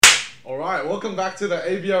Alright, welcome back to the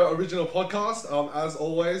ABO Original Podcast. As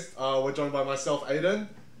always, we're joined by myself, Aiden.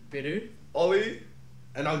 Bidu. Ollie.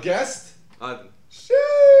 And our guest, Ivan.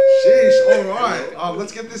 Sheesh. Alright,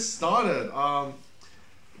 let's get this started.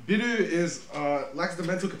 Bidu is lacks the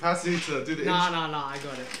mental capacity to do the Nah, I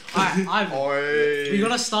got it. Alright, Oi. we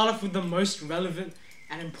gotta start off with the most relevant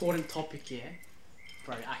and important topic here.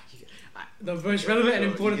 Bro, the most relevant and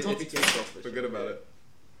important topic here. Forget about it.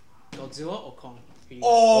 Godzilla or Kong?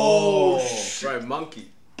 Oh, bro, monkey.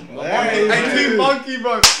 Hey, Team Monkey,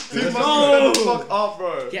 bro. Team Monkey, the fuck up,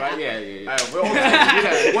 bro. Yeah. Right, yeah.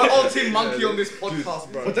 Hey, we're all Team Monkey on this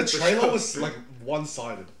podcast, bro. But the trailer was like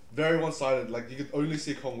one-sided. Very one-sided. Like you could only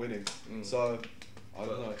see Kong winning. So, I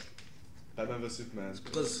don't know. Batman vs Superman.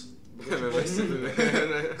 Because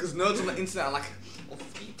nerds on the internet are like, well,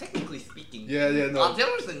 technically speaking, Yeah, no. there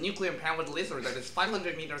was a nuclear-powered lizard that is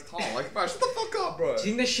 500 meters tall. Like, bro, shut the fuck up, bro. Do you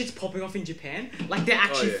think that shit's popping off in Japan? Like they're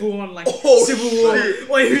actually yeah. full on like Oh, Civil War. shit.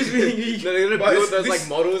 Wait, who's winning? No, they're gonna But build those this- like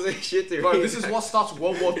models and shit too. Bro, this is what starts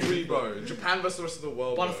World War 3, bro. Japan versus the rest of the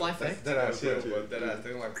world. bro. Butterfly effect. Dead ass, yeah. Dead ass.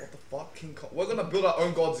 They're like, what the fuck, King Kong? We're gonna build our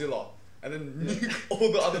own Godzilla and then nuke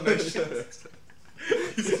all the other nations.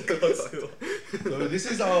 Godzilla. So this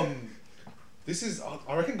is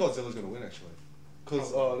I reckon Godzilla's gonna win actually,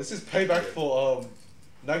 cause this is payback for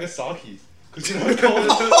Nagasaki. Cause you know Kong,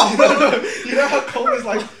 you know how Kong is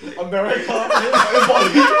like America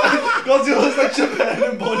embodied, Godzilla's like Japan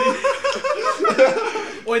embodied.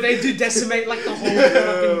 Or they do decimate like the whole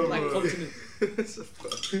fucking like continent.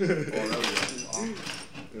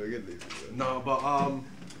 No, but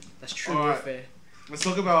That's true Alright. warfare. let's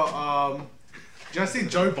talk about did you guys see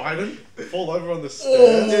Joe Biden fall over on the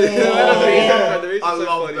stairs? I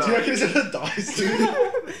love Do you that. reckon he's gonna die soon?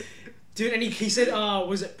 Dude, and he said,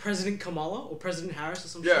 was it President Kamala or President Harris or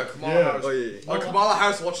some Yeah, shit? Kamala Yeah. Harris. Oh yeah. Oh, Kamala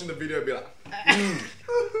Harris watching the video be like,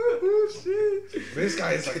 This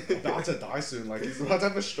guy is like about to die soon. Like he's about to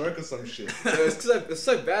have a stroke or some shit. It's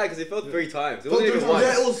so bad because he fell 3 times. It Fell wasn't 3 even times. once.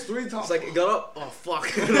 yeah, it was 3 times. It's like it got up. Oh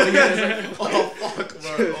fuck. oh fuck,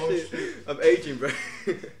 bro. Oh shit. I'm aging, bro.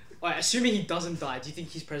 Alright, assuming he doesn't die, do you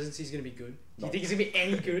think his presidency is gonna be good? Do you think he's gonna be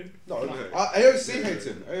any good? No, No. AOC hates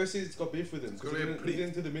him. AOC's got beef with him. It's gonna be a pretty- He's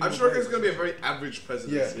into the I'm minimum sure it's wage. gonna be a very average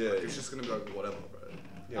presidency. Yeah. Like, it's just gonna be like whatever, bro.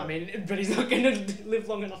 Yeah. I mean, but he's not gonna live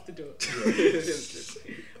long enough to do it.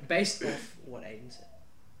 Based off what Aiden said.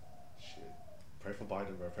 Shit. Pray for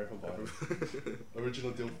Biden, bro. Pray for Biden.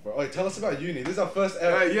 Original deal, bro. Oh, tell us about uni. This is our first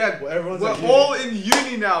ever. Yeah, Well, everyone's we're at uni. all in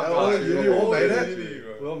uni now, We're bro. all in uni, we all made in it. uni,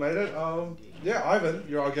 bro. We all made it. Yeah, Ivan,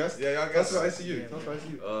 you're our guest. Yeah, I Tell us guess. about ACU. Tell us about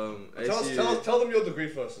ACU. Tell them your degree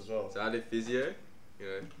first as well. So I did physio,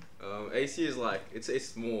 you know. AC is like it's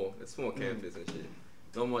small campus and shit.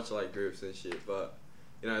 Not much like groups and shit, but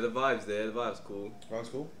you know the vibes there. The vibes cool. Round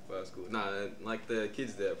school? Vibes cool. Nah, like the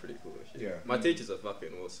kids there are pretty cool and shit. Yeah. My teachers are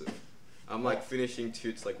fucking awesome. I'm like finishing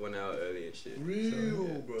toots like 1 hour early and shit. Real, So,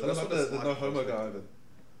 yeah. bro. Tell us That's about what it's the like, no homo bro. guy, Ivan.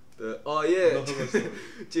 Oh yeah, No homo story.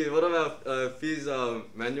 dude. One of our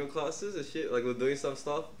phys manual classes and shit. Like we're doing some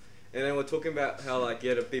stuff, and then we're talking about how like you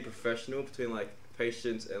had to be professional between like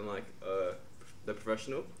patients and like the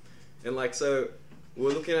professional, and like so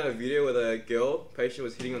we're looking at a video where the girl patient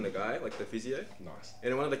was hitting on the guy, like the physio, Nice.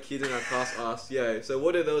 and one of the kids in our class asked, "Yeah, so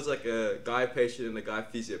what if there was like a guy patient and a guy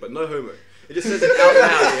physio, but no homo?" It just says it out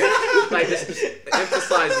loud, yeah? Like just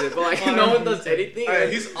emphasizes it, but like no one does anything. Hey,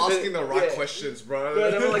 and- he's asking the right yeah. questions, bro. Bro,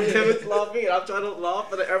 and I'm like, Kevin's laughing, and I'm trying to laugh,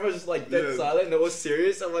 but everyone's just like dead Yeah. silent, and it was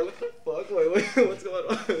serious. I'm like, what the fuck? Wait, what's going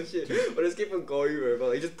on? Shit. But just keep on going, bro. But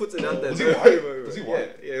like, he just puts it out there. Was he no white? homo, bro. Was he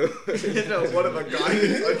white? Yeah. You know, one of the guys. I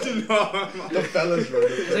do know. The fellas, bro.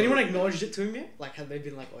 Has anyone acknowledged it to him yet? Like, have they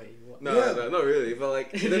been like, "Oi, what?" No, Yeah. no, not really. But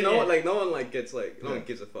like, then no one like gets like, no Yeah. one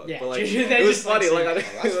gives a fuck. Yeah, But like, they're it was just, like, funny. Like, I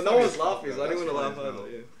saying, "Oh, that's no funny one was as fuck, laughing, so I man. didn't want to That's laugh funny as either.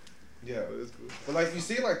 hell. Yeah. Yeah. But it was cool. But like, you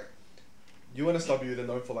see, like, UNSW, they're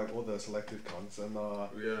known for like all the selective cunts, and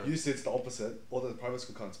Yeah. UCIT's the opposite, all the private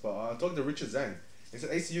school cunts. But I talked to Richard Zhang. He said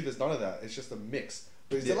ACU, there's none of that. It's just a mix.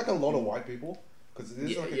 But is there Yeah. like a lot of white people? Because it is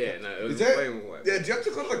Yeah, like a yeah, no, it was is there? way more white. Yeah, do you have to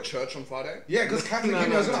go to like church on Friday? Yeah, because Catholic No,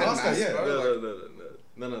 uni. I was no, gonna no, ask that. mass, Yeah. bro. No,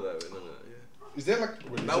 none of that, none of that. Yeah. Is there like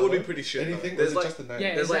religion, That would be though? pretty shit, though. Anything? Or There's is it like- just the name?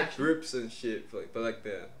 Yeah. There's like Exactly. groups and shit, but like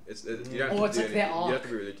there, it's you don't have Oh, to it's do like their anything. You arc. have to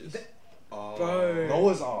be religious. Bro.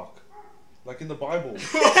 Noah's Ark, like in the Bible.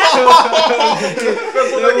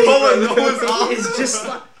 It's just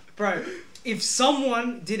like, bro, if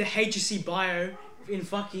someone did a HSC bio in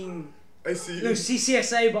fucking ACU. no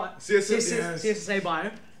CSA bio, CSA, yes. CSA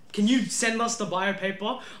bio, can you send us the bio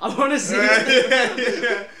paper? I want to see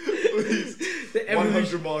yeah. Please. the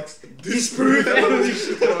evolution. 100 marks. Disprove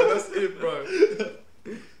evolution, bro. That's it, bro.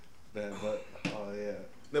 Man, but oh yeah.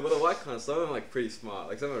 No, but the white cons, some of them are like pretty smart.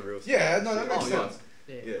 Like some of them are real smart. Yeah, no, that makes Oh, sense.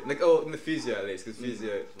 Yeah. Yeah, like oh, in the physio at least, because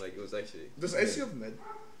physio, like it was actually. Does AC have med?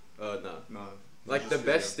 No. No. Like the Just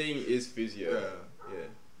best physio. thing is physio. Yeah. Yeah.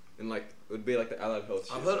 And like it would be like the allied health.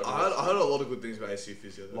 I shit, heard, so I heard a lot of good things about AC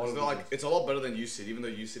physio. Lot of Though. good Like things. it's a lot better than UCID, even though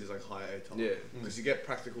UCID is like higher ATAR. Yeah. Because you get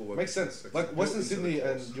practical work. Makes sense. It's Like built Western into the Sydney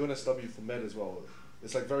and course. UNSW for med as well.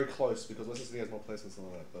 It's like very close because Western Sydney has more placements and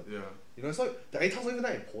all that. But Yeah. you know, it's like the ATAR's not even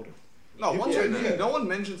that important. No, You once put- you- yeah. no one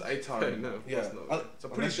mentions ATAR No, anymore. of Yeah, course not. It's a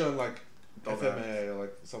I'm pretty pretty sure in like Double FMA or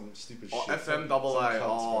like some stupid Oh, shit. FM some double A. cunts,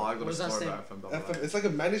 Oh, bro. I got What a does that story stand about FM double FM, A. it's like a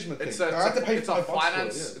management thing. It's a, I have to pay it's a $5 for it,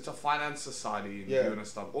 finance. yeah. It's a finance society in Yeah.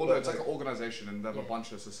 UNSW. Or But it's like like- an organization, and they have a Yeah.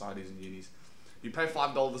 bunch of societies and unis. You pay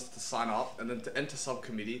 $5 to sign up, and then to enter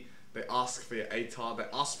subcommittee, they ask for your ATAR. They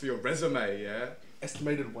ask for your resume. Yeah.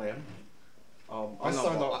 Estimated wham. I know,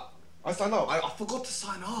 signed but up. I signed up. I forgot to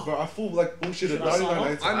sign up. Bro, I full like bullshitted Should I sign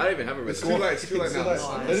 99 up? ATAR. I don't even have a It's resume. too late. It's too late It's now. too late.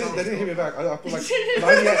 Fine. They didn't hit me back. I put like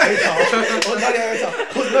 98 ATAR. Or 98 ATAR.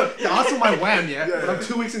 Cause no, they asked for my wham, yeah? Yeah, But I'm yeah.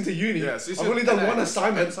 2 weeks into uni. Yeah, so you I've only done one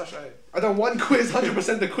assignment. N/A. I done one quiz,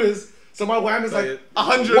 100% the quiz. So my wham is like Like,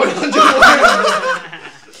 100. 100 wham.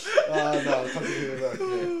 No, can't hit me back.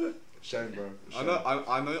 Yeah. Shame, bro. I know.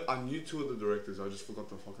 I know. I knew two of the directors. I just forgot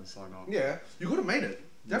to fucking sign up. Yeah, you could have made it.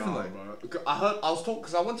 Definitely. No, bro. I heard. I was talking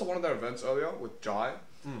because I went to one of their events earlier with Jai,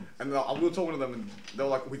 and we were talking to them, and they were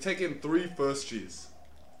like, "We take in 3 first years."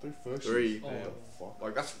 Three. What Oh. the fuck?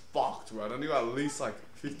 Like that's fucked, bro. I knew at least like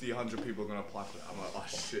 50, 100 people are gonna apply for that. I'm like, oh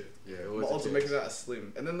shit. Yeah, it But was. also making that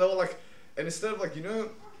slim. And then they were like, and instead of like your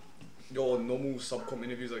normal subcom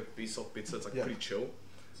interviews like BSOC bits, it's like Yeah. pretty chill.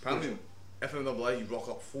 Apparently, FMAA you rock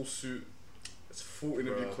up full suit. It's full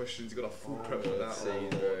interview Bro. questions. You got a full Oh, prep for that. that's insane,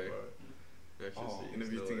 Oh, bro. Oh,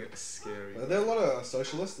 Interview thing is scary. Are there a lot of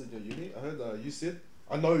socialists in your uni? I heard UCID.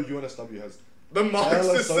 I know UNSW has The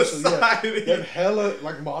Marxist social- yeah. Society. they have hella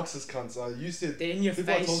like Marxist cunts. UCID. They're in your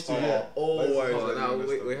People I face. talk to, bro. yeah. Always. Oh, like no,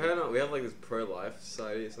 UNSW. we have like this pro-life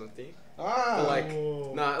society or something. Ah. But like,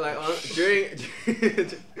 nah, like during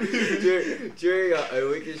O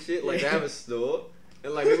week and shit, like they have a store.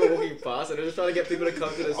 And like people walking past and they're just trying to get people to come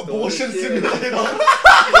to the store. Abortion and shit. simulator.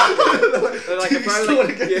 And like Do you still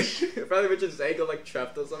wanna apparently, get yeah, apparently Richard Zane got like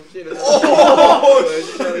trapped or some shit. Oh!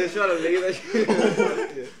 They're just trying to leave that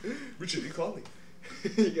shit. Richard, you can't leave.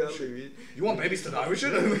 Yeah. You can't leave it. You want babies to die,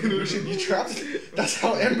 Richard? Richard, you trapped? That's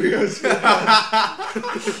how embryos.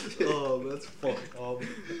 Oh, that's fucked.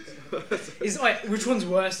 Wait, which one's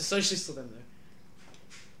worse, the socialists or them though?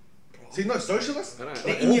 See, no, socialists. I don't know.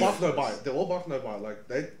 They're in all your bark no bite. They're all bark no bite. Like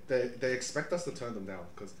they expect us to turn them down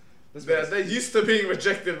because. They're used to being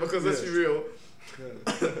rejected because let's be Yes. real.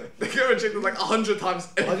 They get rejected like 100 times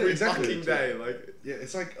every Exactly. fucking day. Like, Yeah,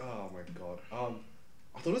 it's like, oh my god.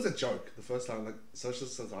 I thought it was a joke the first time, like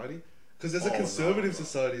Socialist Society, because there's a Oh, conservative no, bro.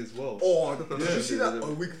 society as well. oh, did Yeah. you see that a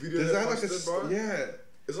week video? There's they that like a posted, bro? yeah.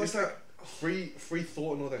 It's It's like like free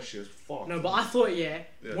thought and all that shit. Fuck. No, but I thought, Yeah.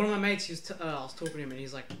 one of my mates, I was talking to him and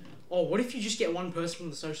he's like, oh, what if you just get one person from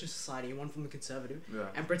the Socialist Society and one from the Conservative Yeah.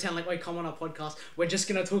 and pretend like, oh, come on our podcast, we're just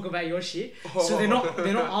gonna talk about your shit. So they're not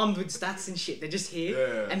armed with stats and shit, they're just here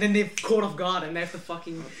Yeah. and then they're caught off guard and they have to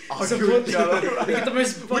fucking Argue support each other. They get the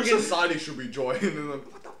most Which fucking... society should we join? And then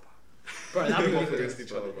like, what the fuck? Bro, that'd be Both good. against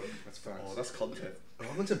each other, bro. That's facts. Oh, that's content. I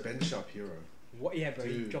went to Ben Sharp Hero. What? Yeah, bro,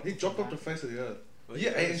 Dude, dropped he it dropped from off the that. face of the earth. Oh,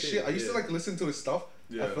 Yeah, and that's shit. it, I used to yeah. like listen to his stuff.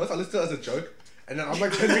 Yeah. At first, I listened to it as a joke, and then I'm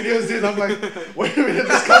like 10 videos in. I'm like, wait a minute,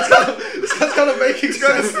 this guy's kind of making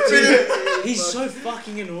sense. He's so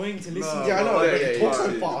fucking annoying to listen No, to. Yeah, I know. Oh, yeah, like, yeah, he talks yeah,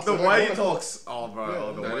 so yeah. fast. The I'm like, way what he the talks, oh bro, Yeah.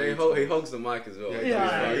 oh, the No, way he, he hogs the mic as well. Yeah,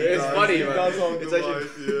 yeah, It's funny, man. It's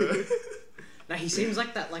actually. Now he seems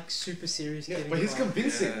like that like super serious Yeah, kid. but he's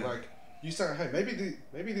convincing. Yeah. Like, you say, hey,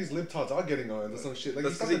 maybe these libtards are getting on or some shit. Like,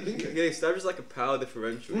 That's you because start he thinking. established like a power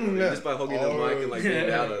differential Yeah. just by hogging the Oh, mic and like being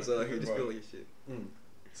yeah. louder. So like he just Right. feel like his shit.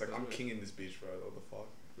 It's like I'm king in this beach, bro. What the fuck?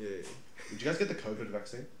 Yeah. Did you guys get the COVID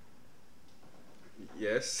vaccine?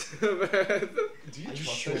 Yes. Do you Are you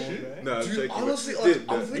trust sure, that shit? bro? No, I'm Dude, joking, but- honestly, like, Dude,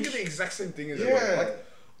 I'm no. thinking the exact same thing as Yeah. you. Like,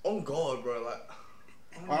 oh god, bro. Like,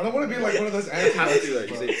 I don't want to be like one of those I have anti to, like,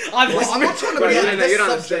 you see. I'm Well, I'm not trying to Bro, be you like don't- this you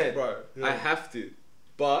don't subject, understand. bro. I have to,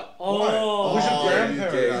 but Oh, Why? Because your Oh,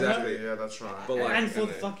 grandparents. yeah, exactly. Yeah, that's right. But like, and for the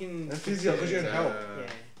and fucking And physio, because you're in help. yeah.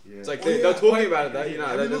 Yeah. it's like Oh, they're yeah. talking about it. That you know,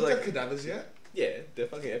 Have they're you just looked at like cadavers yet? yeah, they're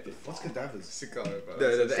fucking epic. What's cadavers? Sicko, bro.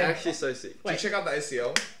 They're actually so sick. Did you check out the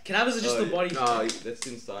ACL? Cadavers are just the body. No, that's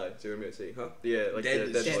inside. So you want me to see, huh? Yeah, like Dead the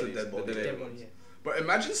is dead just a bodies. dead body. The Dead dead body, ones. yeah. But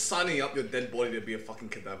imagine signing up your dead body to be a fucking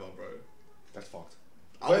cadaver, bro. That's fucked.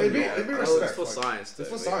 I But would it'd be, not. it'd be Oh, respect. it's for like- science. it's though,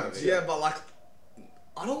 for you know what I science, mean? Yeah, but like,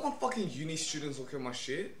 I don't want fucking uni students looking at my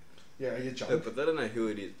shit. Yeah, you Yeah, jump. but they don't know who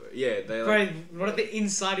it is, bro. Yeah, they Bro, like. what are the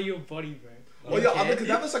inside of your body, bro? Oh yeah, are Okay. they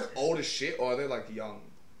Kadamas like old as shit or are they like young?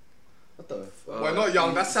 What the? Wait, not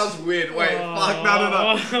young. That sounds weird. Wait, fuck,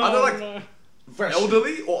 no. Are they like no. Fresh.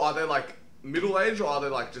 elderly or are they like middle age or are they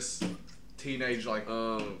like just teenage like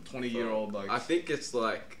 20-year-old like? I think it's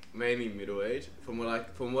like mainly middle age from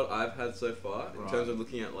what I've had so far in Right. terms of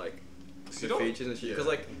looking at like So the you don't- features and shit. yeah. Because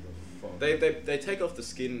like they take off the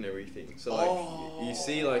skin and everything, so like you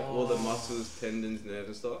see like all the muscles, tendons, nerves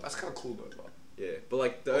and stuff. That's kind of cool though. But Yeah, but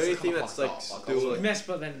like the Also only kinda thing that's fucked like up, like, still also- like Mess,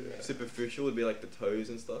 but then. superficial would be like the toes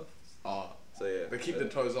and stuff. So yeah, they keep the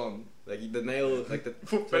toes on. like the nail, like the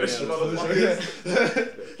Foot fetish toenails.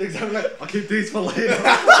 motherfuckers. Exactly. Like, I'll keep these for later.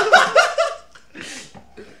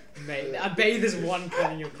 Mate, I bet you there's one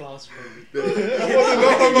cat in your class, bro.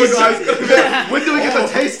 No, guys. When do we get the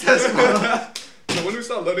taste test, man? So when we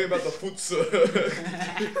start learning about the foot, sir.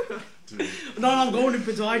 No, I'm going to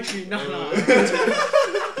podiatry. No.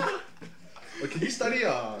 Wait, can you study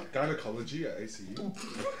gynecology at ACU?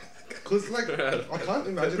 Cause like I can't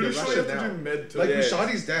imagine Pretty the sure you have to do rationale. med too. Like Yeah.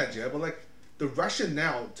 Rashadi's dad, yeah, but like the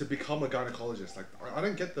rationale to become a gynecologist, like I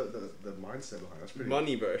don't get the mindset behind it. That's pretty.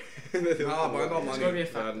 money, bro. Nah, man, not It's gotta money. be a I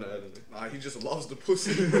fact. don't know. I don't know. Nah, he just loves the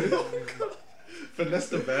pussy. Finesse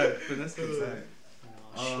the bag. Finesse the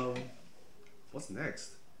bag. What's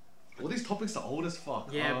next? All these topics are old as fuck.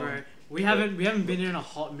 Yeah, bro. We haven't been here in a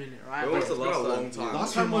hot minute, right? When was the It's been last a long time? time.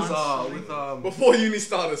 Last 2 time was months. with Before uni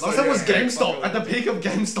started. Last time was yeah. GameStop at the peak of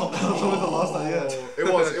GameStop. That was the last time. Yeah.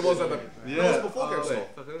 It was at the. Yeah. It was before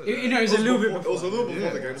GameStop. You know, it's a little bit It was a before. little before Yeah,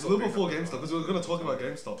 the it was GameStop. a little before GameStop because we were gonna talk about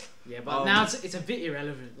GameStop. Yeah, but now it's a bit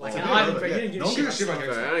irrelevant. Like, Oh, and yeah, Ivan, yeah, bro, yeah. he didn't give Don't give a a shit shit about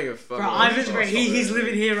about Bro, GameStop. I don't give a fuck. Bro, about Ivan, bro, GameStop. he's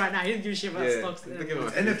living here right now. He didn't give a shit about Yeah, stocks. I'm thinking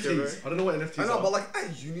about NFTs. I don't know what NFTs I know, are. but like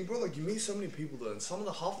at uni, bro, like you meet so many people though, and some of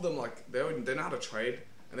the half of them like they know how to trade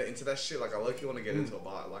and they're into that shit. Like I like you want to get into it,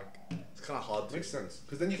 but like it's kind of hard to. Makes sense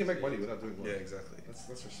because then you can make money without doing work. Yeah, exactly. That's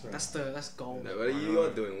respect. That's gold. No, but you are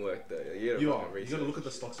doing work though. You You gotta are. You gotta look at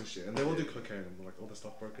the stocks and shit, and they all do cocaine and like all the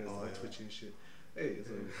stockbrokers, Oh, like yeah. Twitchy and shit. Hey,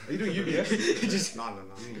 are you doing UBS? Just No.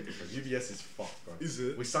 UBS is fucked, bro. Is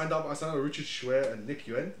it? We signed up. I signed up with Richard Schwer and Nick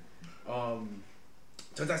Yuen.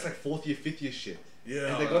 Turns out it's like 4th year, 5th year shit. Yeah.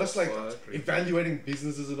 And they got us like that's evaluating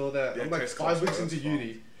businesses and all that. Yeah, I'm like case 5 costs, weeks bro, into that's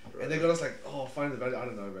uni, and they got us like, oh, find the value. I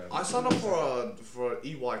don't know, man. I signed up for an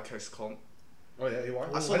EY case comp. Oh yeah, EY.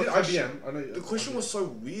 I saw I the did question. IBM. I know. The question was so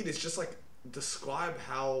weird. It's just like describe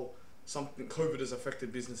how something COVID has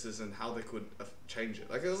affected businesses and how they could change it.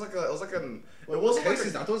 Like it was like an. Well, it what wasn't like case a-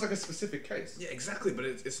 is that? I thought it was like a specific case. Yeah, exactly, but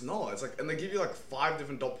it's not. It's like, and they give you like 5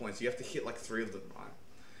 different dot points. You have to hit like 3 of them, right?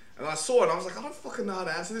 And I saw it, and I was like, I don't fucking know how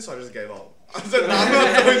to answer this, so I just gave up. I said, nah, I'm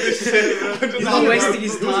not doing this shit. he's not wasting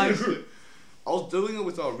his time. I was doing it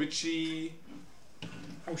with Richie,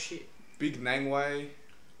 Oh shit. Big Nangway.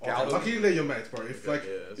 Oh, lucky they're your mates, bro. If like,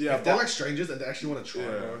 Yeah, if they're but- like strangers and they actually want to try, Yeah.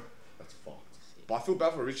 bro, that's fucked. But I feel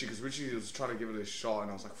bad for Richie because Richie was trying to give it a shot,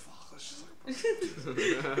 and I was like, fuck, let's just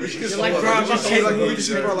like. You're like, bro, I'm not Richie, chasing like, you,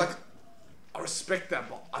 Richie, bro. bro, like, I respect that,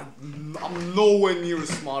 but I'm nowhere near as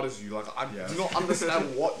smart as you. Like, I Yeah. do not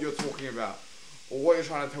understand what you're talking about or what you're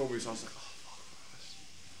trying to tell me. So I was like, oh,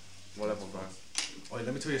 fuck, whatever, bro. Oh, yeah,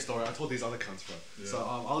 let me tell you a story. I told these other cunts, bro. Yeah. So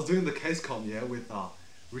I was doing the case com, yeah, with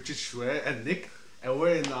Richard Schwer and Nick, and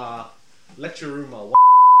we're in lecture room,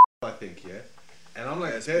 I think, yeah. And I'm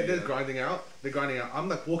like, they're yeah. grinding out. They're grinding out. I'm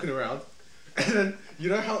like walking around, and then you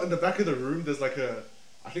know how in the back of the room there's like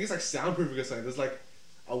I think it's like soundproofing or something. There's like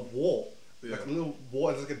a wall, like Yeah. a little wall.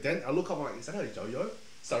 And there's like a dent. I look up, I'm like, is that a yo-yo?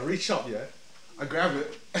 So I reach up, yeah. I grab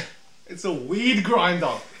it. It's a weed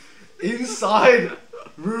grinder inside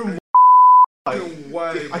room. No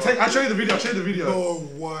way. I'll show you the video. I'll show you the video. No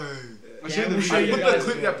way. I'll show you Yeah, the we'll show video. you Put the guys,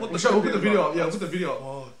 clip, bro. yeah, put the We'll put the video bro. up. Yeah, I'll put the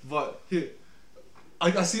video up. But here,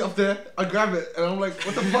 I see up there. I grab it and I'm like,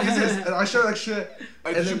 what the fuck is this? And I show like shit. Hey,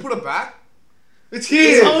 And did then you put it back? it's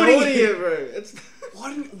here. holding it, bro. It's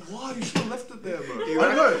Why? You should have left it there, bro. I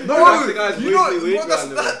don't know. Bro, No, the guy's You know, weekly bro, weed that's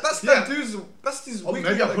grinder, that's Yeah. that dude's. That's his. oh,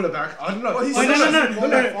 maybe I'll put it back. I don't know. Well, he's Oh, no, such no, a no, small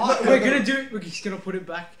no, no, fuck. we're gonna do it. We're just gonna put it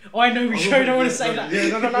back. Oh, I know we sure don't want to say that. Yeah,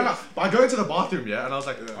 no. But I go into the bathroom, yeah, and I was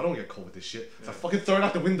like, I don't want to get caught with this shit. So I fucking throw it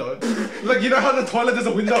out the window. Like, you know how in the toilet there's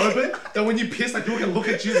a window open? Then when you piss, like, people can look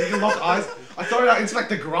at you, you can lock eyes. I throw it out into, like,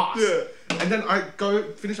 the grass. Yeah. And then I go,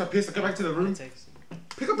 finish my piss, I go back to the room,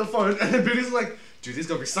 pick up the phone, and then Billy's like, dude, this is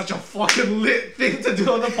gonna be such a fucking lit thing to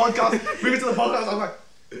do on the podcast. Bring it to the podcast. I'm like,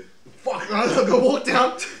 fuck. And I go walk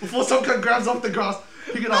down before some cunt grabs off the grass,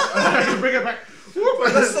 pick it up, and I bring it back. Bro,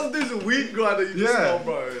 that's some dude's weed grinder you just Yeah. stole,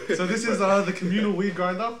 bro. So this is the communal weed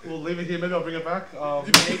grinder. We'll leave it here. Maybe I'll bring it back.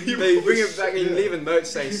 They bring it back and you leave a note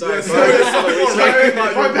saying sorry. Yeah, sorry. If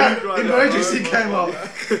my back grinder. emergency came up.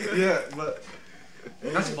 Yeah, but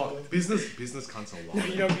that's fucked. Business cunts a lot.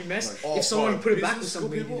 You know, be messed Oh, if someone fuck. put it back with Business some school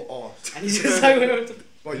weed in people. it. Oh, And he's just like,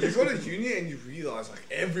 but you go to uni and you realize like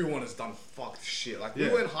everyone has done fucked shit. Like we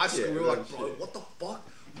Yeah. were in high school, Yeah, we were like, real bro, shit. what the fuck?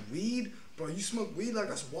 Weed? Bro, you smoke weed? Like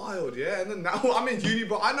that's wild, yeah? And then now I'm in uni,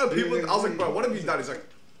 bro. I know people, I was like, bro, what have you done? He's like,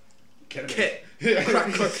 ket,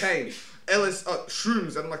 crack cocaine,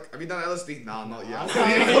 shrooms. And I'm like, have you done LSD? Nah, not yet. Call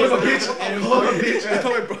him a bitch. Call him a bitch. And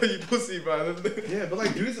I'm like, bro, you pussy, bro. Yeah, but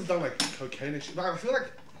like dudes have done like cocaine and shit. Like, I feel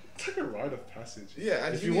like it's like a rite of passage. Yeah,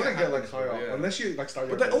 and If you uni want to get like happens, high bro, up, yeah. unless you like start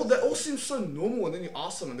your. But they all seem so normal, and then you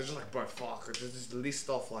ask them, and they're just like, bro, fuck, they just list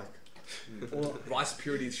off like all rice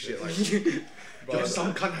purity shit, like. Bro, Bro,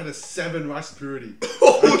 some cunt had a 7 rice purity.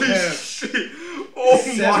 holy Okay. shit! Oh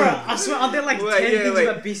Seven. my! Bro, I swear, are there like Wait, 10 yeah, things wait.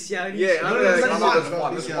 about bestiality? Yeah, I No, don't no, know. it's Like, not one, about there's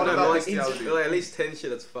one, bestiality. there's one no, about but like, like, like at least 10 shit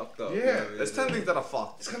that's fucked up. Yeah. You know what I mean? there's 10 things that are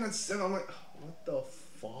fucked. This cunt had 7. I'm like, what the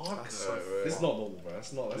fuck? That's so This is not normal, bro.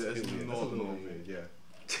 That's not. That's Yeah, it's weird. That's a not little normal. weird. Yeah.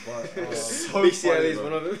 But So BCL funny, is bro.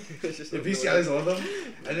 one of them. It's just the like- BCL is one of them,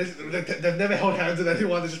 and they've never held hands with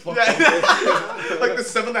anyone. They just fucked Yeah. Like the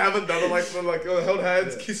 7 that haven't done it, like they're like held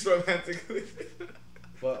hands, Yeah. kissed romantically.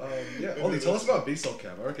 But yeah, Ollie, tell us about BSOC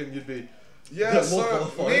camp. I reckon you'd be. Yeah, More so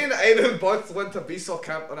qualified. me and Aiden both went to BSOC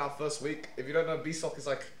camp on our first week. If you don't know, BSOC is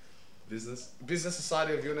like Business. Business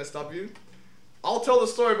Society of UNSW. I'll tell the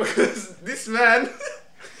story because this man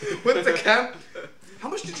went to camp. How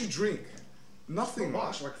much did you drink? Nothing Not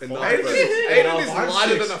much. much, like Enough, five. bro. Aiden is Five,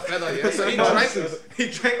 lighter six. than a feather, yeah. So he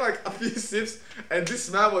drank like a few sips, and this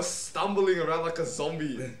man was stumbling around like a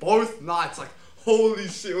zombie both nights. Like holy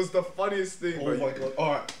shit, it was the funniest thing. Oh bro. my god.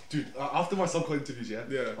 Alright, dude, after my subcon interviews, yeah?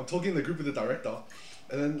 Yeah. I'm talking in the group with the director,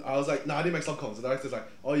 and then I was like, nah, I didn't make subcons. The director's like,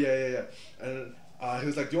 oh yeah. And he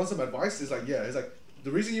was like, do you want some advice? He's like, yeah. He's like,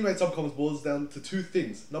 the reason you made subcons boils down to 2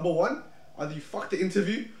 things. Number 1, either you fucked the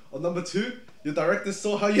interview, or number 2, your director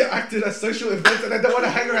saw how you acted at social events and they don't want to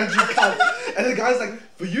hang around you, cunt. And the guy's like,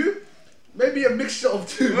 for you, maybe a mixture of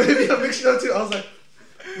 2. Maybe a mixture of 2. I was like,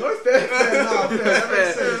 no, fair, nah, fair. That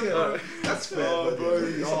makes sense, yeah. That's fair. Oh, but bro,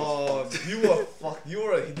 yeah, oh, you were fucked.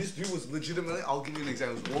 This dude was legitimately. I'll give you an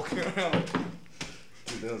example. He was walking around,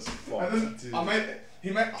 Dude, that was and fucked, then dude. he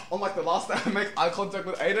made on like the last day. I make eye contact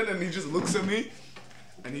with Aiden, and he just looks at me,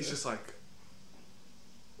 and he's just like,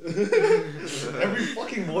 Every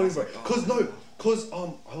fucking morning, bro. Cause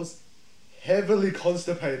I was heavily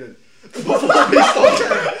constipated before we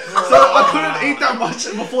started. So I couldn't eat that much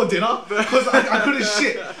before dinner because I couldn't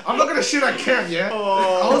shit. I'm not gonna shit at camp, yeah.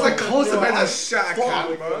 I was like constipated I as shat at fuck.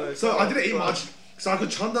 camp, bro. So I didn't eat much. So I could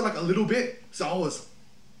chunda like a little bit. So I was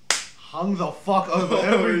hung the fuck over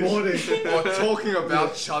every morning. oh, talking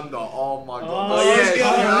about Chunda. Oh my god. Oh, Oh, let's yeah,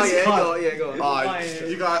 go, go, let's yeah, go. go, yeah, go. Oh,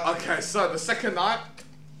 you guys. Okay, so the second night,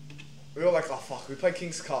 we were like, oh fuck, we played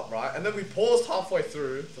King's Cup, right? And then we paused halfway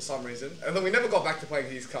through for some reason, and then we never got back to playing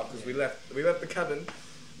King's Cup because we left the cabin.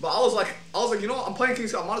 But I was like, you know what? I'm playing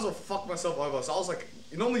King's Cup. I might as well fuck myself over. So I was like,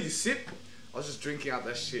 normally you sip. I was just drinking out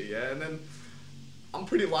that shit, yeah. And then I'm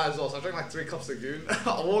pretty light as well, so I drank like 3 cups of goon.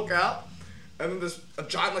 I walk out, and then there's a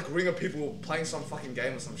giant like ring of people playing some fucking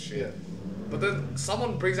game or some shit. Yeah. But then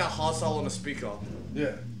someone brings out hardstyle on the speaker.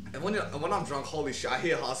 Yeah. And when I'm drunk, holy shit, I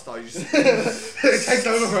hear hardstyle. You just It takes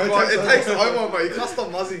over, bro. Bro, it takes over, bro. You can't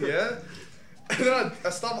stop muzzing, yeah. And then I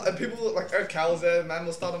start, and people like Eric Cal was there, man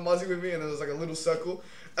was starting muzzing with me, and there was like a little circle,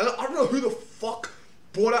 and I don't know who the fuck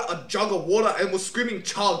brought out a jug of water and was screaming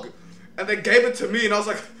chug, and they gave it to me, and I was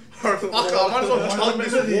like, oh, fuck, I might as well chug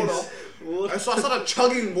this water. And so I started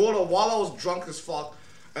chugging water while I was drunk as fuck,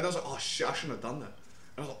 and I was like, oh shit, I shouldn't have done that.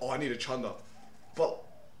 And I was like, oh, I need a chunda, but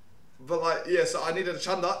like yeah, so I needed a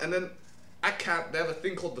chunda, and then at camp they have a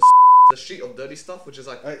thing called the sheet of dirty stuff, which is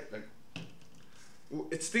like. Hey,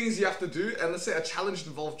 It's things you have to do, and let's say a challenge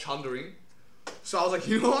involved chundering. So I was like,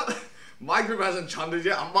 you know what? My group hasn't chundered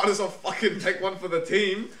yet. I might as well fucking take one for the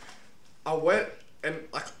team. I went and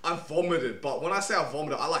like I vomited, but when I say I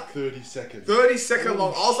vomited, I like 30 seconds. 30-second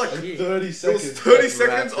long. I was like, 30 it seconds. was 30 That's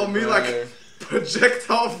seconds rapid, of me bro. like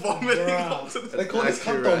projectile vomiting. Bruh. onto the- They call this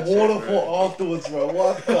cunt Accurate, the waterfall afterwards, bro.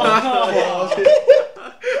 What the fuck?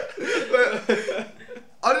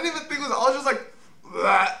 I didn't even think it was. I was just like,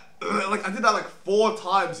 like I did that like 4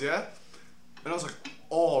 times, yeah. And I was like,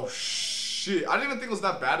 oh shit. I didn't even think it was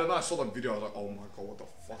that bad. And then I saw the video. I was like, oh my god, what the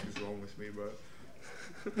fuck is wrong with me, bro?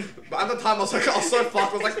 But at the time, I was like, I was so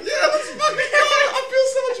fucked. I was like, yeah, let's fucking go. I feel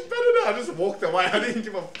so much better now. I just walked away. I didn't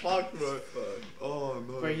give a fuck, bro. Oh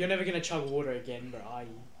no. Bro, you're never gonna chug water again, bro, are you?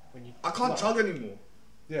 when you. I can't chug anymore.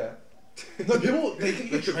 Yeah. No, people, they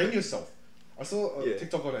think you can train yourself. I saw a Yeah.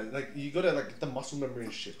 TikTok on it. Like, you gotta, like, get the muscle memory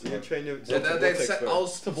and shit. You Like, train your Yeah, they said I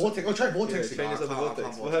was. to vortex. Oh, try yeah, vortex. train I yourself can't- in I vortex.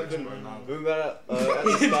 can't What vortex, happened? bro, no. Remember at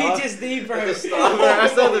the start? PTSD, bro. At the start, bro, I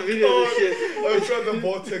saw the video and shit. I tried the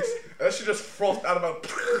vortex, and that shit just frothed out of my.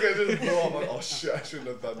 And just blew. I'm like, oh shit, I shouldn't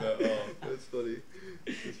have done that. Oh. That's funny.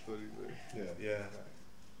 That's funny, bro. Yeah. Yeah.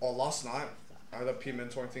 Oh, last night I had a peer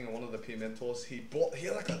mentoring thing, and one of the peer mentors he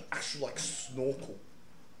had like an actual like snorkel.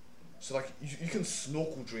 So like you can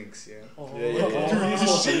snorkel drinks, yeah. Oh, Yeah, yeah, yeah. Dude,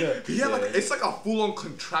 This shit, yeah. he had like Yeah. it's like a full on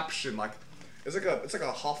contraption, like it's like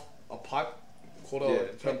a half a pipe, quarter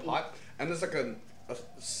turn pipe, and there's like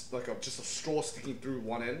just a straw sticking through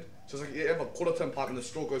one end. So it's like you have a quarter turn pipe and the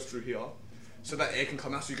straw goes through here, so that air can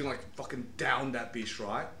come out, so you can like fucking down that bitch,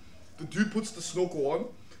 right? The dude puts the snorkel on,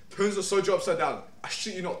 turns the soju upside down. I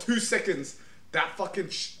shit you not, 2 seconds, that fucking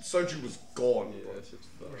soju was gone. Yeah, bro. that shit's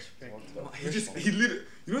fucked. He literally,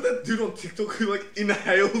 you know that dude on TikTok who like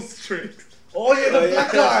inhales drinks? Oh, yeah, the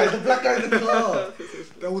black guy. The black guy in the car.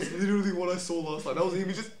 That was literally what I saw last night. That was him.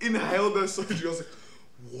 He just inhaled that soju. I was like,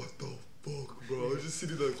 what the fuck, bro? I was just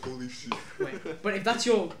sitting there like, holy shit. Wait, but if that's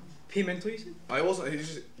your peer mentor, you said? I wasn't, he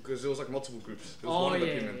just, because there was like multiple groups. There was Oh, one of the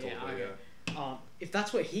yeah, peer yeah, mentors, yeah, but okay. yeah. If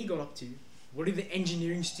that's what he got up to, what do the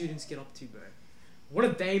engineering students get up to, bro? What are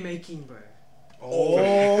they making, bro? Oh.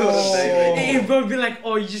 Hey, bro, be like,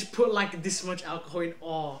 oh, you just put like this much alcohol in.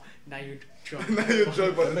 Oh, now you're drunk. Now you're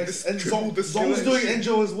drunk, but And this Zong's distillation. doing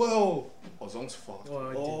Enjo as well. Oh, Zong's fucked.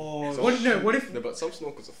 Oh, What? No, what if? No, but some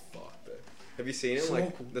snorkels are fucked, bro. Have you seen them? Snorkel?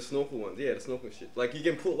 Like the snorkel ones. Yeah, the snorkel shit. Like you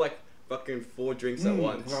can put like fucking 4 drinks at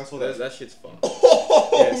once. I saw That, that. shit's fucked.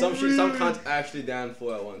 Yeah, some shit, some cunts actually down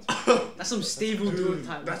 4 at once. That's some stable dude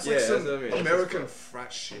type. That's Yeah, like some that's what I mean. American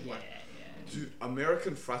frat shit. yeah, Like, yeah. dude,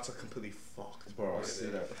 American frats are completely fucked. Bro, I see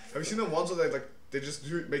that. Have you seen the ones where they just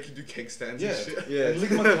make you do cake stands Yeah. and shit? Yeah. And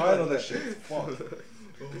look at my tire on that shit. Fuck.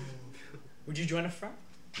 Would you join a frat?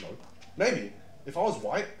 No. Maybe. If I was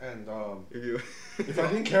white and If you, if I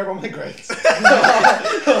didn't care about my grades. I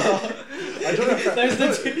don't know. Those are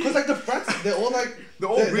the two. Because like the frats, they're all like They're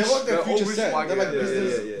all they're rich. like their They're all future rich set. white They're like guys.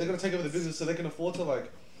 business. Yeah. They're gonna take over the business, so they can afford to like.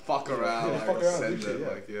 Fuck around, Yeah, like, fuck around, send literally, it,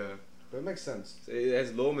 yeah. like, yeah. But it makes sense. it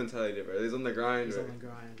has low mentality, bro. It's on the grind, He's bro. on the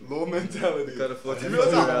grind. Low mentality. Can't afford to You be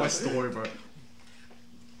realize around. how my story, bro.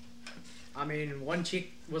 I mean, one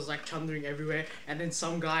chick was like chundering everywhere, and then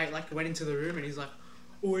some guy like went into the room and he's like,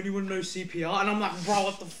 "Oh, anyone know CPR?" And I'm like, "Bro,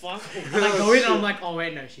 what the fuck?" And I go in and I'm like, "Oh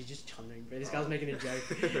wait, no, she's just chundering, bro. This guy's making a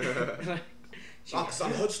joke." Like, she- Cause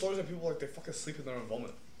I've heard stories of people like they fucking sleep in their own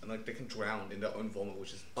vomit and like they can drown in their own vomit,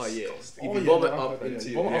 which is Oh yeah. disgusting. If Oh, you yeah, vomit no, I've up heard that, into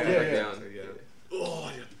yeah. your Vomit up, back yeah, yeah. down. Yeah.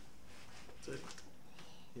 Oh yeah.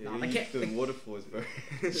 Yeah, Nah, you they use can't- the they- waterfalls, bro.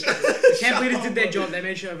 the camp leaders did their job. They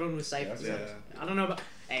made sure everyone was safe. Yeah. I don't know, but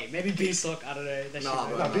hey, maybe B-Sock. I don't know. That Nah,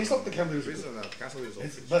 shit. bro. Nah, Beast Lock the camp leaders. Reason that cancel is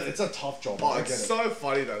It's, but it's a tough job. Oh, I it's get it. so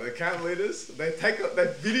funny though. The camp leaders, they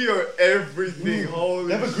video everything. Holy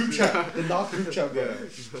They have a group shit. chat. The narc group chat, bro. Yeah.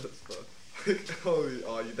 Holy,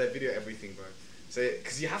 oh, they video everything, bro. So,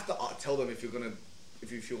 cause you have to tell them if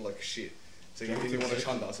you feel like shit. So you want to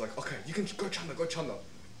chanda. It's like, okay, you can go chanda.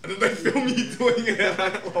 And then they film you doing it. And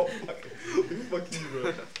I'm like, well, fuck you,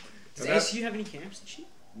 bro. Does And ASU have any camps and shit?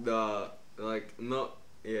 Nah, like not.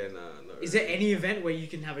 Yeah, nah, no. Is there any event where you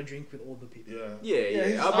can have a drink with all the people? Yeah. Yeah, Yeah,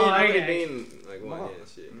 yeah. I've oh, been, I've okay. been like one Wow. year and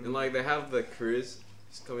shit, and like they have the cruise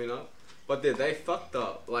coming up, but they fucked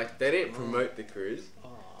up. Like they didn't promote the cruise, Oh.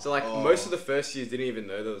 so like Oh. most of the first years didn't even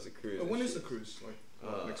know there was a cruise. and When is shit. the cruise? Like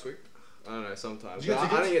Uh, next week? I don't know. Sometimes Did you get I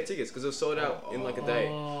tickets? didn't get tickets because it was sold out in like a day.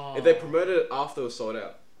 Oh. If they promoted it after it was sold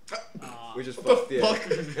out, Ah. which is What the fucked. Yeah.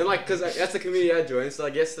 fuck? And like, cause like, that's the community I joined. So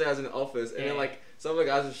like yesterday I was in the office, and Yeah. then like some of the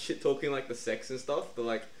guys were shit talking like the sex and stuff. They're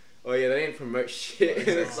like, oh yeah, they didn't promote shit, and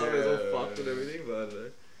it's Yeah, all yeah, fucked and yeah. everything. But I don't know.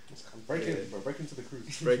 Break in, bro. Break into the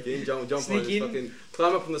cruise. Break in, jump on, Sneak just in. fucking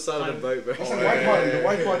climb up on the side of the boat, bro. That's Oh, like yeah, white party. yeah, The yeah,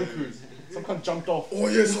 white yeah. party cruise. Some cunt jumped off. Oh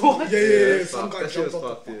yes, What? yeah. Fuck, Some guy that shit jumped was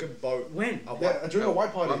off the fucked, fucking boat. When? Yeah, during the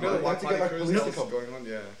white party. You know the They white had to party get like cruise police to that was come. going on?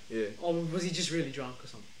 Yeah. Yeah. Or was he just really drunk or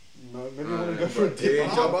something? No, maybe you Uh, want to go for a but- dip. Yeah,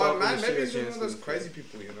 Nah, jump but up man, and maybe shit he's one of against those them. crazy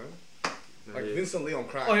people, you know? Like Yeah. Vincent Lee on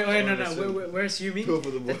crack. Oh, wait, no, That's him. we're assuming Go for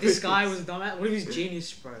the that boys. this guy was a dumbass. What if he's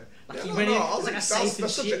genius, bro? Like Yeah, he no, went no, in, I was it's like a that's safe and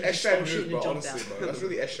such shit, an and just stole S-shame shit move, and bro, then jumped honestly, out. bro. That's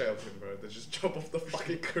really S-shame of him, bro. To just jump off the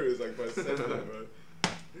fucking cruise, like, bro. Bro.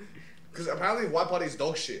 Because apparently white party's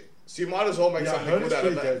dog shit. So you might as well make Yeah, I something heard good it's out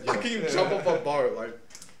of pretty that. good, yeah. Fucking jump off a boat, like.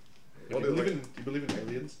 Do What you is believe like? in? Do you believe in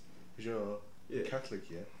aliens? Because you're Yeah. Catholic,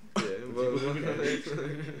 yeah. Yeah, but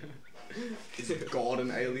Is God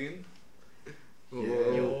an alien? oh,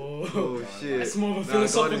 Yo. oh shit. That's more of a Nah, God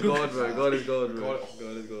is philosophical. God, bro. God is God, bro. God-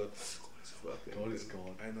 God is God. Fuck. God is God.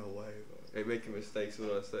 Ain't no way, bro. Hey, making mistakes, what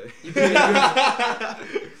do I say? You been in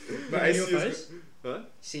But UFOs? Huh?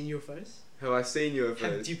 Seen UFOs? Have I seen Do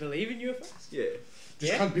UFOs? you believe in UFOs? Yeah.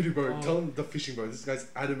 Just Yeah? can't beat it, bro. Oh. Tell him the fishing, bro. This guy's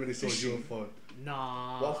adamantly saw a Fishing? UFO.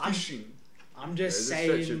 Nah. While I'm, fishing. I'm just Yeah, just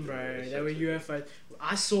saying, stretch it, bro. bro. There were UFOs.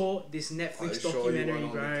 I saw this Are Netflix you sure you documentary, went on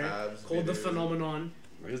the bro, tabs called The video? Phenomenon.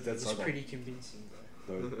 He's dead It's side on. pretty convincing,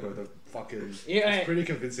 bro. The fucking. Yeah, it's pretty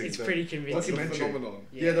convincing. It's the pretty What's convincing. the documentary. phenomenon?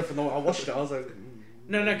 Yeah, the phenomenon. I watched it. I was like,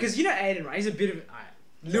 No, because you know Aiden, right? He's a bit of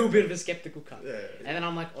little bit of a skeptical cunt. Yeah. And then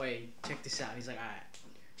I'm like, oi, check this out. He's like, alright,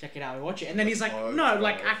 check it out. We watch it. And then he's like, Oh, no, bro,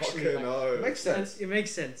 like actually, fucking like, no. it makes sense. it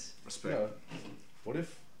makes sense. Respect. Yeah. What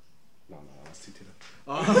if? No, that's too too.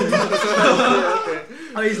 Oh,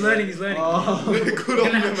 he's learning. He's learning. Good We're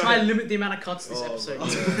on gonna you, try man. and limit the amount of cuts this Oh, episode. bro.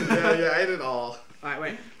 yeah, Aiden. Oh. Alright,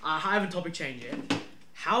 wait. I have a topic change here.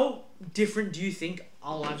 How different do you think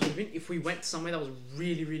our lives would have been if we went somewhere that was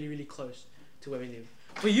really, really, really close to where we live?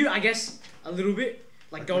 For you, I guess a little bit,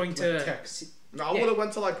 like going to. like Tex. No, I Yeah. would have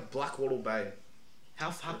went to like Blackwater Bay.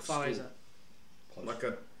 How far is that? Like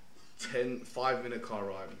a 5-minute car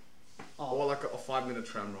ride. Or Oh, like a 5-minute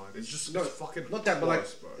tram ride. It's just No, it's fucking Not that, but like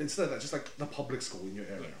close, bro. instead of that, just like the public school in your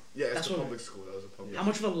area. Yeah, it's That's the what- public school. That was a public how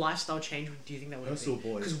much of a lifestyle change do you think that would have Hustle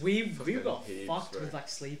been? boys. Because we Fucking got heaps, fucked bro. with like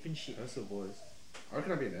sleep and shit. That's the boys. I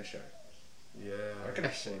reckon I'd be an Esho. Yeah. I reckon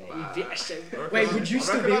I'd show Wow. You'd be actually- I reckon Wait, I'd- would you I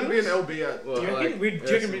still reckon be I'd be with an us? LB at. Well, Do you reckon like, we'd- do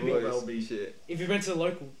you reckon we'd be- boys, LB? shit. If you went to the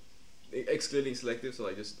local. Excluding selective, so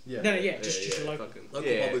like just. Yeah. No, yeah, just a local. fucking- Local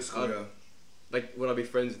yeah, public school, I'd- yeah. Like, would I be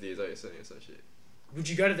friends with you? Is that what you're saying? Or some shit? Would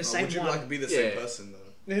you go to the Or same would you one? like be the same Yeah. person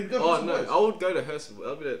though? Yeah, he'd go for Oh some no, boys. I would go to Hurstville.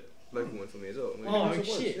 That'll be the local one for me as well. Maybe. Oh Those are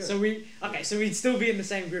boys, shit! yeah. So we'd still be in the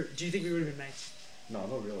same group. Do you think we would have been mates? No,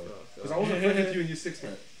 not really. Oh, Because I wasn't friends with you in year 6,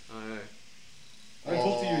 mate. I know. I didn't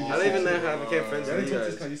talk to you in year I 6. don't even know how I became friends I with didn't you talk to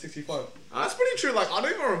this guys. guy in year 65. That's pretty true. Like I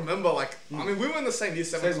don't even remember. Like I mean, we were in the same year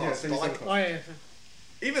 7 Same, yeah, class, same but year like 7 Oh yeah.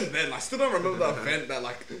 even then, I still don't remember the event that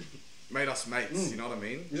like made us mates. You know what I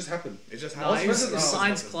mean? It just happened. It just No, happened. it was friends the with-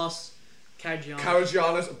 science class. Caragiano.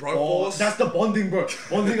 Caragianus, Broforce. Oh, that's the bonding, bro.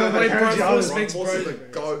 Bonding over Wait, Caragianus. Broforce makes Broforce is bro, the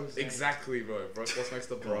bro. go. That's insane. Exactly, bro. Broforce makes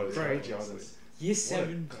the bro. Bro. Caragianus. Year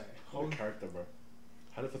 7, bro. What a character, bro.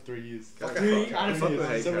 Had it for 3 years. Fuck Three it. out of Fuck five. the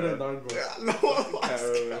hate 7 and Kara. 9, bro. Yeah, no one likes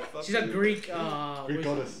Kara, fuck She's a you. Greek. Greek what is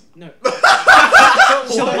goddess. it? No.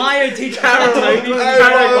 She's a bio teacher. Kara, Told me. bro. Hey,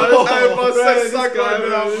 bro, hey, bro, Bro, say this suck guy, right bro,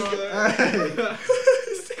 now, this bro. guy.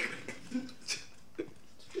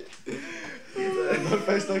 No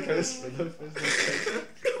face, no case. No face, no case.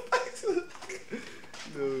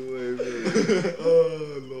 No way, bro.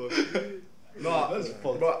 Oh lord. No, That's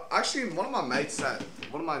fun. but actually, one of my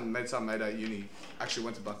mates I made at uni actually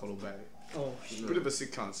went to Blackwater Bay. Oh shit. Bit of a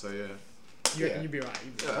sick cunt, so yeah. You Yeah. reckon you'd be right.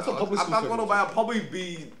 You'd be Yeah, That's what at public school Blackwater said. Bay, I'll probably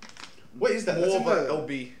be Wait, is that? more That's of in a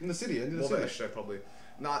the, LB. in the city, in the More of an city. SJ probably.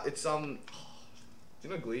 Nah, it's do you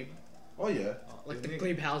know Glebe? Oh, yeah. right. Like the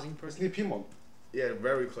Glebe housing It's project. near Piedmont. Yeah,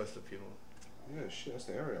 very close to Piedmont. Yeah, shit, that's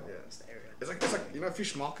the area. Yeah. That's the area. It's like you know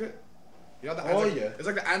Fish Market. You know the Oh, Anzac, yeah. It's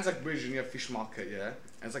like the Anzac Bridge and you have Fish Market, yeah. And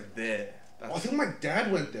it's like there. Oh, I That's, think my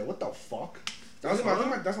dad went there. What the fuck? That was my, I think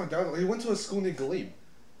my, that's my dad. He went to a school near Glebe.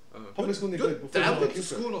 Public school near your Glebe. before he dad went went to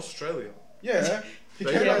Kingston. school in Australia. Yeah. He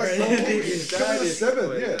But came yeah, out like bro. 7. His He came out dad at is 7,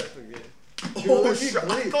 wait, yeah. I forget. Oh was shit! in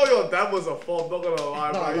I Glebe. thought your dad was a fob. Not gonna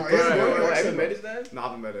lie, No, bro. no, He he's bro, very bro, accent, Have you bro. met his dad? Nah, I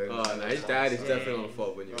haven't met him. Oh no, his dad is definitely on the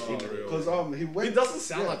fault when you're Oh, in real. Because he went. He doesn't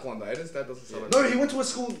sound yeah. like one though. His dad doesn't sound like No, one. he went to a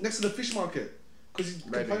school next to the fish market. Because he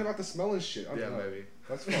Maybe. complained about the smell and shit. I Yeah, don't know. maybe.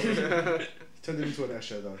 That's fine. Turned it into an ash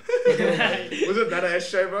show though. Was it that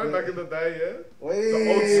SJ, bro? Back in the day, yeah. Wait,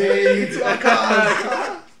 old school-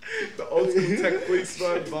 the The old school tech police,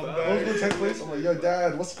 bro. old school tech place. I'm like, yo,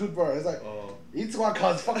 dad, what's good, bro? It's like, Oh. eat my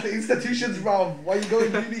cuz, fuck the institutions, bro. Why you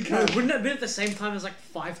going uni, Bro, cuz? wouldn't it have been at the same time as like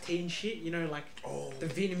 5Teen shit? You know, like Oh. the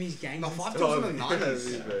Vietnamese gangs. No, and 5 stuff? was in the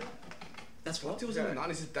 90s. bro. That's what. 5 was in the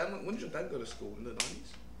 90s. His dad, when did your dad go to school? In the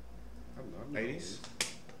 90s? I don't know. 80s?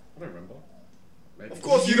 I don't remember. Maybe. Of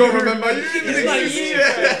course you don't remember. You didn't It's like, exist yeah.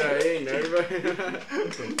 yet. He ain't know, bro.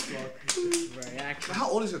 Bro, actually. How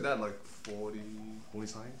old is your dad? Like 40? 40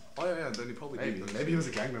 something? Oh yeah, then he probably Maybe. did. Maybe he was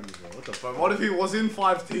a gang member, bro. What the But fuck? what if he was in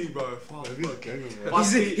 5T, bro? Fuck. Maybe he was a gang member. Fuck.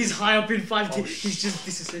 He's high up in 5T. Oh, He's just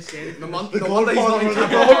disassociated. No, The no wonder he's not in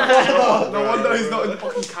Godfather, Cabra. the No wonder he's not in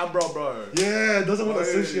fucking Cabra, bro. Yeah, doesn't want to Oh,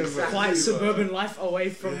 associate, bro. exactly. Quiet suburban life away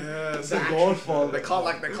from. Yeah, It's so the Godfather. they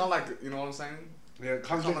can't like, you know what I'm saying? Yeah,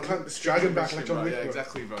 can't Can't drag him back like bro. John Wick, Yeah, bro.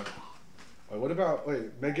 exactly, bro. Wait, what about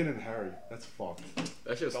Meghan and Harry? That's fucked.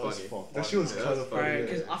 That shit was That was funny. fucked. That shit was Yeah, kind that's of funny. Bro, yeah.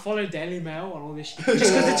 because I follow Daily Mail and all this shit.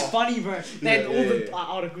 Just because it's funny, bro. They had all Yeah, the yeah.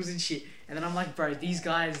 articles and shit. And then I'm like, bro, these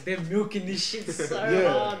guys, they're milking this shit so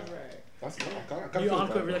Yeah. hard, bro. That's kind of New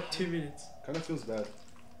article every like 2 minutes. Kind of feels bad,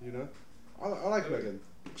 you know. I like Megan.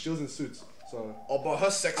 She was in Suits, so. Oh, but her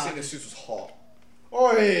sex scene in Suits was hot.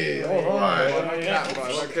 Oi! Bro, Alright. no cap, bro.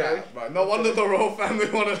 No cap, bro. No wonder the royal family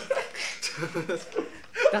wanted.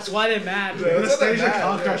 That's why they're mad. They're gonna That's what stage a they're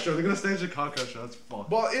car mad, crash show. They're gonna stage a car crash show. That's fucked.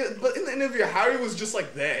 But in the interview, Harry was just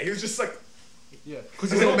like there. He was just like. Yeah.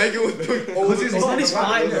 Because he's Megan was doing all Because the It's not his black,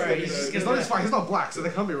 fight, yeah. bro. He's just It's gonna not be his fight. He's not black, so they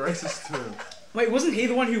can't be racist to him. Wait, wasn't he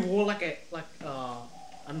the one who wore like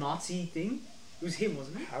a Nazi thing? It was him,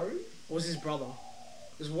 wasn't it? Harry? Or was his brother?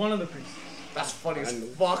 It was one of the princes. That's funny as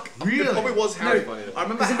fuck. Really? It probably was Harry. No. I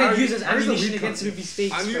remember Because then they Harry. use as Harry's the ammunition weak against him if he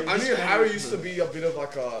speaks. I knew bro. This Harry guy- used to be a bit of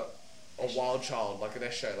like a wild child, like an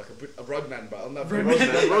Eshay, like a roadman, bro. I'm not Roadman.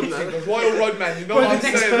 The royal roadman. You know Bro, what the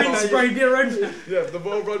I'm next saying? prince, bro? bro, he'd be a roadman. Yeah, the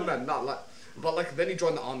royal roadman. Not like, but like then he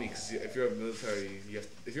joined the army because if you're a military,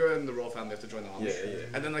 if you're in the royal family, you have to join the army. Yeah, yeah.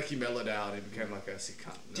 And then like he mellowed out, he became like a sick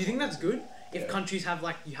cunt. Do you think that's good? If Yeah. countries have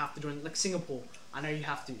like, you have to join, like Singapore, I know you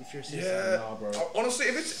have to if you're a citizen. Yeah, Nah, bro. honestly,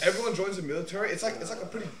 if it's everyone joins the military, it's like a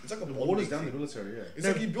The bonding waters down the thing. military, yeah. It's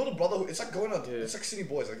like you build a brotherhood. It's like going on. Yeah. It's like City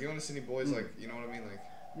Boys. Like you know, the City Boys. Like you know what I mean. Like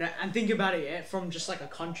No, and think about it, yeah, from just like a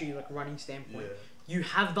country like running standpoint. You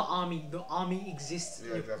have the army. The army exists.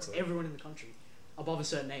 Yeah, It puts exactly. everyone in the country above a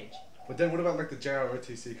certain age. But then what about like the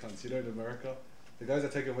JROTC cunts? You know, in America, the guys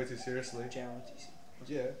that take it way too seriously. JROTC.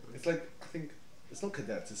 Yeah, it's like I think it's not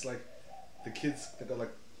cadets. It's like the kids that got like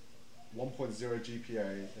 1.0 GPA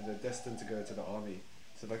and they're destined to go to the army.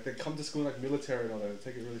 So like they come to school like military and all that.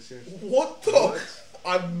 They take it really seriously. what the?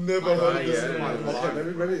 I've never heard of this yeah, in my yeah. Okay,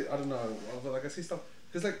 life. maybe I don't know. But like I see stuff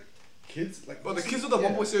because like kids like. But the kids with the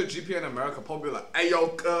 1.0 GPA in America probably like, hey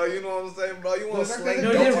yo, you know what I'm saying, bro? You want to No, slang?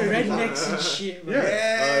 No, Don't they're talk about rednecks that. and shit, bro. Yeah.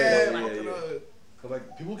 Yeah, yeah, fucking yeah. hell. But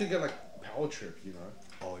like people can get like power trip, you know.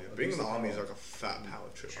 Oh yeah, being in the army is like a fat power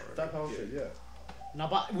trip. I That reckon. power trip, yeah. No,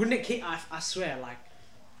 but wouldn't it keep? I swear, like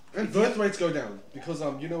And birth rates go down because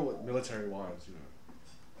you know what military wives, you know.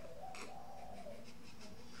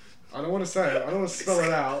 I don't want to say it. I don't want to spell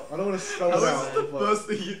it out. I don't want to spell it out. but- First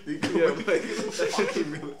thing you think of when you think of the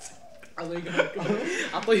fucking military.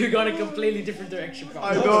 I thought you were going a completely different direction, bro.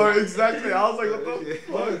 I know exactly. I was like, what the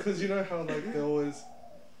No, fuck? because you know how like they always.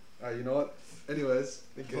 You know what? Anyways,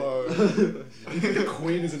 Bro. you think the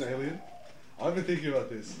Queen is an alien? I've been thinking about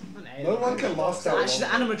this. An No alien. one can last that She's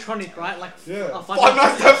long. animatronic, right? Like Yeah. Five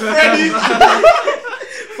Nights at Freddy's.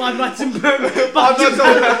 Five Nights in Burma. Five Nights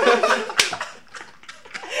at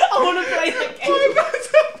I want to play that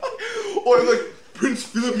game. Or like Prince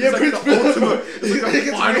Philip. Yeah, He's like Prince the Philip. ultimate. He's like He the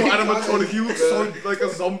gets final really animatronic. He looks so like a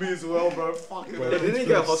zombie as well, bro. Fucking. Bro, hell. Didn't he It's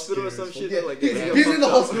go to been hospital or scary some as shit? fuck. Like, Yeah, he got he's in the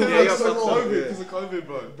fucked up. hospital Yeah, for he got so fucked long. up, COVID, yeah. because of COVID,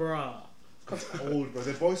 bro. Bruh. That's old, bro.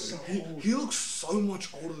 They're both so old. He looks so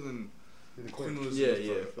much older than The Queen Queen. Elizabeth.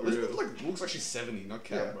 Yeah, yeah, bro. for Elizabeth real. looks like she's 70, no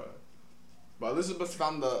cap, Yeah. bro. But Elizabeth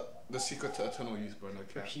found the secret to eternal youth, bro, no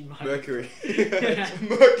cap. She might. Mercury.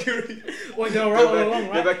 Mercury. Wait, they were right all Go along,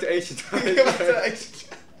 back, right? go back to ancient times.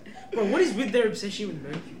 Bro, what is with their obsession with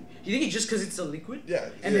mercury? Do you think it's just because it's a liquid? Yeah.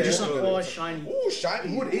 And they're just like, totally. oh, it's shiny. Ooh, shiny.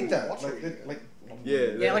 Who would eat that? Watch Like, it. like. Yeah,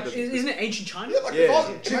 Yeah, like, the- isn't it ancient China? Yeah, like Yeah. if I was,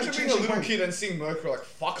 Ching- imagine ching- being a ching- little ching. kid and seeing Mercury, like,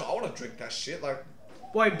 fuck, I want to drink that shit. Like,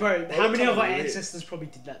 Wait, bro, how look many of kinda our weird. ancestors probably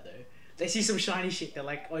did that though? They see some shiny shit, they're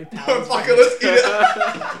like, oh, no, powers. fuck it, let's eat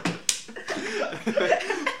it.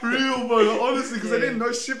 Real, bro, honestly, because they Yeah. didn't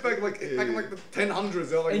know shit back, like, back in, like, the 1000s.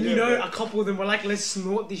 They're like, And yeah, you know, bro. a couple of them were like, let's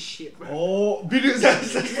snort this shit, bro. Oh, because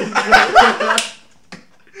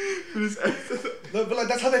no, but like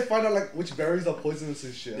that's how they find out like which berries are poisonous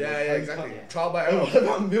and shit. Yeah, Like, yeah, how you exactly. can't- Trial by Oh, what error.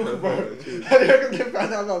 about milk, bro? How do you reckon they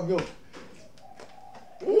found out about milk?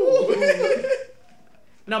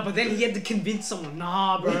 No, but then he had to convince someone,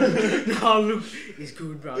 nah, bro. nah, look, it's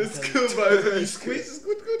good, bro. I'm It's telling you." good, bro. You squeeze, it's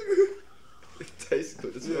good, good, good. It tastes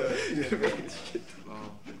good as well.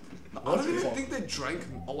 I don't even think they drank.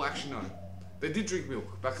 Oh, actually, no. They did drink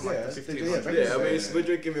milk back in like Yeah, the they 1500s. did, yeah, back Yeah, I mean, Yeah. we're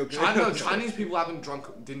drinking milk. Chinese people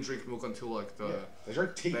didn't drink milk until like Yeah, they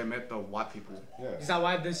drank tea. they met the white people, Yeah. Is that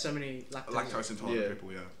why there's so many lactose? lactose intolerant Yeah.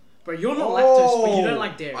 people. Yeah, Bro, you're not lactose, but you don't Oh.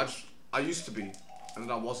 like dairy. I used to be, and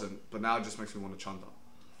then I wasn't, but now it just makes me want to chunda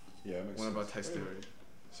Yeah, it makes whenever I sense. taste dairy.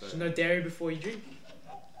 So So no dairy before you drink.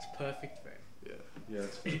 It's perfect, bro. yeah, Yeah.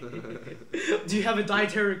 It's Do you have a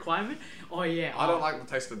dietary requirement? Oh yeah. I don't like the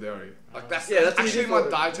taste of dairy. Like that's, Yeah, that's actually what you my do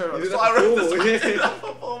for- dietary. you do So that I read for this. food, yeah.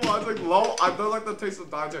 Oh my! I was like, lol. I don't like the taste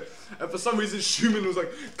of dietary. And for some reason, Schumann was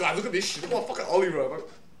like, guys, look at this shit. Look at fucking Ollie, bro. I'm like,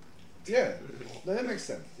 yeah. No, that makes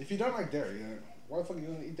sense. If you don't like dairy, why the fuck are you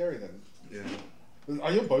gonna eat dairy then? yeah.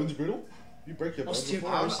 Are your bones brittle? You break your bones before?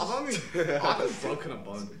 Osteoporosis. I've only broken a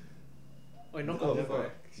bone. Wait, knock Oh, on wood, bro.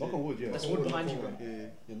 Knock on wood, yeah. That's wood behind you, bro.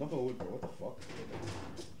 Yeah, knock on wood, bro. What the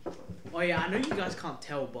fuck? Oh yeah, I know you guys can't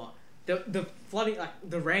tell, but the flooding, like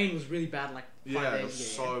the rain was really bad, like 5 Yeah, it days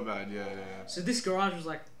was ago. so bad. Yeah, yeah. So this garage was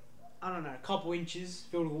like, I don't know, a couple inches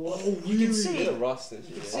filled with water. Oh, You can see Yeah, it. rust and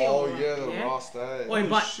You can shit. see it. Oh alright, yeah, the yeah? rust. Eh? Wait, Oh,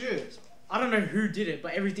 but shit. I don't know who did it,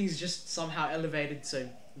 but everything's just somehow elevated, so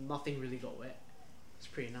nothing really got wet. It's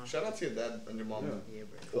pretty nice. Shout out to your dad and your mom. Yeah. Yeah,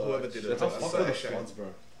 bro. Or whoever did it. How That's fucked so are the shame. floods, bro?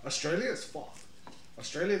 Australia is fucked.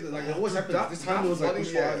 Australia, like it Oh, always dude, happens. This time that it was like flooding,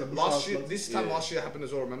 bushfires yeah. and Last bushfires, year, floods. this time Yeah. last year happened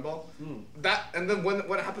as well. Remember Mm. that? And then when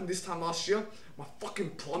it happened this time last year, my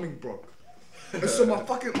fucking plumbing broke, and so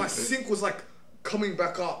my sink was like coming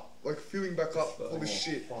back up, like filling back up, all this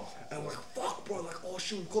shit. Fuck. And I'm like, fuck, bro, like, oh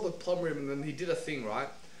shit, we called the plumber in, and then he did a thing, right?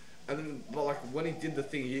 And then, but like, when he did the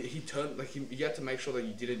thing, he turned, like, he had to make sure that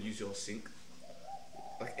you didn't use your sink,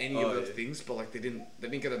 like, any Oh, of the yeah. things, but like, they didn't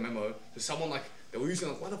get a memo. So someone, like, they were using,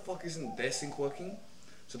 like, why the fuck isn't their sink working?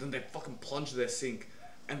 So then they fucking plunged their sink,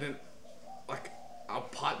 and then, like, our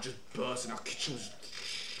pipe just burst, and our kitchen was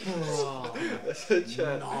Bro. That's a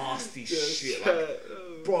chat. nasty That's shit, chat.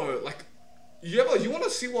 like, bro, like, you want to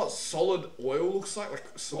see what solid oil looks like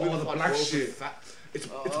solidified the black oil shit. with fat? It's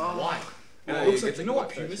white. And Yeah, it looks you like, get you know the what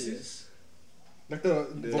black fat pumice shit. is? Like the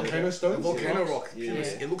volcano stones. Volcano rock. Yeah.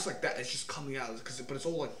 Pumice. Yeah. It looks like that. It's just coming out but it's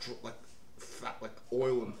all like fat, like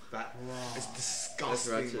oil and fat. It's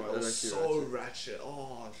disgusting, ratchet, bro. It was that's so actually ratchet.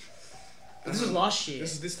 Oh. This was last year.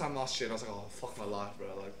 This is this time last year, and I was like, oh fuck my life, bro.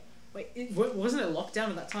 Like, Wait, wasn't it lockdown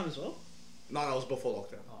at that time as well? no, it was before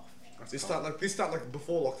lockdown. Oh, That's This calm. time, like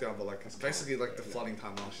before lockdown, but like it's basically like the flooding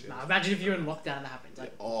time last year. nah, imagine if you're in lockdown and that happens.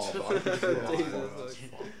 Like, Oh, but I Jesus,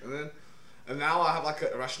 fuck. And now I have like an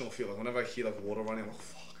irrational feel. Like whenever I hear like water running, I'm like,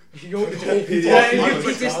 fuck. you're PTSD. yeah, you're I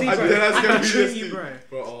PTSD, bro. did ask I can him treat PTSD. you, bro.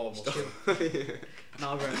 Bro, oh, my shit.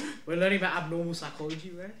 Nah, bro. We're learning about abnormal psychology,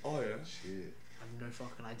 bro. Oh yeah. Shit. I have no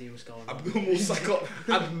fucking idea what's going on.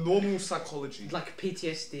 Abnormal psychology. Like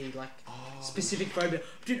PTSD, like Oh. specific phobia.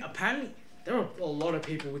 Dude, apparently there are a lot of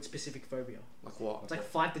people with specific phobia. Like what? It's like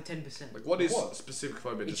 5 to 10%. Like what is What? specific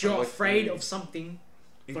phobia? It's Just you're like afraid of something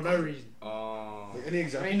for no reason. Oh. Like, any I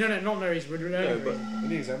example? mean, not no reason. We're No, learning. but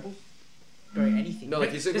Any examples? Bro, anything. No,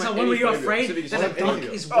 like, you said There's like like one where any you're phobia, afraid specific that a phobia. duck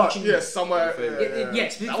Anything. is Oh watching yeah, you. somewhere. Yeah,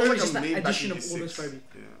 specific That was phobia like is just a that meme back addition in of year all those 6. phobia.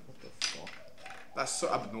 Yeah. What the fuck? That's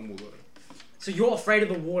so abnormal though. So you're afraid of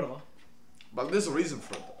the water. But there's a reason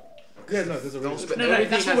for it. Yeah, no, there's a reason. But No, that's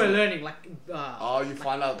everything what we're has a- learning. Like Oh, you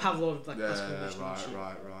find out. Pavlov, like Yeah, classical question and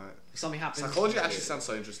right, shit. right. Something happens. Psychology actually sounds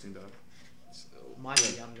so interesting though. Might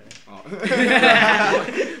be younger. Oh.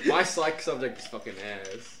 My psych subject is fucking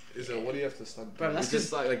ass. Is it? What do you have to study? Bro, that's It's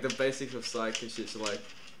just like the basics of psych and shit. So like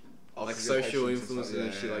Oh, like 'cause your social patients and influences stuff.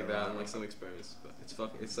 and Yeah, shit yeah, like that, right, and like right. some experiments.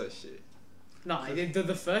 But it's so shit. No,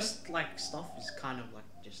 the first like stuff is kind of like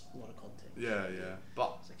just a lot of content. Yeah, yeah.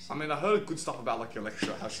 But It's like I mean, I heard good stuff about like your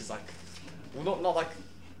lecturer. How she's like, well, not like,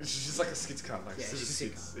 she's like a skits kind of like. Yeah, she's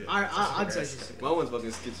sick. skits, yeah. I'd say she's sick. My one's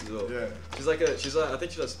fucking skits as well. Yeah, She's like I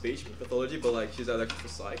think she's a speech pathology, but like she's like for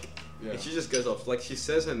psych. yeah. And she just goes off. Like she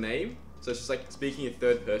says her name, so she's like speaking in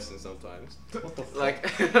third person sometimes. What the fuck?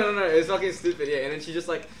 Like I don't know, it's fucking stupid. Yeah, and then she just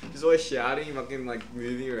like she's always shouting, fucking like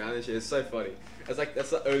moving around and shit. It's so funny. It's like that's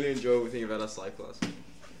the only enjoyable thing about our psych class.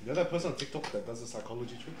 You know that person on TikTok that does the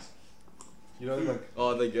psychology tricks? You know, like,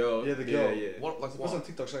 Oh, the girl. Yeah, the girl. Yeah, What like the person on what?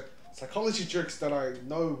 TikTok, she's like, psychology tricks that I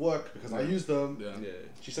know work because I use them. Yeah. yeah.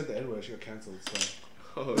 She said the N word, she got cancelled, so.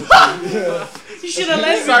 Oh, Yeah. You should have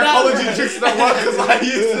led with Psychology that. tricks that work because I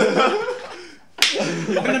used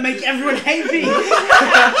Bro. I'm gonna make everyone hate me.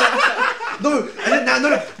 No, and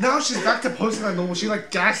then now she's back to posting like normal. She like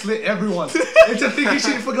gaslit everyone into thinking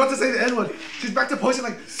she forgot to say the N word. She's back to posting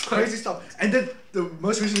like crazy stuff. And then the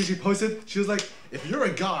most recently she posted, she was like, if you're a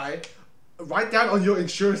guy, write down on your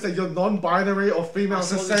insurance that you're non-binary or female I to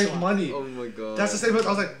saw this save one. money. oh my god. That's the same. I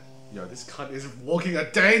was like, yo, this cunt is walking a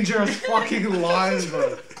dangerous fucking line,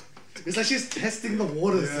 bro. It's like she's testing the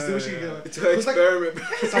waters to see what she can get. It's her 'Cause, like, experiment.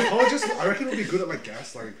 psychologists, I reckon, would be good at like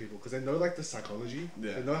gaslighting people because they know like the psychology.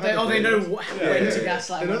 Yeah. They know how. They, the oh, they brain know works. when yeah, to yeah.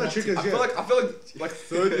 gaslight. They know and the what to- triggers. I Yeah. feel like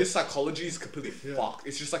third year psychology is completely Yeah. fucked.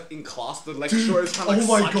 It's just like in class the lecturer is trying to like oh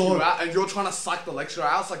my psych you God. out and you're trying to psych the lecturer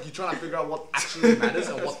out. It's like you're trying to figure out what actually matters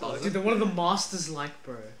and what Dude, doesn't. then what are the masters like,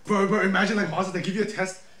 bro? Bro, imagine like master, they give you a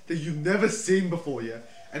test that you've never seen before, yeah,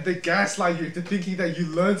 and they gaslight you into thinking that you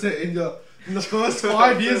learnt it in the first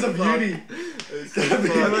 5 years of uni.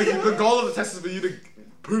 And, like, the goal of the test is for you to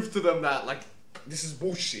prove to them that like this is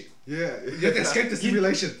bullshit. Yeah, you have to escape the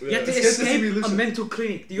simulation. You have to Escape the escape a simulation. mental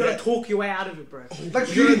clinic. You gotta Yeah. talk your way out of it, bro.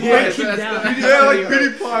 Like You PewDiePie. gotta break him down. Yeah, like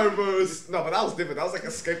PewDiePie, bro. No, but that was different. That was like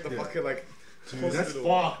escape the Yeah. fucking like. Dude, that's hospital.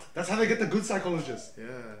 fucked. That's how they get the good psychologists.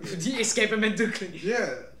 Yeah. You escape a mental clinic. Yeah,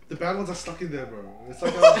 the bad ones are stuck in there, bro. It's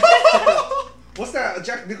like what's that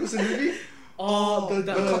Jack Nicholson movie? Oh,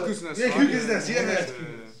 the Cuckoo's Nest, Yeah, right? Cuckoo's Nest. Yeah.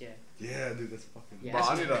 Yeah. Yeah, dude, that's fucking. Yeah. Bro,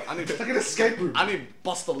 I need It's like an escape room. I need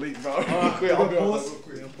Buster Leap, bro. Quick, I'll pause.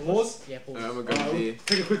 Pause. Yeah, pause. I'm gonna be.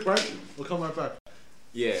 Take a quick break. We'll come right back.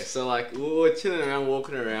 Yeah, so like we were chilling around,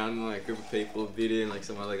 walking around, like a group of people, Biddy and like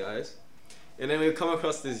some other guys, and then we come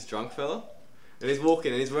across this drunk fella, and he's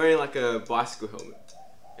walking and he's wearing like a bicycle helmet,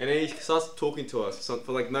 and then he starts talking to us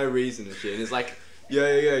for like no reason and shit, and he's like,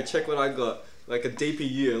 yo, check what I got, like a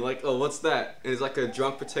DPU, and like, oh, what's that? And it's like a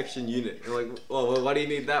drunk protection unit, and like, oh, well, why do you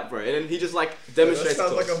need that, bro? And then he just like That demonstrates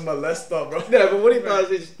sounds to like a us. molester, bro. Yeah, but what he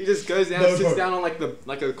does is he just goes down, No, sits bro. down on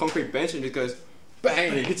like a concrete bench, and just goes, bang,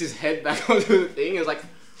 and he hits his head back onto the thing. It's like,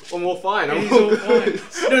 I'm all fine. I'm He's all all good.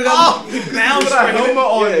 fine. No, that he bounced, Put a bro. helmet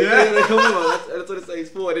on, yeah. the helmet on. That's what it says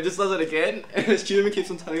for. And it just does it again, and the student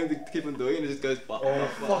keeps on telling him to keep on doing it, and it just goes, fuck. Oh,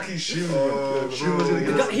 fuck. fucking shoot. Oh, Shoot was gonna The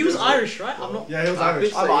get guy- us. He was Irish, right? I'm not. Yeah, he was I Irish.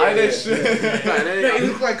 think so, I'm yeah, Irish. yeah. Yeah, and then- No, He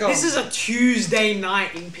looked like This is a Tuesday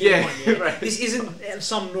night in P1. Yeah, Yeah, right. This isn't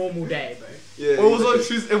some normal day, bro. yeah, It was on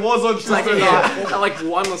Tuesday. It was on It's like, Tuesday yeah, night. at like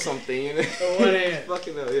 1 or something, and Or 1 a.m.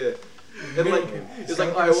 fucking hell, yeah. And like, it's like,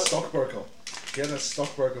 a alright, what? stockbroker. He had a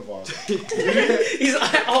stockbroker vibe. He's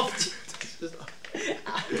off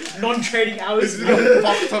non-trading hours. He's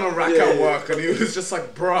got fucked on a rack Yeah, at yeah. work, and he was just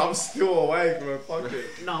like, bro, I'm still awake, bro. Fuck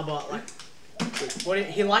it. Nah, but like, what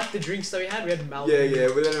he liked the drinks that we had. We had Malibu.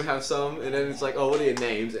 Yeah, we let him have some, and then it's like, oh, what are your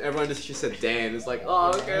names? And everyone just said Dan. It's like,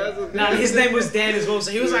 oh, okay, that's a Nah, his name was Dan as well,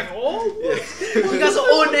 so he was like, oh, Yeah. you guys are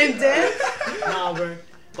all named Dan. Nah, bro.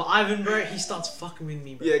 But Ivan, bro, he starts fucking with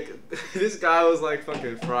me, bro. Yeah, this guy was like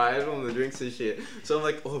fucking fried on the drinks and shit. So I'm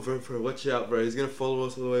like, oh, bro, watch out, bro. He's gonna follow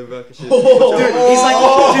us all the way back and shit. Dude, he's like,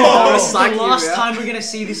 dude, Oh, this is the psych you, last yeah. time we're gonna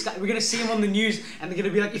see this guy. We're gonna see him on the news, and they're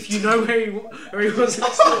gonna be like, if you know where he was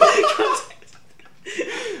last time.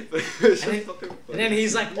 It's And then- just fucking And funny. then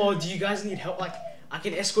he's like, oh, do you guys need help? Like, I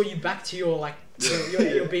can escort you back to your like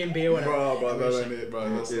your B&B or whatever. Bro, And that we're ain't just it, bro.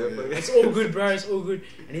 That's Yeah, not but- it. It's all good, bro. It's all good.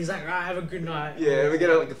 And he's like, alright, have a good night. Yeah, we get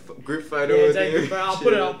like a group photo Yeah, with take him. it, bro. I'll Shit.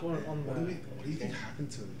 put it up on What do you think happened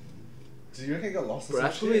to him? Do you reckon he got lost or Bro, some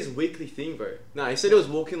that's probably shit? his weekly thing, bro. Nah, he said he was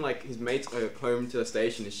walking like his mates home to the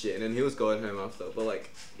station and shit, and then he was going home after. But like,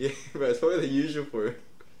 yeah, bro, it's probably the usual for him.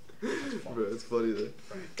 Bro, it's funny though.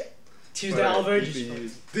 Tuesday, Bro, Alvo.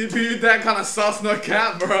 DPUs. DPU that kind of sus, no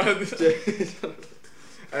cap, bro.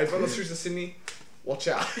 Hey, if on the streets of Sydney, watch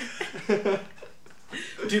out.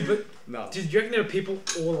 Dude, but No. do you reckon there are people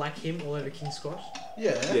all like him all over King's Cross?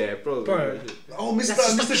 Yeah. Yeah, probably. Bro. Oh, Mr.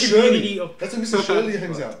 That's just Mr. a Shirley. community of- That's where Mr. Shirley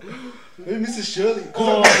hangs out. Maybe Mr. Shirley.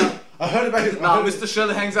 'Cause Oh. I heard about his. Nah, Mr.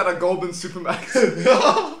 Shirley hangs out at Goldman Supermax.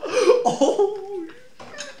 Oh.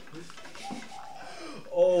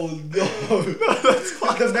 Oh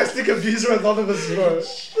no. Domestic abuser anonymous, bro.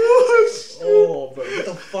 Oh, bro. What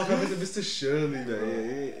the fuck happened to Mr. Shirley, Yeah, bro?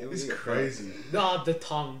 yeah, He's crazy. Nah, the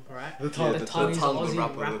tongue, right? The tongue. The the tongue is tongue, the Aussie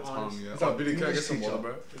rapper, rap the tongue, artist. yeah. It's Oh, like Billy, can I get English some teacher. water,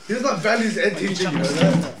 bro? He does not values and teaching, you know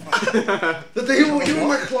that? The thing, you were in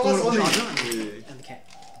my class, Portable Ollie. charger Yeah. and the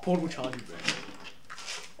cat. Portable charger, bro.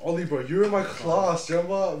 Ollie, bro, you were in my class, do you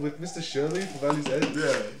remember, with Mr. Shirley for Values Ed?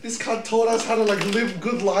 Yeah. This cunt taught us how to, like, live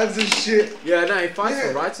good lives and shit. Yeah, no, he fights Yeah.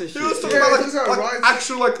 for rights and He shit. was talking Yeah, about he was like, like, like right.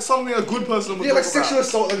 actual like something a good person would Yeah, like talk sexual about.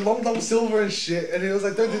 assault, like Long Dong Silver and shit. And he was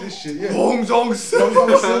like, don't do this shit. Yeah. Long Dong Long Silver.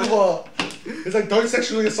 Dong Silver. He's like, don't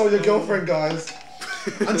sexually assault your girlfriend, guys.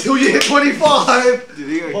 Until you hit 25. Dude,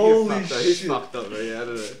 he Holy fucked up. He's shit. fucked up, bro. Yeah, I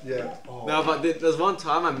don't know. Yeah. Oh. No, but there's one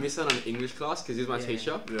time I missed out on English class because he was my Yeah.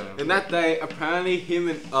 teacher. Yeah. And that day, apparently him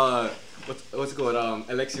and what's it called?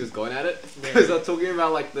 Alexi was going at it because they're talking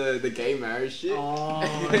about like the gay marriage shit. Oh,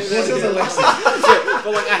 What's his Alexa? Yeah,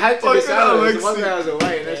 but like I had to miss Fucking out on it. 'cause One Alexi. day I was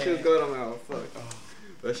away, and that Yeah. shit was going on. I'm like, oh fuck.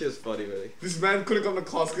 That shit was funny, really. This man couldn't come to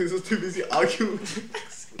class because he was too busy arguing.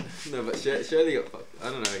 No, but Shirley got fucked. I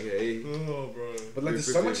don't know. Yeah, he, Oh, bro. But like,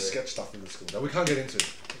 there's so much sketch stuff in the school that we can't get into.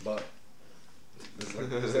 But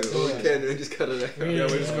there's like, we can we just cut it out. Yeah,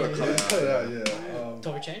 we're just gonna cut it cut it out. out. Yeah.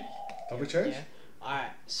 topic change? Topic change. Yeah. Alright,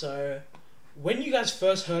 so when you guys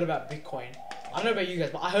first heard about Bitcoin, I don't know about you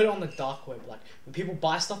guys, but I heard it on the dark web. Like when people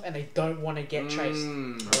buy stuff and they don't want to get traced.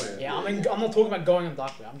 Mm. Yeah, I mean, I'm not talking about going on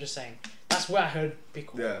dark web. I'm just saying that's where I heard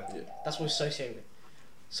Bitcoin. Yeah. That's what's associated with.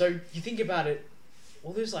 So you think about it,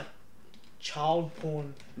 all those like child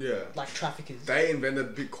porn Yeah. like traffickers. They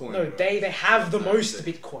invented Bitcoin. No, bro. they have the No, most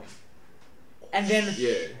they- Bitcoin. And then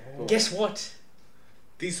Yeah. guess what?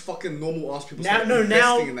 These fucking normal ass people Now- started no,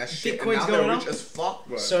 now investing in that shit, Bitcoin's and now going they're up. rich as fuck,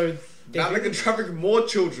 bro. So now they can traffic more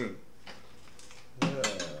children. Yeah.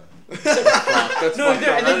 That's No, fucked no, up. and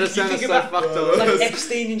That then just you sounds think so about fucked up. like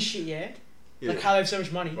Epstein and shit, yeah? Yeah. Like how they have so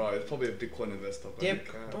much money. Bro, it's probably a Bitcoin investor. Bro. Yeah,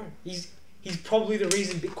 Crap. bro. he's probably the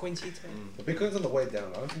reason Bitcoin's here today. But Bitcoin's on the way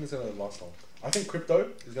down. I don't think it's gonna last long. I think crypto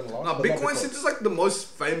is gonna last. Nah, but not Bitcoin since it's like the most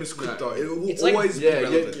famous crypto, it will It's like- always be Yeah,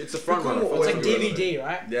 relevant. it's a front Bitcoin runner. will It's like always be relevant. DVD,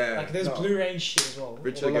 right? Yeah. Like there's No. Blu-ray and shit as well.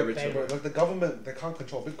 Richer Or get like richer. they- Like the government, they can't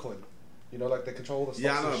control Bitcoin. You know, like they control all the stocks.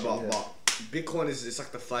 Yeah, I know, and but, shit, but Bitcoin is it's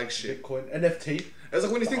like the flagship. Bitcoin, NFT. It's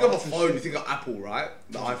like when you The think of a arts and phone, shit. you think of Apple, right?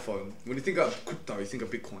 The iPhone. When you think of crypto, you think of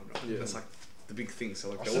Bitcoin, right? Yeah. That's like the big thing. So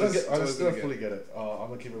like, I they're still don't always- get. it's I always still gonna don't fully get it. I'm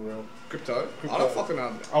gonna keep it real. Crypto? Crypto. I don't fucking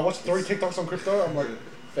know. I watched 3 TikToks on crypto. I'm like,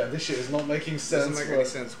 fam, this shit is not making sense. Doesn't make bro. any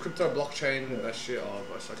sense. Crypto, blockchain, that shit. Oh,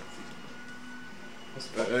 bro, it's like.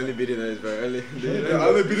 But only billionaires, bro. Only. Yeah,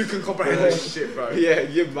 only people can comprehend this shit, bro. Yeah,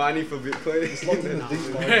 you're mining for Bitcoin. It's locked in the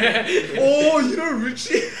deep mind. Oh, you know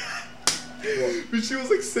Richie? Richie was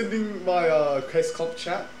like sending my case comp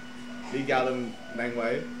chat. Lee Gallon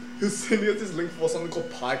Nangway. He was sending us this link for something called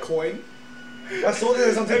PiCoin. I saw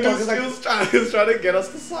this on And TikTok. It's like he was trying to get us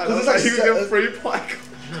to sign up. It's Like like he would se- get free PiCoin.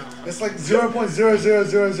 it's like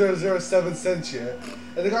 0.000007 cents, yeah.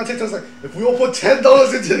 And the guy on TikTok's like, if we all put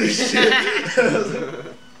 $10 into this shit,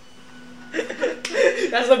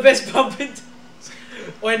 That's the best pump in.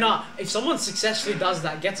 Or nah, if someone successfully does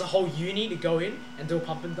that, gets a whole uni to go in and do a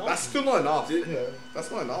pump and dump. That's still not enough. yeah. That's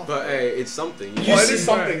not enough. But hey, it's something. You You Oh, it see, is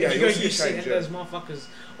bro, something, yeah, if you go you'll see UC change, and yeah. those motherfuckers,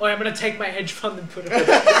 oh, I'm gonna take my hedge fund and put it.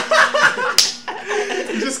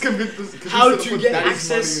 You just commit this. How to get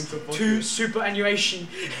access to superannuation?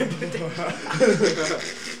 Yeah,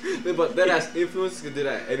 but that ass influencers can do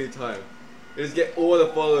that at any time. They just get all the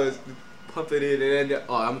followers, pump it in, and then they're,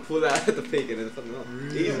 oh, I'm gonna pull that at the peak, and then something else.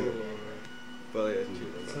 Easy. But yeah, it's true.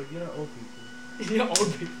 It's like, you know, old people. Yeah,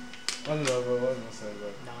 old people. I don't know, bro. What was I saying, bro?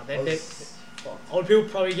 Nah, I they was- fuck. old people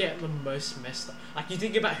probably get the most messed up. Like you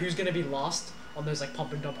think about who's gonna be last on those like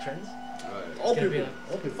pump and dump trends. Alright. Old It's gonna be people.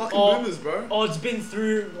 like, Old people. Fucking Oh. boomers, bro. oh, it's been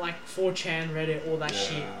through like 4chan, Reddit, all that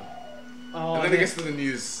shit. Oh, And then it gets to the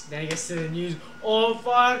news. then it gets to the news. Oh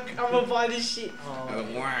fuck, I'm gonna buy this shit. Oh. And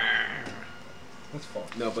then, wah. That's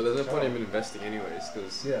fucked. No, but there's no point in investing anyways,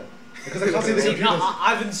 because Yeah. Because I can't see the See, no, computers.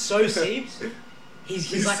 Ivan's so seems. He's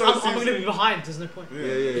He's like, so I'm Siebes. gonna be behind. There's no point.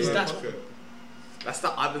 yeah, He's yeah. that. Okay. That's the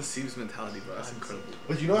Ivan Siebes mentality, bro. That's incredible.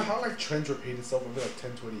 But you know how like trends repeat itself over like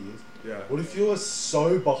 10, 20 years? Yeah. What if you're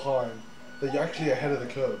so behind that you're actually ahead of the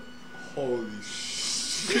curve? Holy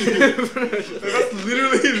shit. That's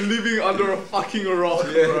literally living under a fucking rock,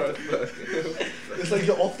 bro. It's like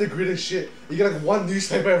you're off the grid and shit. You get like one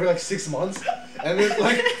newspaper every like 6 months, and then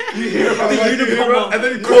like you hear about like, You hear about- and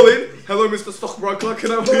then you call in, hello, Mr. Stockbroker,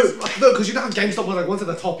 can I please buy? no, because you know how GameStop was like once at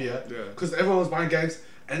the top, yeah? Yeah. Because everyone was buying games,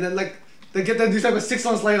 and then like they get their newspaper 6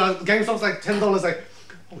 months later, GameStop's like $10, like,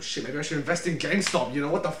 oh shit, maybe I should invest in GameStop. You know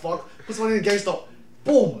what the fuck? Put some money in GameStop.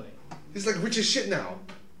 Boom. He's like rich as shit now.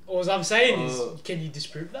 All I'm saying is, can you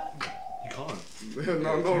disprove that? You can't.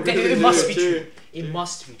 No, no, It really. must be true. true. It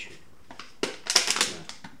must be true.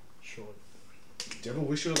 Sure. Do you ever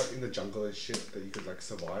wish you were like in the jungle and shit that you could like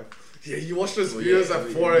survive? Yeah, you watch those Oh, videos yeah, at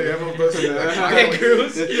yeah. 4 a.m. of those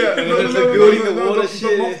Kangaroos? Yeah, no, There's like building the water the,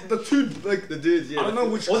 shit. the two, like, The dudes, yeah. I don't know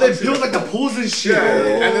which Or they country build that- like the pools and shit. Yeah,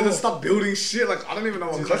 Oh. and then they start building shit, like, I don't even know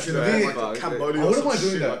what Dude, country that's they're in, big. like Fuck, Cambodia I or wouldn't some mind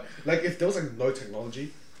doing shit, that. like- Like if there was like no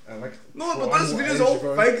technology and like No, but primal those videos energy, are all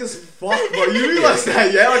bro. fake as fuck, bro. You realize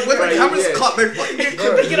that, yeah? Like when Right, the cameras yeah. cut, they fucking get Bro,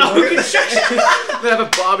 clipped. Get a whole construction. They have a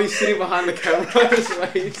Barbie sitting behind the camera. It's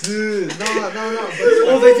like, Dude,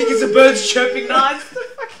 no. Or they think it's a bird's chirping. Nah, it's the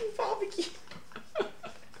fucking barbecue.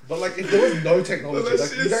 But like if there was no technology, But that like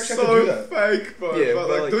shit you'd is actually have to do so that. fake, bro. Yeah, but but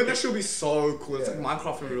like like- doing that shit would be so cool. It's Yeah. like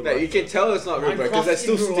Minecraft in real no, life. you can tell it's not real, bro, because that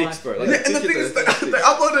still Minecraft in real sticks, life. bro. Yeah, Like, and the tickets thing is, that they still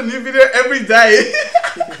upload a new video every day.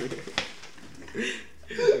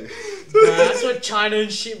 Bro, that's what China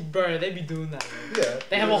and shit, bro. They be doing that, bro. Yeah.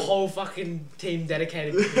 They have a whole fucking team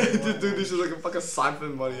dedicated to doing Dude, that. this is like a fucking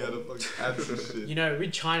siphon money out of fucking ads and shit. You know,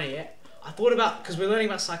 with China, yeah, I thought about, because we're learning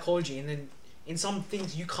about psychology, and then in some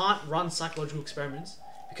things you can't run psychological experiments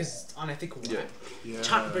because it's unethical, right? Yeah.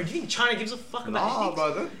 China, bro, do you think China gives a fuck about Nah,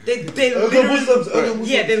 ethics? bro. They're Urban literally, Muslims, urban Muslims.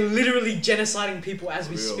 yeah, they're literally genociding people as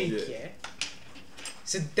we Real, speak, yeah. yeah.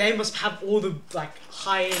 So they must have all the like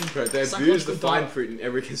high end. Bro, they abuse the psychological fine data. print in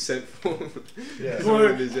every consent form. Yeah. Bro,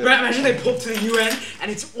 It is, yeah. bro, imagine they pull up to the UN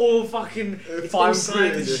and it's all fucking it's all Fine signed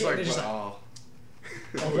print and is shit. just like, They're just like, wow.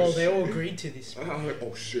 oh well, they all agreed to this. And I'm like,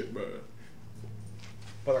 oh shit, bro.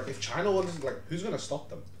 But like if China was like, who's gonna stop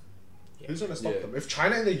them? Yeah. Who's gonna stop Yeah. them? If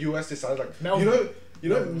China and the US decide like, Melbourne. you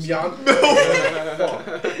know Myanmar.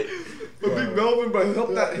 But Big Melvin, bro, he'll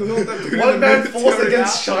help that dude in One the man military force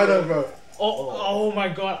against out. China, bro. Oh my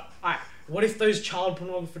god. Alright, what if those child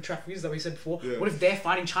pornography traffickers that we said before, Yeah. what if they're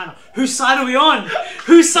fighting China? Whose side are we on?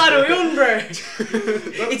 Whose side are we on, bro?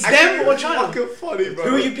 It's them or China? Fucking funny, bro.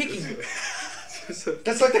 Who are you picking?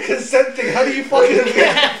 That's like the consent thing. How do you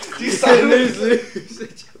fucking do you sign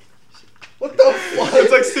it? What the fuck?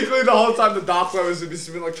 It's like secretly the whole time the dark web has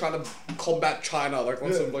been like trying to combat China like on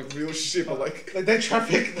Yeah. some like real shit, but like Like they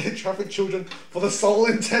traffic children for the sole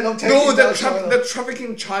intent of taking no, down China. they're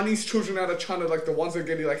trafficking Chinese children out of China, like the ones that are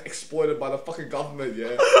getting like exploited by the fucking government.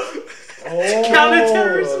 Yeah. Oh.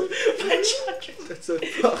 Counter-terrorism by China. That's so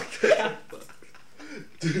fucked.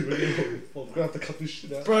 Dude, we're gonna have to cut this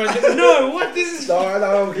shit out. Bro, no, what? This is.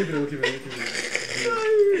 No, we'll keep it.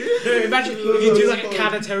 No, imagine if you do like a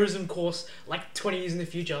counter-terrorism course like 20 years in the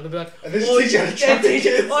future, they'll be like, And they just teach you how to traffic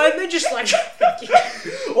kids. and they're just like,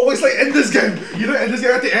 Always like Ender's Game. You know Ender's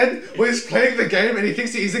Game at the end where he's playing the game and he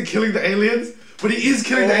thinks he isn't killing the aliens, but he is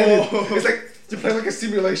killing the aliens. It's like you're playing like a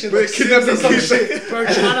simulation. Wait, Like kidnap Sims or the some kid. shit. bro,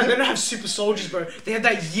 China, they don't have super soldiers, bro. They have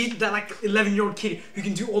that like 11-year-old kid who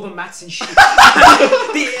can do all the maths and shit.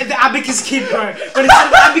 the abacus kid, bro. But instead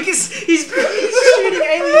of abacus, he's shooting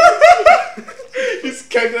aliens. He's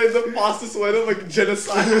calculating the fastest way to like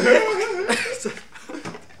genocide.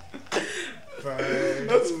 Bro.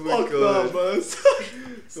 That's fucked God. up, man.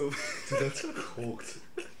 Dude, that's cooked.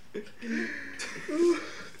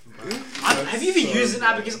 Have you even used an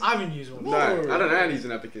abacus? I haven't used one. No, I don't know how to use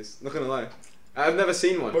an abacus. Not gonna lie. I've never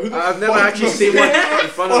seen one. Who the I've never fuck actually knows? seen one in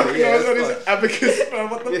front of Fuck me. Yeah, knows that that's he's fucked. an abacus, man.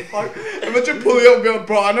 What the fuck? Imagine pulling up and going,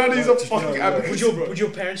 bro, I know that he's a fucking Yeah. abacus. Would your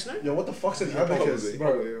parents know? Yo, what the fuck's an Yeah, abacus? probably,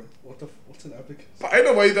 Bro, probably, yeah. what's an abacus? But ain't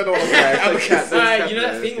no way you don't know what an Yeah, it's like abacus cat- is. That's You know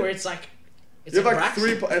that yeah, thing that's where good. it's like, it's You have a like brax.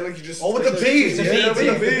 3 and like you just. Oh, with the beads, The yeah, beads, with the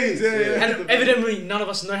yeah. beads, yeah. And evidently, none of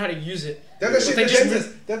us know how to use it. They have that shit They in the just-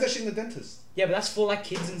 dentist. They have that shit in the dentist. Yeah, but that's for like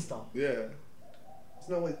kids and stuff. Yeah. There's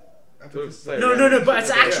no way. Abacus. Play No, around. but it's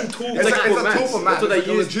an Yeah. actual tool. It's like, like for it's a maths. tool for That's math. what they It's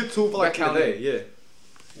like a used legit tool for like Back in the day, counting.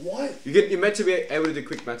 yeah. What? You're meant to be able to do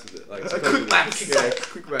quick maths with it. Like, Quick maths. Yeah,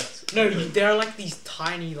 quick maths. no, there are like these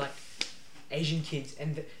tiny like Asian kids,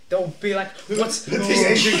 and they'll be like, "What's The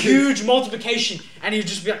Asian kids. huge multiplication?" And you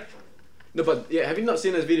just be like, No, but yeah, have you not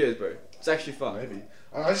seen those videos, bro? It's actually fun. Maybe.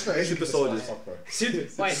 I just know Asian Super kids are soldiers. fuck, bro. "Wait, they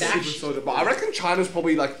Super actually." soldier. But I reckon China's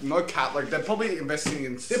probably like no cat. Like they're probably investing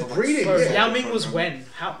in. They're some, like, breeding, super yeah. soldier Yao Ming was program. when?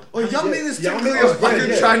 How? Oh, Yao Ming is Yao technically Ming a was when, fucking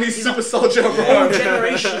yeah. Chinese He's super soldier, bro. Old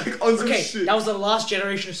generation. Like, on some Okay, shit. that was the last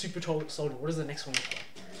generation of super soldier. What is the next one?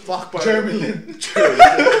 Fuck, bro. Jeremy Lin.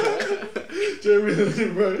 Jeremy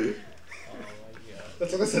Lin, bro. Oh my god.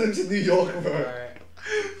 That's what I sent him to New York, bro.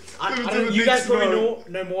 I to don't, the you guys Knicks, probably bro.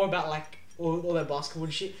 know more about like all that basketball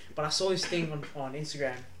and shit, but I saw this thing on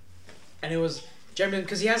Instagram, and it was Jeremy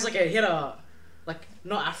because he had a like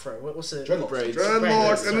not afro. What's it? Dreadlocks. Braids.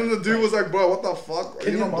 Dreadlocks, and then the dude was like, bro, what the fuck?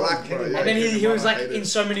 Kenny You're not Martin, black, bro. Kenny Yeah, And then Kenny he was Martin, like, I hate in it.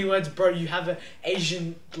 so many words, bro, you have an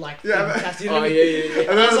Asian like Yeah, thing man. tattooed on Oh, you." yeah, yeah, yeah.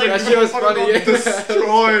 And then I was like, like, that shit was fucking funny, got yeah.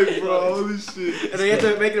 destroyed, bro. Holy shit. And then you have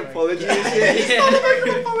to make an apology and shit.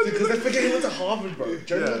 Yeah. Because they forget he went to Harvard, bro.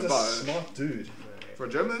 Jeremy Yeah, Lin's a but- smart dude. Bro,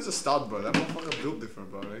 German's a stud, bro. That motherfucker built different,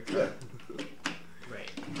 bro. Like, Yeah. Right.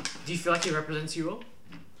 Do you feel like he represents you well?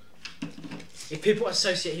 If people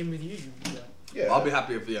associate him with you, you'd be like, Yeah. I'll be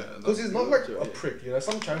happy if, yeah. Because he's not like Sure, a yeah. prick, you know.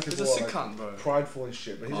 Some Chinese He's people a are sick like cunt, bro. prideful and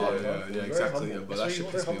shit, but he's Oh, not yeah, prideful. yeah, He's very exactly, humble. yeah, but That's that what shit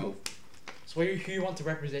you pissed me humble. off. so who you want to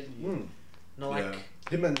represent you? Mm. Not like. Yeah.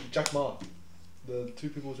 Him and Jack Ma, the two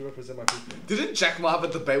people who represent my people. Didn't Jack Ma have a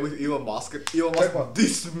debate with Elon Musk? Elon Jack Ma. Musk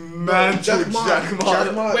dismantled Jack Ma. Jack Ma.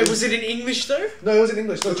 Jack Ma Wait, is- was it in English though? No, it was in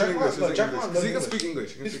English. No, It was in Jack Ma. English, it No, was in Jack Ma. English. knows He can English. speak English.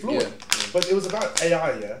 He can He's speak fluent. English. But it was about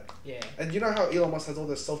AI, yeah. Yeah. And you know how Elon Musk has all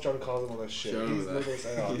this self-driving cars and all that shit. Sure, He's that. knows all this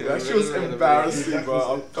AI. Yeah. That shit was Dude, embarrassing, Jack bro. I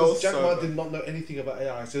was- felt 'cause Jack so Ma bad. did not know anything about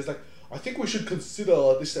AI, so he's like, I think we should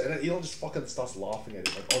consider this, and then Elon just fucking starts laughing at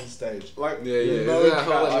it, like on stage. Like, Yeah, yeah. no There's cap,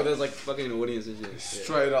 that whole, like, like, there's like fucking an audience and shit.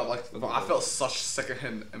 straight up, like, bro, I felt such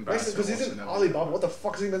secondhand embarrassment. Because he's in watching that. Alibaba. What the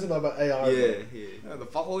fuck is he meant to know about AI? Yeah, bro? yeah. Yeah, the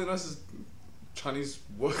fuck all he knows is Chinese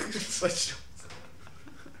work. It's like,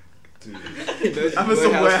 Those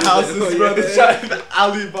Amazon warehouses, warehouses, yeah. bro. The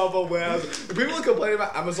Alibaba warehouse. People are complaining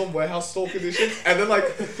about Amazon warehouse store conditions, and then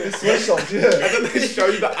like, The sweatshops, yeah. and then they show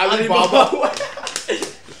you the Alibaba.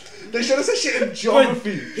 They showed us that shit in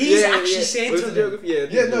geography. He's Yeah, actually yeah. Santa. Was it then. geography? Yeah.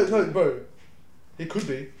 Yeah, no, bro. He could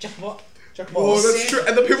be. Jack Ma. Jack Ma. Oh, that's true.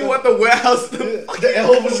 And the people at the warehouse. Yeah, the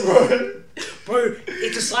Elvis, bro. Bro,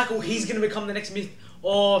 it's a cycle. He's gonna become the next myth.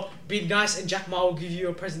 Or be nice and Jack Ma will give you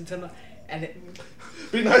a present tonight. And it,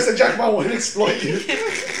 Be nice that Jack Ma won't exploit you.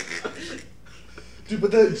 Dude,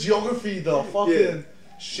 but the geography, the fucking Like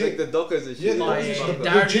shit. the Dockers and Yeah, shit. the, Oh, ones yeah, that- yeah.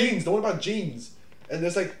 the Darren- jeans, the one about jeans. And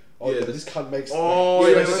there's like, oh, Yeah, yeah, the- this cunt makes. Oh,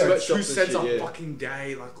 like, yeah, it's it's like like sweatshops 2 and cents shit, a yeah. fucking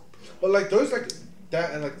day. Like, But like those, like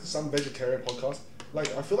that, and like some vegetarian podcasts,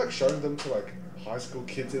 like I feel like showing them to like high school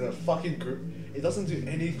kids in a fucking group. It doesn't do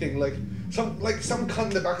anything. Like some cunt in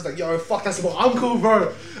the back is like, yo, fuck, that's my uncle,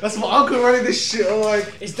 bro. That's my uncle running this shit. Or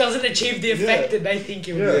like, It doesn't achieve the effect Yeah. that they think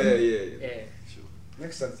it Yeah. will. Yeah. Yeah.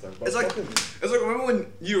 makes sense though. But It's like, fucking- remember when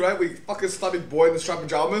you, right, we fucking studied boy in the striped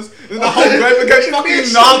pajamas? And the whole grade became fucking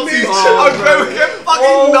Mitch, Nazis. Mitch. Our grade became fucking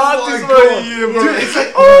Oh Nazis my for a God. year, bro. Dude, it's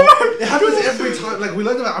like, oh, it happens every time. Like, we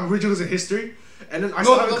learned about Aboriginals in history, and then I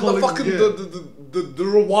No, started the calling fucking, yeah. the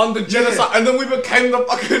Rwanda genocide, and then we became the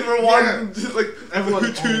fucking Rwanda, like, Everyone,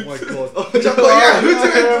 Hutu. oh my god. But yeah,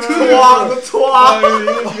 Hutu, the twat.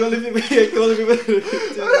 Oh, you're living with me, calling me.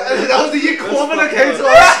 And that was the year Kwame that came to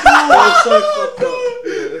our That's so fucked up.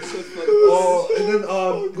 Yeah, that's so fucked up. Oh, and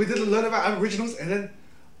then we didn't learn about Aboriginals, and then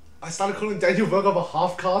I started calling Daniel Berger a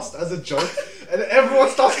half caste as a joke, and then everyone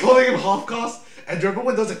starts calling him half caste. And do you remember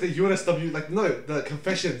when there was like the UNSW, like no, the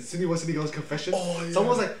confession, Sydney West Sydney Girls confession? Oh, yeah.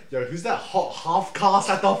 Someone was like, yo, who's that hot half caste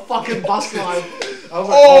at the fucking bus line? I was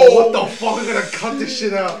like, Oh. oh, what the fuck, we're gonna cut this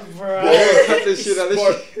shit out. Bro. Cut this shit out. This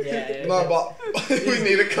Bro, shit. Yeah. No, but we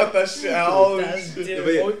need to cut that shit out. Oh, That's, shit. dude,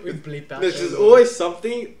 But yeah, we bleep out. There's always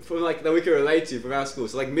something from like that we can relate to from our school.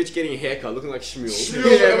 So like Mitch getting a haircut, looking like Shmuel.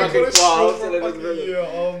 Yeah, fucking fucking clouds, and then fucking it's- yeah,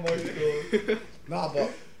 oh my god. Nah,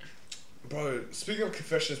 but bro, speaking of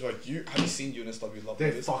confessions, bro, have you seen UNSW Love They're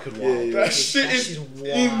Letters? fucking Yeah, wild. yeah. That shit That is shit's wild.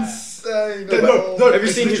 insane. No, Have you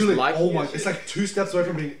it's seen his literally, liking oh and my, shit? it's like 2 steps away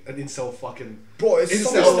from being an incel fucking. Bro, it's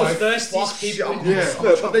Incel so life. The thirsty fuck shit. people. I'm Yeah. so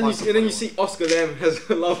No, trying but to then you find and then you something. see Oscar Lamb has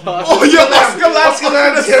a love heart. Oh yeah, Oscar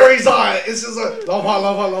Lamb's Terry's eye. It's just like love her,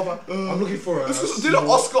 love her, love her. I'm looking for a. Did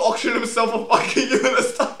Oscar auction himself a fucking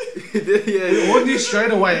UNSW? Yeah. We knew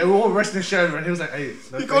straight away, and we all resting straight away, and he was like, "Hey,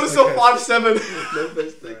 no He face, got no himself case. 5'7". No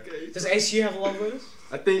face, no case. Does ACU have love letters?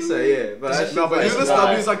 I think so, yeah. But Does I it- should No, but probably-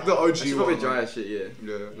 UNSW is like the I OG should probably one. dry as shit, yeah.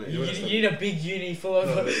 Yeah. Like, You UNSW. need a big uni full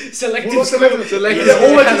of selective Well, schools. Selective. They're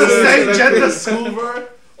all in the Yeah. same gender school, bro.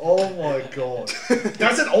 Oh my god,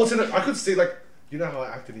 that's an alternate. I could see like, you know how I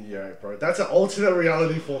acted in year 8, bro. That's an alternate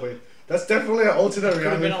reality for me. That's definitely an alternate Could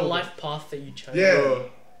have reality been a for me. life path that you chose. Yeah. Bro.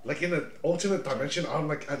 Like in an alternate dimension, I'm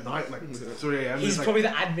like at night, like 3 a.m. He's it's like, probably the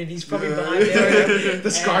admin. He's probably Yeah. behind there.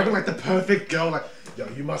 describing like the perfect girl, like, yo,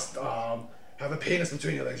 you must have a penis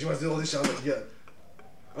between your legs. You must do all this shit. I was like, yeah.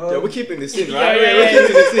 Yeah, we're keeping this in, Yeah, right? yeah, We're yeah.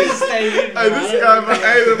 keeping this in. Stay in, Hey, this right? guy, man,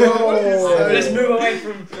 hey, the bro, what is Oh. he Let's saying? move away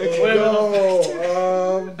from whatever.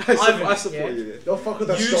 No, I support yeah. you there. don't fuck with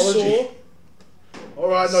You astrology. saw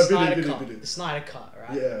Alright, no, Snyder Billy. cut. The Snyder cut,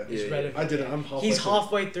 right? Yeah. It's Yeah, yeah. relevant. I didn't. I'm halfway. He's through.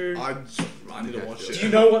 halfway through. I need to watch it. Do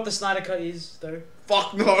you know what the Snyder cut is, though?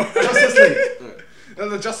 Fuck no. Justice League. No,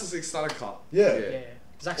 the Justice League Snyder cut. Yeah. Yeah. Yeah.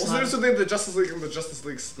 Zack What's the Snyder. difference between the Justice League and the Justice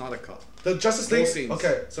League Snyder cut? The Justice More League. scenes.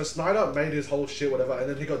 Okay, so Snyder made his whole shit, whatever, and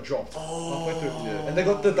then he got dropped. halfway through. yeah. And they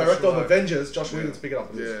got the That's director of right. Avengers, Josh Yeah. Whedon, to pick it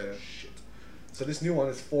up. And it was Yeah. Shit. So this new one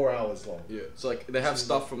is 4 hours long. Yeah. So like they have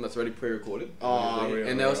stuff from that's already pre-recorded. Oh, and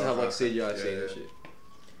yeah, they also yeah, have like okay. CGI Yeah, scenes and yeah. shit.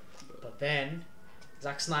 But then,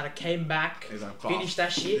 Zack Snyder came back, He's like, finished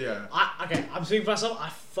that shit. Yeah. I'm speaking for myself. I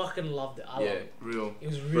fucking loved it. I Yeah. loved it. Real. It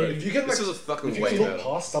was Bro, really. If you can This like, was a fucking if you way can look better.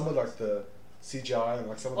 past some of like the CGI and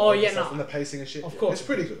like some of the Oh, other yeah, stuff no. and the pacing and shit, Of course. it's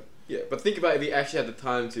pretty good. Yeah, but think about if he actually had the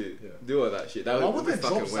time to Yeah. do all that shit. That Why would would be they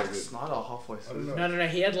drop fucking way Zack good. Snyder halfway I don't through? know. No.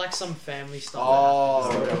 He had like some family stuff. Oh,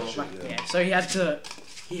 that happened. okay. Like, Yeah. yeah. So he had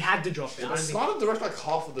to drop it. I But don't think. Snyder directed like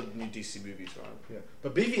half of the new DC movies, right? Yeah,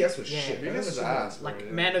 but BVS was Yeah, shit. BVS Man. was ass, bro. Like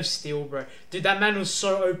yeah. Man of Steel, bro. Dude, that man was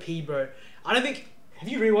so OP, bro. I don't think. Have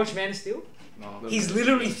you rewatched Man of Steel? No. He's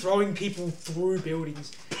literally throwing people through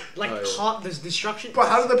buildings, like Oh, yeah. heart. There's destruction. But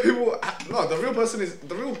how do the people? No, the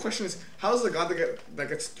real question is, how does the guy that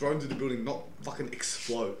gets thrown to the building not fucking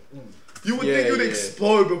explode? You would Yeah, think you'd yeah.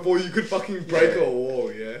 explode before you could fucking break Yeah. a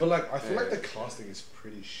wall, yeah. But like, I feel like Yeah. the casting is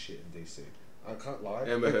pretty shit in DC. I can't lie.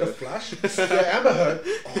 Amber like the Heard. Flash. Yeah, Amber Heard.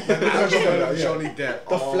 Yeah. Johnny Depp.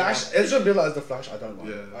 The Oh, Flash, Ezra Miller as the Flash, I don't like.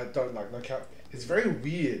 Yeah. I don't like. No cap. It's very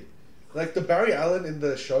weird. Like the Barry Allen in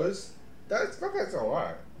the shows, that's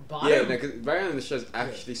alright. But I Yeah, don't- because Barry Allen in the show's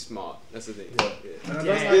actually smart. That's the thing. Yeah. Yeah. And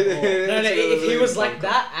Yeah. I was like, no, That's if he really was like fun.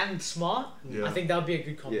 that and smart, Yeah. I think that would be a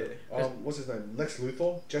good combo. Yeah. what's his name? Lex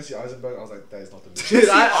Luthor, Jesse Eisenberg. I was like, that is not the movie. Dude,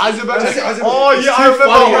 Eisenberg. Jesse Eisenberg. Oh It's yeah, too I remember.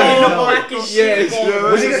 funny Oh, right he now. looked black as shit. Yeah, God.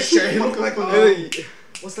 yeah. When he got shaved, he looked like Yeah.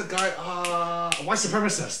 what's the guy? A white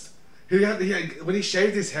supremacist. He had when he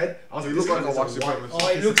shaved his head, I was He like, looked this like guy a is white supremacist. Oh,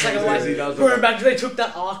 it looks like a Yeah, white. he does Bro, look imagine they took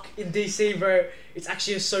that arc in DC, bro. It's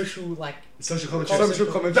actually a social like. social commentary. Social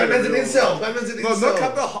commentary. Batman's an incel. Batman's an No, incel. not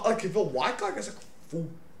cap. Like if a white guy gets like full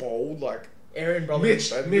bald, like Aaron Brother. Mitch.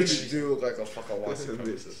 that Mitch. do look like a fucking white Mitch.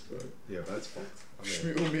 supremacist, bro. Yeah, but that's fucked. I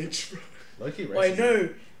mean, Shmuel Mitch, bro. low-key racist. Wait, no.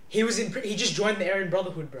 He was in. He just joined the Aryan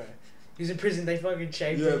Brotherhood, bro. He was in prison. They fucking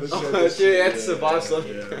shaved Yeah, him. Oh shit, he had to survive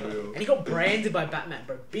something. Yeah, real. And he got branded by Batman,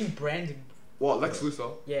 bro. Being branded. What, Lex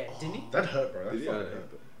Luthor? Yeah, didn't he? That hurt, bro. That Did he? fucking Yeah. hurt.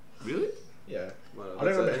 Really? Yeah. Well, I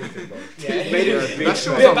don't remember that's anything, bro. Yeah, Made he- it Yeah, big. that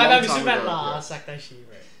shit was Yeah, a long Batman v time Superman. ago, Nah, yeah. sack that shit,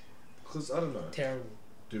 bro. Because I don't know. Terrible.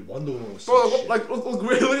 Dude, Wonder Woman was Bro, so shit. look,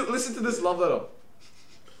 really, listen to this love letter.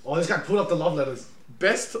 Oh, this guy pulled up the love letters.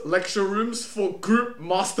 Best lecture rooms for group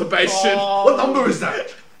masturbation. Oh. What number is that?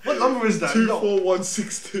 What number is that? No.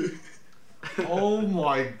 24162. Oh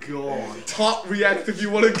my god. Top react if you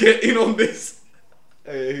want to get in on this.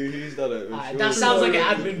 Hey, who's done it? Alright, that sounds like an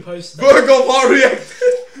admin post. Virgo Bar react.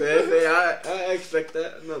 Fair, I expect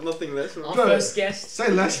that. Nothing less. Our No. first guest. Say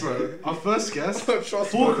less, bro. Our first guest. Trust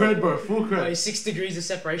Full me. cred, bro. Full Bro, cred. 6 degrees of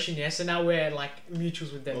separation, yeah. So now we're like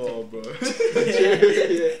mutuals with them. Oh, bro.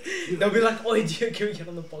 Yeah. They'll be like, "Oh, dude, can we get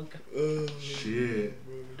on the podcast?" Shit.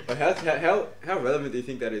 But how relevant do you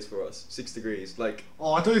think that is for us? 6 degrees, like,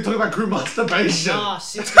 Oh, I thought you were talking about group masturbation. Nah,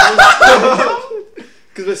 6 degrees.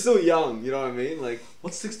 because we're still young. You know what I mean? Like,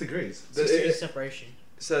 What's 6 degrees? 6 degrees separation.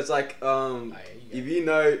 so it's like, Alright, if you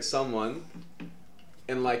know someone,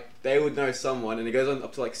 and like they would know someone, and it goes on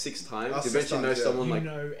up to like 6 times. That's You 6 eventually know times, yeah. someone You like,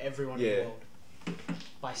 know everyone in Yeah. the world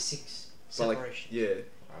by 6 but, like, separation.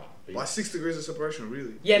 yeah. By 6 degrees of separation,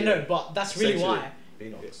 really? Yeah, Yeah. no, but that's really Essentially. why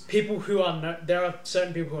Phoenix. people who are there are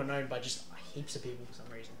certain people who are known by just heaps of people for some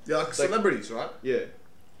reason. Yeah, like like- celebrities, right? Yeah.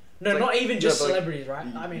 No, Like- not even yeah, just but, like, celebrities, right?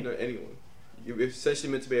 You, I mean, you know anyone. You're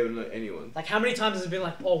essentially meant to be able to know anyone. like how many times has it been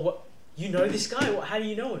like, "Oh, what? You know this guy? What? How do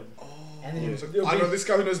you know him?" And then It's like, it'll I be- know this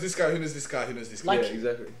guy who knows this guy who knows this guy who knows this guy. Like- yeah,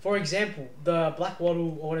 exactly. For example, the Black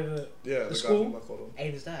Waddle or whatever, Yeah, the guy school? from Black Waddle.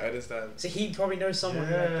 Aiden's dad. I understand. So he probably knows someone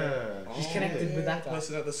who like that. Yeah. He's connected with that The guy.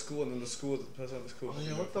 person at the school and then the school, the person at the school. Oh,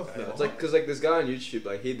 yeah, what the Yeah. fuck? It's like, cause like this guy on YouTube,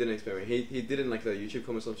 like he did an experiment. He did in like the YouTube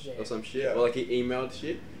comments or Yeah. some shit, Yeah. or like he emailed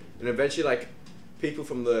shit, and eventually like people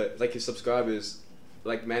from the like his subscribers,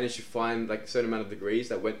 like managed to find like a certain amount of degrees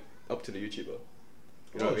that went up to the YouTuber.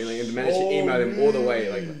 You know what I mean? Like, and managed to email them all the way,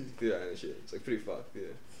 like do that and shit. It's like pretty fucked, yeah.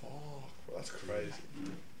 Fuck, bro, that's crazy.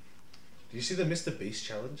 Do you see the Mr. Beast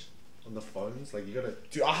challenge on the phones? Like you gotta.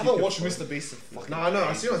 Dude, I keep haven't your watched phone- Mr. Beast in fucking No, I know.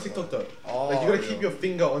 I see it on ages, TikTok bro. though. Oh, Like you gotta yeah. keep your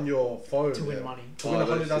finger on your phone To win yeah, money. to win Oh,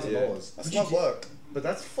 that $100,000. shit, yeah. That's not work. But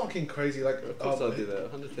that's fucking crazy. Like, Of course I'll do that.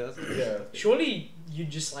 100,000. Yeah. Surely you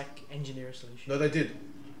just like engineer a solution. No, they did.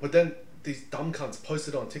 But then these dumb cunts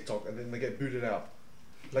posted on TikTok and then they get booted out.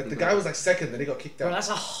 Like the guy was like second, then he got kicked Bro, out. that's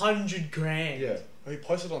 $100,000. Yeah. He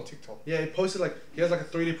posted on TikTok. Yeah, he posted like he has like a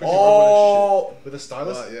 3D printed robot Oh, and shit with a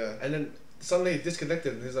stylus. right, yeah. And then suddenly he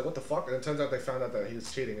disconnected and he's like, what the fuck? And it turns out they found out that he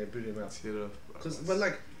was cheating and booted him out. Because, but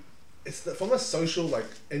like, it's from a social like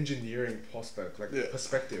engineering prospect, like Yeah.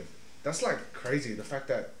 perspective. That's like crazy. The fact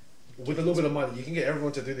that with a little bit of money, you can get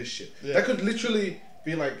everyone to do this shit. Yeah. That could literally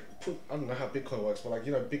be like, I don't know how Bitcoin works, but like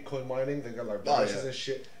you know, Bitcoin mining, they got like branches yeah. and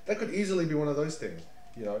shit. That could easily be one of those things.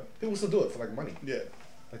 You know, people still do it for like money. Yeah.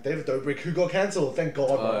 Like David Dobrik, who got cancelled. Thank God.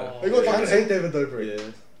 Oh, man. He got I fucking cancelled. hate David Dobrik. Yeah.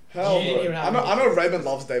 Hell, You didn't even bro. have I know Raymond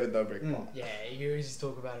loves David Dobrik. Mm. Yeah, you always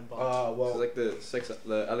talk about him, but So Well, like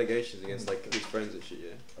the allegations against like his friends and shit, yeah.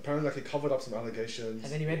 apparently like he covered up some allegations.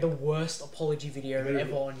 and then he made the worst apology video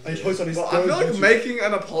ever on And he YouTube. posted on his But I third feel like YouTube. making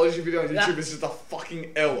an apology video on YouTube That- is just a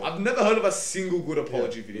fucking L. I've never heard of a single good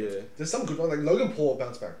apology video. Yeah. There's some good one, like Logan Paul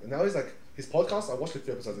bounced back, and now he's like his podcast. I watched a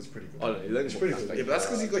few episodes. It's pretty good. Oh no, Logan It's pretty Paul's good. Yeah, but that's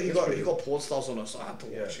because It's he pretty got porn stars on us, so I had to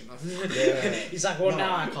Yeah. watch it. Yeah. He's like, well, No.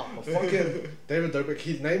 now I can't. Fucking David Dobrik.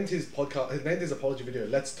 He named his podcast. He named his apology video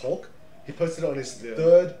 "Let's Talk." He posted it on his Yeah.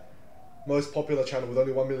 third most popular channel with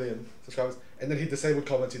only 1 million subscribers, and then he disabled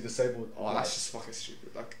comments. He disabled. Oh, that's likes. just fucking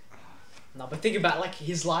stupid. Like, No, but think about like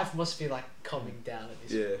his life must be like coming down at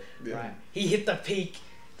this Yeah. yeah. right? He hit the peak.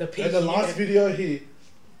 The peak. And the he last hit- video he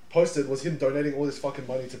posted was him donating all this fucking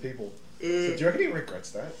money to people. So do you reckon he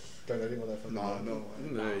regrets that? Donating all that fucking Nah, money?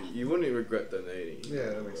 no. No, you wouldn't regret donating. Yeah,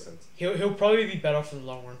 that makes sense. He'll probably be better off in the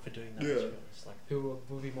long run for doing that. Yeah. To be honest. Like, who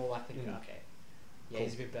will be more likely to go, okay, yeah,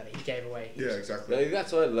 he's a bit better. He gave away. Yeah, exactly. Yeah,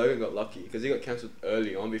 that's why Logan got lucky because he got cancelled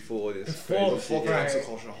early on before all this. Before- crazy Before shit. Yeah. cancel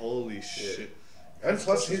culture, holy shit. And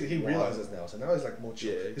plus, he Wow. realizes now, so now he's like more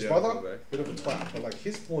chill. Yeah, His yeah, brother, come back. bit of a twat, but like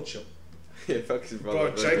he's more chill. Yeah, fuck his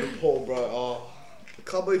brother. Bro, Jake Paul, bro. Oh, I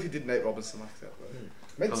can't believe he did Nate Robinson like that, bro.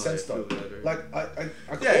 Makes Oh, sense yeah, though. feel better. Like I Yeah,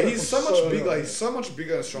 called it he's for so much long. bigger. He's so much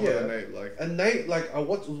bigger and stronger Yeah. than Nate. Like, And Nate, like I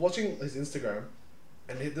was watching his Instagram,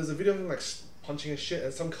 and there's a video of him like punching his shit,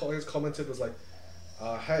 and some colleagues commented was like,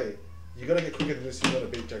 "Hey, you gotta get quicker than this. You gotta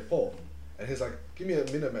beat Jake Paul." And he's like, "Give me a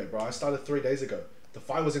minute, mate, bro. I started 3 days ago. The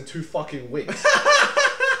fight was in 2 fucking weeks."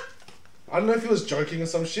 I don't know if he was joking or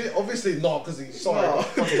some shit. Obviously not, because he saw No. it.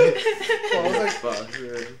 Fucking hit. So I was like, Fuck,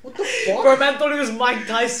 yeah. what the fuck? Bro, man thought it was Mike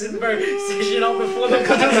Tyson, bro. Stitching up before the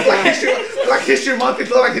Black History Month, he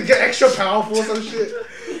thought I could get extra powerful or some shit.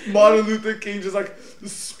 Martin Luther King just like the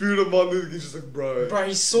spirit of Martin Luther King just like bro. Bro,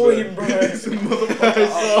 he saw him, bro. This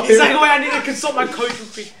motherfucker. He's like, wait, I need to consult my coach real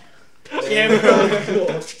quick. Yeah,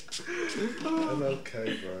 bro.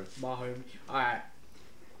 MLK, bro. My homie. Alright.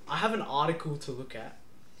 I have an article to look at.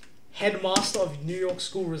 Headmaster of New York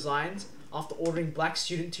school resigns after ordering black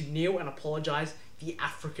student to kneel and apologize the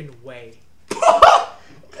African way.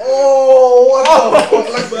 Oh, what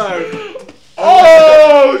the fuck? Like,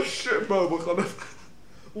 Oh shit, bro! What kind of?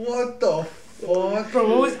 what the fuck?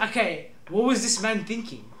 Bro, what was this man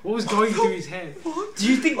thinking? What was going through his head? Do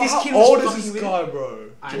you think this How kid was old is fucking this with guy, bro?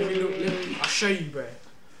 Alright, let me look. I'll show you, bro.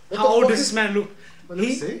 What How the old fuck does is- this man look? Let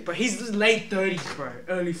me see. But he's late 30s, bro.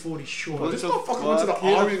 Early 40s, sure. Bro, this What the motherfucker went to the fuck? Who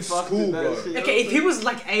the Aryan fuck school, did that bro. shit? Okay, if he was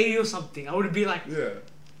like 80 or something, I would be like, Yeah.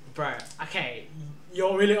 bro, okay,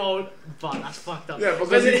 you're really old, but that's fucked up. Yeah, because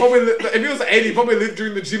But he then- probably if he was 80, he probably lived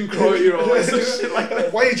during the Jim Crow era or some shit like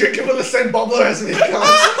that. Why are you drinking with the same bubbler as me?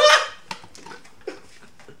 cunt?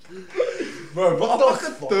 Bro, what the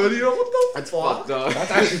Fucking fuck? 30 or what the That's fuck? fucked up.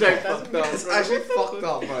 That's actually That's fucked fucked up. That's actually fucked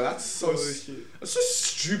up, bro. That's so shit. that's so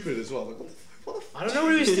stupid as well. Like, what the I don't know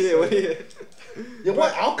what he was Yeah, thinking. what do you- Yeah,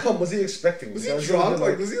 what outcome was he expecting? Was You know, he drunk? really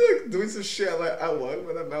Like, was he like doing some shit like at work?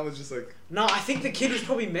 But that man was just like, No, I think the kid was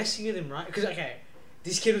probably messing with him, right? Because, okay,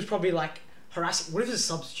 this kid was probably like harassing. What if it was a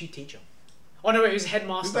substitute teacher? Oh, no, wait, it was a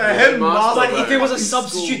headmaster. the headmaster. But bro. if it was a Fucking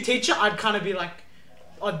substitute school. teacher, I'd kind of be like,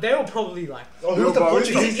 oh, they were probably like, Oh, who was the Bro, it's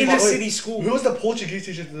Portuguese an teacher? inner Wait, city school. Who was the Portuguese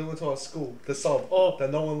teacher that went to our school? The sub. Oh.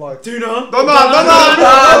 That no one liked. Do you know? No,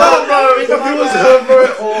 bro. If he was her,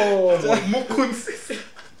 bro. Oh, my. Mukun.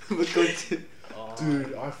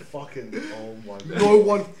 Dude, I fucking. Oh my god. No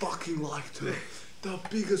one fucking liked her. The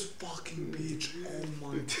biggest fucking bitch. Oh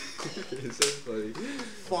my It's so funny.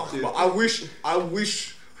 fuck. Dude. But I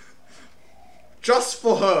wish, just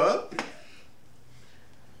for her,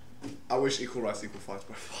 I wish equal rights, equal fights,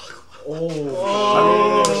 bro. Fuck.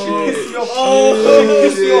 Oh. She pissed me off. Oh, She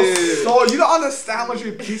pissed me off shit. so you don't understand how much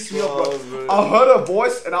she pissed me off, bro. Oh, bro. I heard her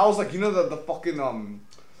voice and I was like, you know the fucking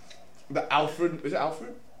the Alfred, is it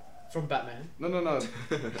Alfred? From Batman. No, the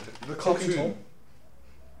Talking cartoon. Tom?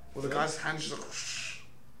 Well, the guy's hand just like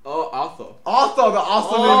Oh, Arthur. Arthur, the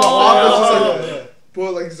Arthur name of Oh, Arthur's just yeah, like, yeah. bro,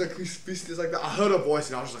 like he's like his fist is like that. I heard her voice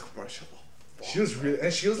and I was just like, bro, shut up. She was really,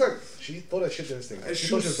 and she was like, she thought that shit didn't stink. And She she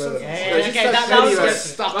thought was she was so- better than Yeah, us. yeah, Yeah, okay, she's like that was anyway, good.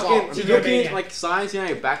 stuck Fucking, up. she's Yeah, looking yeah. at like signs, you know,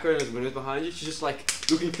 your background is windows behind you. She's just like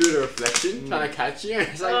looking through the reflection, trying to catch you.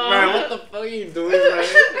 It's like, bro, what the fuck are you doing, bro?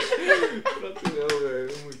 Fucking hell, bro.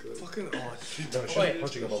 Oh my god. Fucking oh, she, No, she Wait. was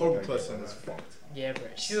punching a Horrible bubble person, That's man. fucked. Yeah, bro.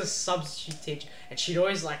 She's a substitute teacher, and she'd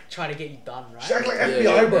always like try to get you done, right? She acted like Yeah, FBI,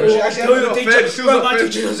 yeah. bro. She actually Go had to the a teacher, fed, she was bro, a my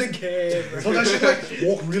fed. teacher doesn't care, bro. sometimes she'd like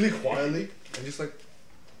walk really quietly and just like.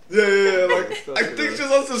 yeah, like Fucking I think hell.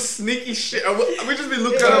 she's on some sneaky shit. And we just be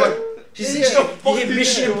looking at her like, She's Yeah, like, fuck you hear did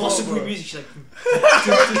Mission you- Impossible bro. music. She's like,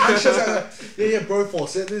 And she's like, yeah,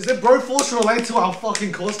 Broforce. Is it Broforce related to our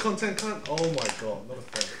fucking course content, cunt? Oh my god, not a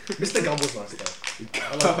fan. Mr. Gum was nice though.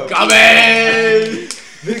 I like him. Gummy!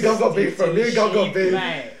 Me and Gum got beef, bro. Me and Gum got beef.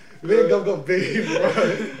 mate. Me and Gum got beef,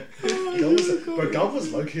 bro. Gum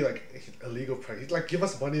was low-key like illegal prank. He'd like give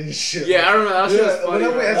us money and shit. Yeah, I remember that shit was Yeah, funny.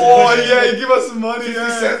 whenever we man. had Oh yeah, you give us some money. 50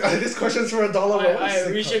 Yeah. cents. This question's for $1. bro. What a Wait,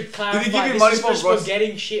 sick we cunt. should clarify. give you this money is for just for roast?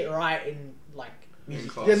 getting shit right in like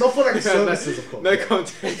music. Yeah, not for like Yeah, services, of course. No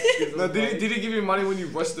context. No, did he give you money when you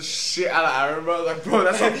roast the shit out of Aaron, bro? Like, bro,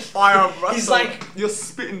 that's on fire, bro. He's That's like- you're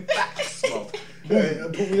spitting facts, bro. Yeah,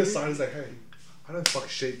 and put me aside. He's like, hey, I don't fuck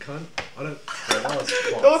shit, cunt. I don't. Yeah, that was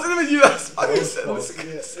fucked. That wasn't even you. That's That fucking was said.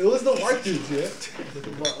 fucked. Yeah, it was the white dudes, yeah.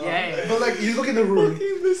 But, Yeah. But like, you look in the room, and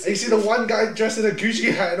you see the one guy dressed in a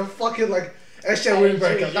Gucci hat and a fucking like SJ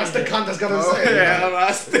windbreaker. That's the cunt that's gonna Oh, say it. yeah, man.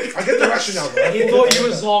 that's the I get the rationale, bro. He thought you were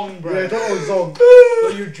Zong, bro. Yeah, I thought I was Zong.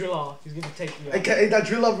 Thought you were Driller. He's gonna take you out. AKA that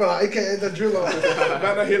driller, bro. AKA that driller.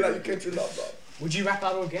 man. I hear like you can't drill up, bro. Would you rap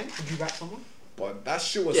battle again? Would you rap someone? But that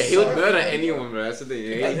shit was. Yeah, he would so murder funny, anyone, bro. That's the thing.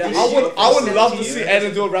 Yeah, Yeah, he- I would love to you. see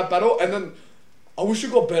Eden do a rap battle, and then I wish we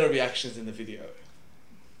got better reactions in the video.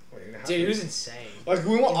 Dude, it was insane. Like I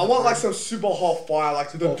want like some super hot fire,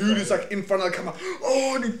 like the Oh, dude is fire. like in front of the camera.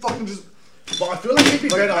 Oh, and he fucking just. But I feel like it'd be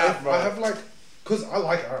Like better that, if bro. I have like, cause I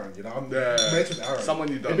like Aaron, you know, I'm Yeah. mates with Aaron. Someone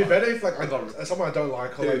you don't It'd be like. better if like I got someone I don't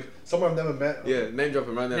like or Dude. like someone I've never met. Yeah, name drop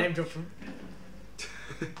him right now. Name drop him.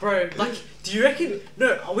 Bro, like, do you reckon?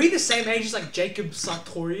 No, are we the same age as like Jacob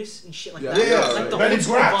Sartorius and shit like Yeah. that? Yeah, like the Manny old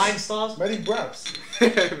school Braps. Vine stars. Matty Braps.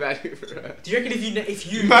 Matty Braps. Do you reckon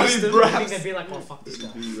if you Manny missed them, you think Braps. they'd be like, oh fuck this guy?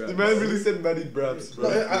 The man really said Matty Braps, No,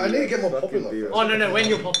 bro. I need to get more Fucking popular. beer. first. Oh no, when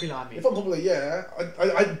you're popular, I mean. If I'm popular, yeah,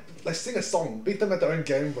 I like sing a song, beat them at their own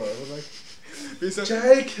game, bro. I was like, He said,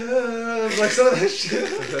 Jacob, like some of that shit.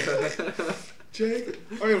 Jacob.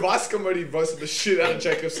 I mean, Rice Gum already roasted the shit out of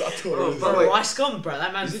Jacob Sartorius. bro, Bro, wait. Rice Gum, bro,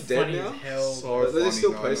 that man's Is he dead funny now? as hell. So But they're funny,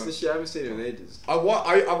 still no, posting no. shit. I haven't seen it in ages. I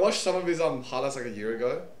watched some of his highlights like a year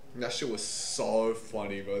ago. And that shit was so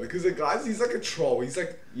funny, bro. Because the guy, he's like a troll. He's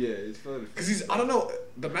like, Yeah, it's funny. because he's, I don't know,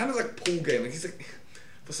 the man is like pool game. Like he's like,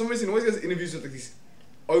 for some reason, he always does interviews with like these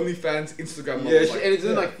OnlyFans Instagram Yeah, models. and Like, it's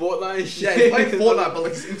in yeah. like Fortnite and shit. yeah, he's playing Fortnite, but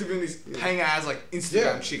like he's interviewing these hang ass like Instagram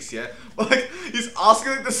Yeah. chicks, yeah. But like he's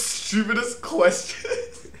asking like the stupidest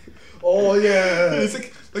questions. Oh And yeah. he's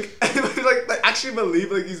like they actually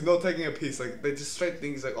believe like he's not taking a piss. Like they just straight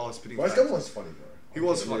things like, oh, spitting. Rice facts. Gum was funny, bro. He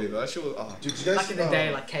was funny, but that shit was. Oh, Did you guys? Back in the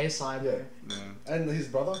day, like KSI, bro. yeah. no. And his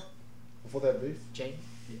brother, before that beef, Jay.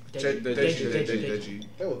 Deji.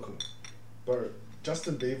 they were cool. Bro,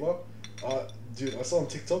 Justin Bieber, dude, I saw on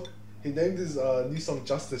TikTok, he named his new song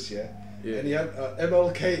Justice, yeah? Yeah. And he had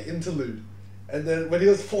MLK interlude. And then when he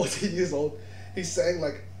was 14 years old, he sang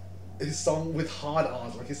like his song with hard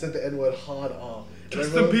R's. Like he said the N word hard R. And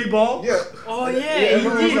Justin everyone- Bieber. Yeah. Oh And- yeah,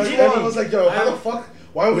 everyone he was did. like, everyone was like, yo, how I- the fuck?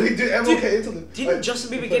 Why would he do MLK interlude? Didn't Like,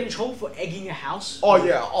 Justin Bieber get in trouble for egging a house? Oh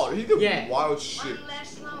yeah. Oh, he did Yeah. wild shit.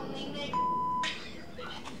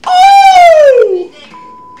 Oh!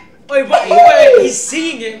 Wait, he's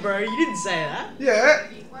singing it, bro. You didn't say that. Yeah.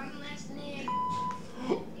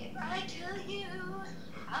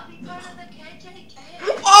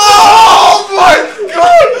 Oh my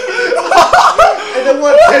god! And then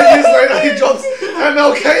 10 years later he drops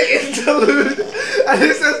MLK interlude and he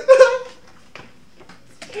says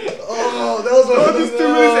oh, that was one of Just the 2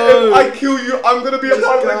 minutes if I kill you, I'm gonna be a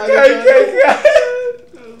part of the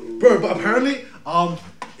KKK. Bro, but apparently,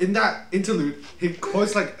 in that interlude, he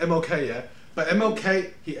quotes like MLK, yeah? But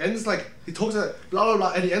MLK, he ends like, he talks like blah blah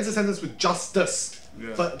blah, and he ends the sentence with justice.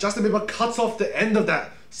 Yeah. But Justin Bieber cuts off the end of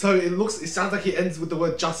that, so it sounds like he ends with the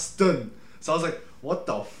word Justin. So I was like, what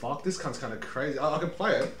the fuck? This cunt's kind of crazy. I can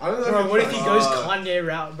play it. I don't know. Bro, I what can if he play it. goes Kanye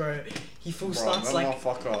route, bro? He full starts that like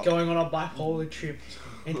motherfucker. going on a bipolar trip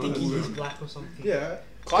and thinking he's black or something. Yeah.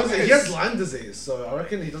 Kanye 'Cause he is- has Lyme disease, so I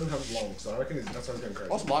reckon he doesn't have long. So I reckon that's why he's going crazy.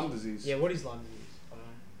 What's Lyme disease? Yeah, what is Lyme disease? I don't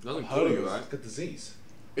know. Doesn't Heard kill of you, it. right? It's a disease.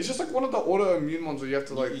 It's just like one of the autoimmune ones where you have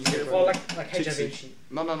to like. You get it Well, from- like HIV and shit.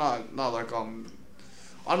 No, like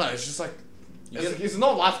I don't know. It's just like. You It's, get- it's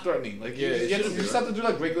not life threatening. Like Yeah, you, it you, have to, shouldn't you be, just right? have to do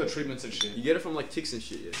like regular treatments and shit. You get it from like ticks and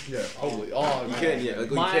shit, yeah. Yeah. Probably. Oh, You man. can, yeah. Like,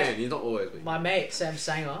 you My- can. You're not always. But My mate Sam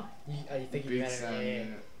Sanger, you think you Big met Sam,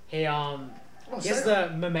 him? yeah. He Oh, he has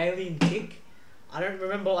Sam. the mammalian tick. I don't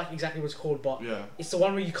remember like exactly what it's called, but Yeah. it's the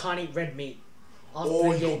one where you can't eat red meat. After Oh,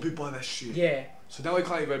 you you got get- bit by that shit. yeah, So now we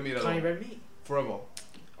can't eat red meat at can't all. eat red meat. Forever.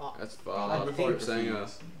 that's I far. think- Sanger.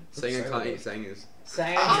 Sanger can't eat sangers.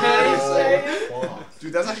 Sanger. Oh, fuck.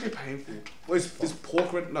 Dude, that's actually painful. Well, is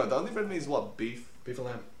pork red? No, the only red meat is what? Beef. Beef and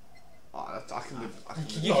lamb. Oh, I can live. I can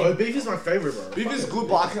live. You No, can- beef is my favorite, bro. Beef is good,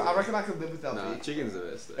 but I reckon I can live without Nah, beef. chicken's the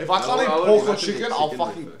best. Though. If I can't eat would pork or imagine chicken, eat I'll chicken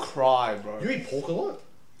fucking with it. cry, bro. You eat pork a lot?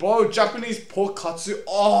 Bro, Japanese pork katsu.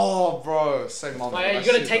 Oh, bro, same mama. Oh, yeah, you That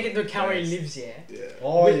gotta shit's take the into account where he best. lives, yeah. Yeah.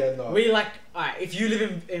 Oh, we, yeah, no. We like, alright, if you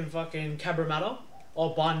live in fucking Cabramatta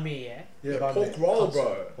or Banh Mi, yeah. yeah, pork banh mi. roll, Katsu.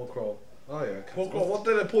 bro. Pork roll. Oh, yeah. Pork roll. What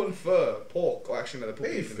did they put in fur? Pork. Oh, actually, no, they put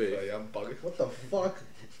Beef. beef in fur. Yeah, I'm bugging. What the fuck?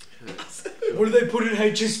 What do they put in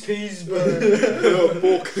HSPs, bro?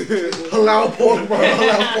 pork. Halal pork, bro.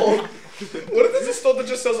 Halal pork. What if there's a store that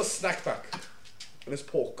just sells a snack pack? And it's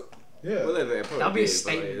pork. Yeah. Well, they probably That'd be a did, but,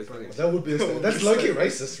 statement, it's bro. like- That would be a statement. That's low-key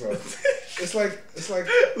racist, bro. It's like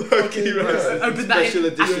Low-key fucking- racist. Open that Special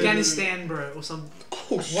in edition. Afghanistan, bro, or some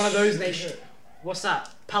one of those nations. What's that?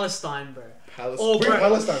 Palestine, bro. Palace. Oh, Free bro.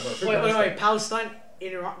 Palestine, bro. Free Wait, Palestine. Palestine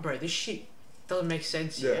in Iran, bro. This shit doesn't make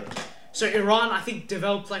sense. Yeah. Yeah. So Iran, I think,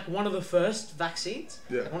 developed like one of the first vaccines.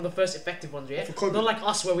 Yeah. Like, one of the first effective ones. Yeah. For COVID. Not like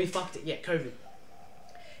us where we fucked it. Yeah, COVID.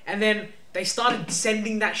 And then they started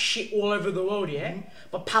sending that shit all over the world. Yeah.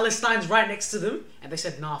 But Palestine's right next to them, and they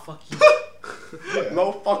said, "Nah, fuck you." Yeah.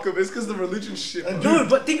 No, fuck 'em. It's because the religion shit. And bro. No,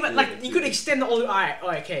 but think about Yeah, like you could extend the all. Alright,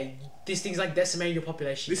 okay. This thing's like decimating your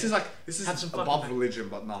population. This is Have some fucking above back. religion,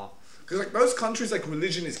 but nah. Because like those countries, like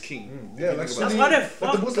religion is king. Yeah, like That's Sunni, why they're like the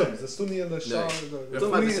fucked, Muslims, the Sunni and the Shia. Yeah. Yeah, Talking about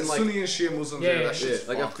Sunni, this in, like- Sunni and Shia Muslims. Yeah, Yeah, yeah. that Yeah, shit's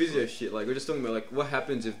like a fucked, physio bro. shit. Like we're just talking about like what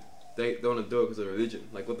happens if they don't want to do it because of religion.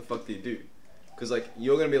 Like what the fuck do you do? Because like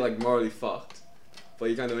you're gonna be like morally fucked but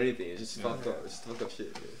you can't do anything. It's just fucked up. It's fucked up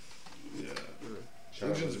shit. Yeah.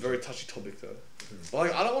 Religion's a very touchy topic though. But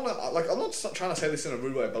like I don't want to like I'm not trying to say this in a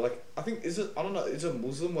rude way, but like I think is it I don't know is it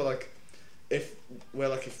Muslim where like if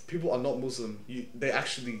people are not Muslim you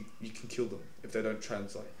can kill them if they don't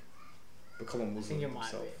become a I Muslim think it might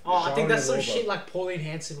themselves. be. Oh, I think that's some Sharia law, shit like Pauline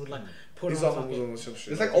Hanson would like put He's on like a fucking. Muslim or some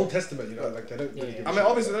shit. It's like Old Testament, you know, like they don't really Yeah. give I a mean shit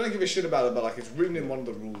obviously they about don't give a shit about it, but like it's written in one of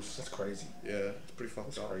the rules. That's crazy. Yeah, it's pretty fucked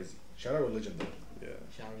That's up. crazy. Shout out religion though. Yeah.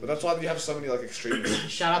 Shout out But that's why you have so many like extremists.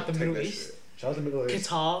 Shout out the Take Middle that East. shit. Shout out to Middle East.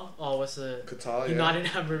 Qatar. Oh, what's the Qatar, yeah. United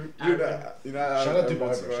Arab? You know, Shout out Dubai,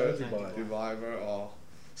 Emirates, bro. Shout out Dubai. Dubai, bro. Oh.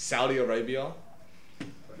 Saudi Arabia.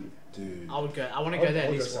 Dude. I would go. I want to go there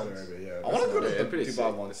at least Saudi once. Arabia, yeah. I want to go Yeah, to the pretty Dubai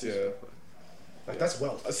sick. once, yeah. Like that's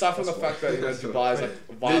wealth. Aside from That's the fact that you know That's Dubai is right.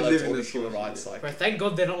 like violates live in all the these human source, rights, like Bro, thank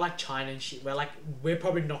God they're not like China and shit. We're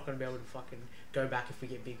probably not gonna be able to fucking go back if we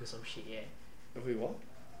get big or some shit. Yeah. if we what?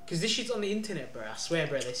 Cause this shit's on the internet, bro. I swear,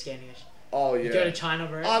 bro. They're scanning us. Oh You go to yeah. China,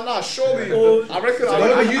 bro. Oh no, surely. Or- I reckon. So I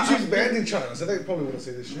whatever reckon YouTube's banned in China, so they probably wouldn't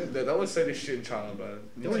see this shit. They would say this shit in China, bro.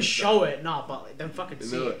 They wouldn't show it, nah, but like, they'll fucking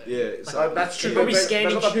see No, it. yeah. Like, So That's true. They're probably They scanning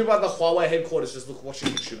got the shit. people at the Huawei headquarters just watching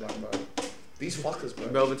YouTube, like, bro. These fuckers, bro.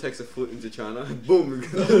 Melvin takes a foot into China. Boom.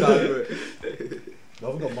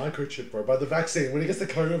 Melvin got microchip, bro. By the vaccine, when he gets the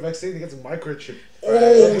COVID vaccine, he gets a microchip.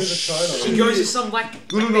 Oh, Into China. He goes to some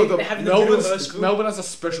like. No, they have in the middle of her school. Melbourne has a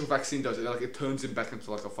special vaccine, does it? Like it turns him back into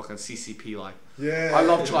like a fucking CCP. Like Yeah. I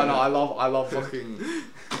love China. I love fucking.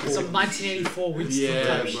 Some 1984 Winston Yeah,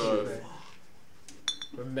 type bro. shit, bro.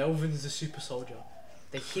 Bro, Melvin's the super soldier.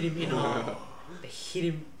 They hit him in our. They hit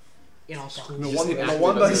him in our school. No Just wonder, like- no active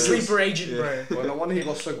wonder He's a he was. sleeper agent, Yeah. bro. Well, no wonder he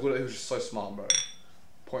got so good at. He was just so smart, bro.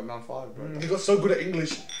 0.95, bro. He got so good at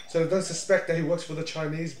English, so they don't suspect that he works for the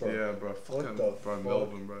Chinese, bro. Yeah, bro. Fucking, the bro, fuck?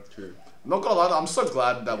 Melbourne, bro. True. Not gonna lie, though, I'm so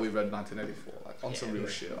glad that we read 1984. Like on some Yeah. real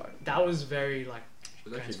shit, like That was very like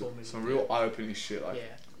It's actually good. transformative. some real eye-opening shit, like. Yeah.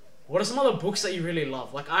 What are some other books that you really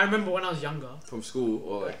love? Like I remember when I was younger, From school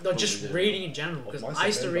or like. no, from just the- reading in general. Because mine's I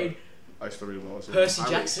used to September. read I used to read well as well. Percy I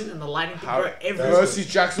read- Jackson and the Lightning Thief, How- bro. Every Percy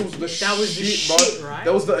Jackson was the That was the shit, shit, bro. right?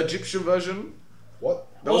 That was the Egyptian version. What?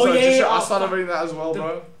 That was Oh, the yeah, Egyptian. yeah, I oh, started fuck. reading that as well, The-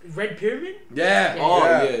 bro. Red Pyramid. Yeah. Oh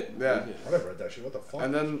yeah. yeah. Yeah. I never read that shit. What the fuck?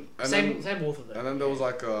 And then Same author though. and then there was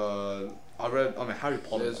like I mean Harry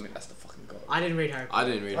Potter. There's- I mean that's the fucking god. I didn't read Harry I Potter.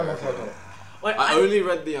 didn't read I love it. Harry Potter. Wait, I only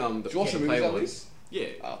read the Did you watch the play movies at ones. least? Yeah.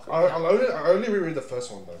 Ah, okay. I only reread the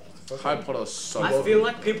first one though. The first Harry one- Potter is so. I well feel written.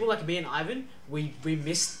 like people like me and Ivan, we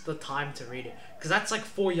missed the time to read it because that's like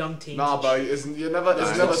for young teens. Nah, and bro, shit. it's never Nah, too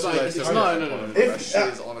it's late like- to it's read not- Harry no, no, Potter, no. bro. If- That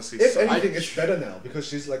shit is honestly If so. anything, it's better now because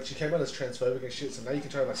she came out as transphobic and shit. So now you can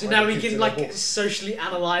try and like. So find now the we kids can in like her books. socially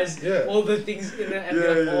analyze Yeah. all the things in it and Yeah, be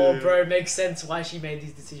like, yeah, oh, yeah. bro, it makes sense why she made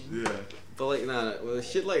these decisions. Yeah. But like nah, well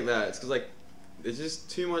shit like that. It's because like there's just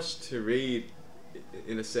too much to read,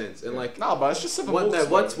 in a sense, and like Nah, bro, it's just simple.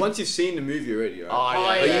 once you've seen the movie already, right? Oh, Oh,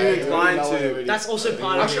 yeah, yeah, yeah, yeah, yeah, yeah. inclined you know to- it already. That's also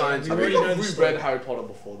part of it. Actually, We I I already think know I've the reread story. Harry Potter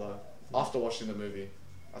before though. After watching the movie,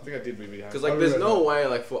 I think I did reread Harry. Because Potter. like I there's reread no that. way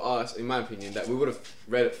like for us, in my opinion, that we would have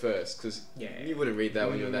read it first. Because Yeah. you wouldn't read that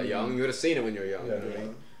when you were that young. You would have seen it when you were young. Yeah, you know what I yeah.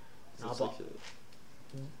 mean? So Nah, it's but- like shit.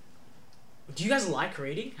 Do you guys like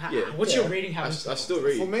reading? Yeah. What's Yeah. your reading I, habits? I still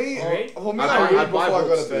read. For me, You read? for me, I I read buy before I go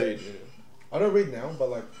books to to bed. read. I don't read now, but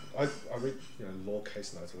like I read law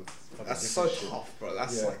case notes. And fucking That's so different shit. tough, bro.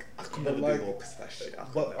 That's Yeah. like I could But never like- do law because of that shit.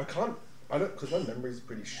 But I can't. I don't because my memory is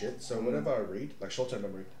pretty shit. So whenever I read, like short-term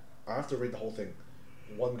memory, I have to read the whole thing.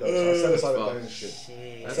 One go. So I set aside a fuck. day and shit.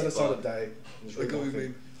 Shit. I That's set aside a fucked. day and just read I the whole get what you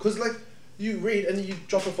thing. mean. Because like you read and then you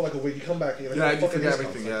drop it for like a week. You come back and you're like, Yeah, oh, you fucking forget this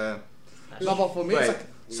everything. nonsense. Yeah. No, but for me, it's Wait. like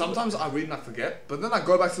sometimes I read and I forget, but then I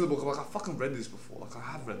go back to the book. I'm like, I fucking read this before. Like I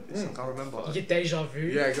have read this. Like I remember. You get deja vu.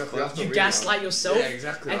 Yeah, exactly. I have to You read gaslight it. yourself. Yeah,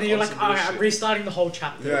 exactly. And then you're like, some alright, I'm bullshit. restarting the whole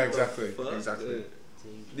chapter. Yeah, exactly. Fuck. Exactly.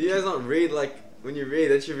 Do you guys not read like when you read?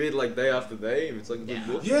 Don't you read like day after day? If it's like a Yeah.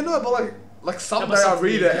 good book. Yeah, no, but like No, someday but I something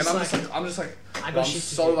read it and just I'm just like I I'm got shit to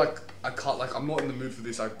so do. like I can't like I'm not in the mood for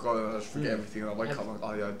this. I go and I just forget everything and I wake up like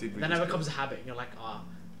oh yeah I did read. Then this it book. becomes a habit, and you're like, oh,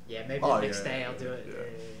 yeah, maybe Oh, the next yeah, day yeah, I'll do it.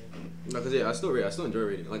 yeah. No, cause yeah, I still read. I still enjoy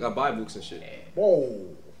reading. Like I buy books and shit. Whoa.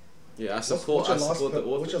 Yeah, I What's support. your I last? support the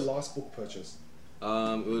authors. What's your last book purchase?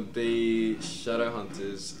 It would be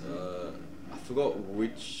Shadowhunters. I forgot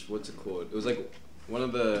what's it called. It was like one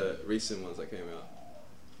of the recent ones that came out.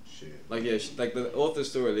 Shit. Like yeah, like the author's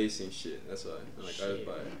still releasing shit. That's why. And, like I Shit. just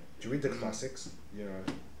buy it. Do you read the classics? You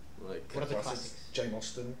know, Like What are the classics. classics? Jane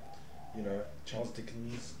Austen. You know, Charles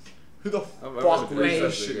Dickens. Who the I fuck remember reads that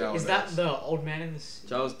Wait, shit is nowadays? that the old man in this?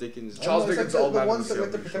 Charles Dickens. Charles Oh, it's Dickens' like Old the Man ones and that the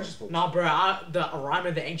like the Sea, pretentious books. Nah, bro, the Rhyme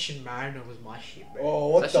of the Ancient Mariner was my shit, bro. Oh,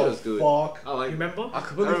 what That shit the was good. fuck? I like. You remember? I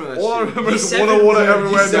completely. I remember that All I shit. remember is Year water, water seven,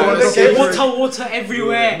 everywhere. Year No one seven, escaped. Water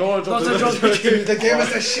everywhere. No one Not dropped to it. drop Dude, they gave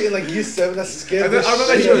us that shit in like year 7 that scared And the then I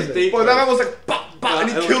remember shit he out was of me. deep. But that man was like, bah, bah, and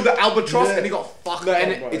he and killed the albatross Yeah. and he got fucked No, up,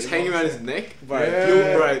 and bro. it's You hanging know around what his neck, bro. Yeah.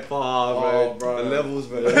 Pure bright, bro. Oh, bro. The levels,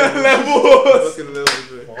 bro. Levels. Fucking levels,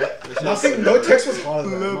 bro. Nothing, no text was harder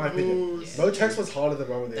than that, in my opinion. Levels. No text was harder than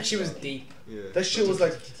Rhyme of the That shit was Ancient deep. Yeah. That shit was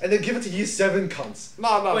like, and then give it to year 7 cunts.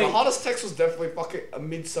 No, the Wait. hardest text was definitely fucking A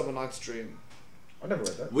Midsummer Night's Dream. I never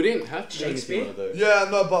read that. We didn't have to do Shakespeare? anything like that. Yeah,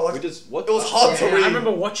 no, but We like, just what? it was hard to Yeah, read. I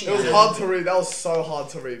remember watching It was it. hard to read. That was so hard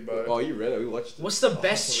to read, bro. Oh, you read it? We watched it. What's the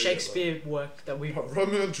best to read it, Shakespeare work that we?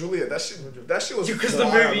 Romeo and Juliet. That shit was. Because the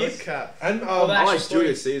fire, movies. no cap. And Well, I actual like story.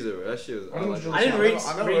 Julius Caesar. Bro. That shit was. I don't like know it. I didn't read.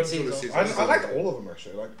 I never read read Caesar. Julius Caesar. I liked all of them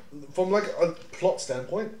actually. Like from like a plot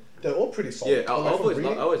standpoint, they're all pretty solid. Yeah, I But, like, from always,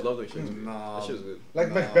 reading- I always loved those Shakespeare. Nah. That shit was good. like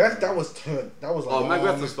Nah. Macbeth, that was turned. That was like Oh,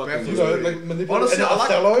 Macbeth was Macbeth fucking was you know, good. like manipulative. Honestly, and I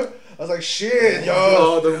like- Othello. I was like, shit, yo,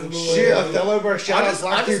 Oh, the shit, Othello, bro. Shout out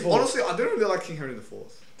black people. honestly, I didn't really like King Henry IV.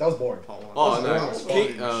 That was boring. Part 1. Oh, That no, was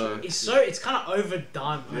King- fucking shit. It's kind of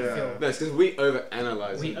overdone. I Yeah. feel. No, it's because we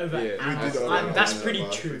overanalyze We it. overanalyze Yeah. We did And that's overanalyze pretty that,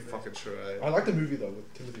 but true, pretty bro. fucking true, eh? I like the movie though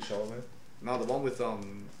with Timothy Chalamet. No, the one with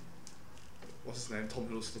what's his name? Tom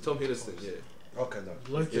Hiddleston. Tom Hiddleston, yeah. Okay, no.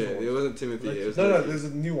 Loki. Yeah, it wasn't Timothy. It was No, Loki. there's a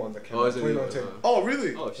new one that came Oh, out it's a new one. 2019. Oh,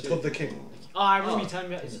 really? Oh, It's shit. called The King. Oh, I remember you telling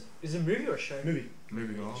me. Is it a movie or a show? Movie.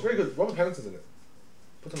 Moving on. It's very good. Robert Pattinson's in it.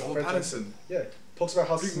 Put on Robert French Pattinson. Yeah. Talks about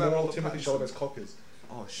how Big man small Robert Timothy Pattinson. Chalamet's cock is.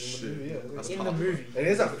 Oh In the shit. movie, yeah. That's In the hard. movie. And he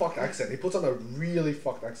has that fucked accent. He puts on a really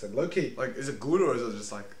fucked accent. Low key. Like, is it good or is it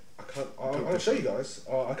just like I can't. I'll show you guys.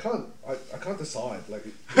 I can't decide. Like.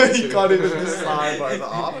 you can't even decide? Like,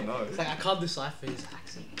 I don't know. It's like I can't decipher his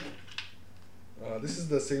accent. This is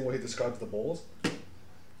the scene where he describes the balls.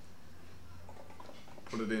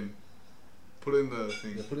 Put it in. Put it in the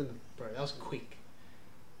thing. Yeah, put in. Bro, that was quick.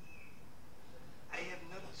 I have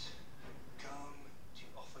not come to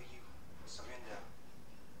offer you surrender.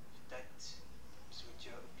 That is what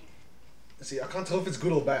your opinion. See, I can't tell if it's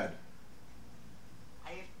good or bad. I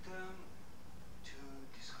have come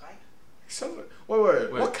to describe. Wait.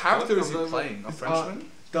 Wait, What character is he what? playing? A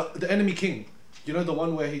Frenchman? The enemy king. You know the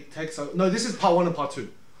one where he takes out. No, this is part 1 and part 2.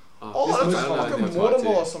 Oh, This that's was just fucking fucking part Mortimer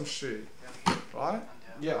two. or some shit. Right? Under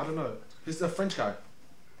Yeah, I don't know. He's a French guy.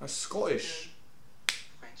 That's Scottish.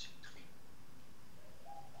 French tree.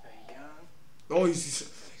 Very young. Oh,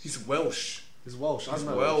 he's Welsh. He's Welsh. I He's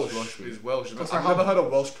don't know. Welsh. He's Welsh. Because I've how- never heard a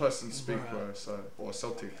Welsh person speak, Bruh. bro. So, or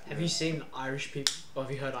Celtic. Have you seen Irish people? Or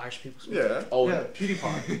have you heard Irish people speak? Yeah. Oh, Yeah,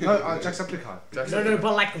 PewDiePie. No, Jacksepticeye. No,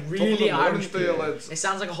 but like really Irish people. Dialects. It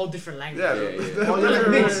sounds like a whole different language. Yeah. Yeah, yeah. Oh, yeah,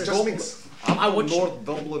 mix. Just mix. I watched. North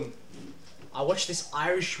Dublin. I watched this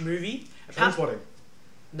Irish movie. Transpotting.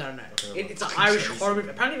 No. Okay, It's an Irish horror movie.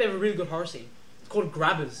 Apparently, they have a really good horror scene. It's called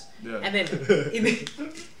Grabbers. Yeah. And then in the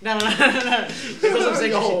no. Because I'm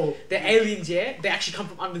saying shit. They're aliens, yeah. They actually come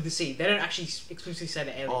from under the sea. They don't actually explicitly say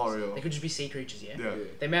they're aliens. Oh, real? They could just be sea creatures, yeah. Yeah.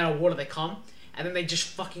 They made out of water. They come, and then they just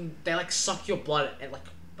fucking they like suck your blood and like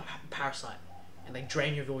parasite, and they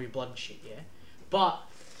drain you of all your blood and shit, yeah. But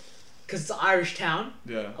because it's an Irish town,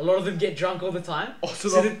 Yeah. a lot of them get drunk all the time. Oh, so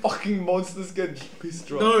So the they- fucking monsters get pissed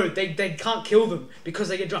drunk. No, they can't kill them because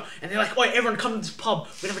they get drunk. And they're like, "Oi, everyone come to this pub.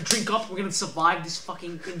 We're gonna have a drink up. We're gonna survive this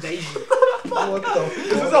fucking invasion." What the This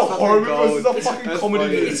is fuck? a horror movie. This is a It's- fucking that's comedy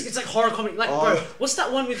funny. movie. It's like horror comedy. Like, Oh. bro, what's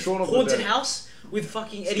that one with Shaun of the Haunted Dead. House with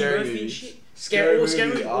fucking Eddie Scary Murphy and movies. shit? Scary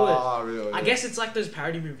movie. all that. Ah, really? I guess it's like those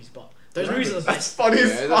parody movies, but those movies are the That's best. funny Yeah,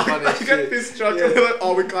 as that's fuck. funny They as get shit. pissed drunk Yeah. and they're like,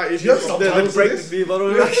 oh, we can't eat You have you. subtitles They for break the this? beer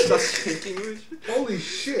bottle and start shaking. Holy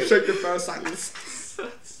shit! Check your parasite.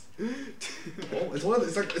 Oh, it's one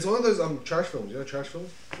of those trash films. You know trash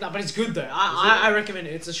films? No, but it's good though. I recommend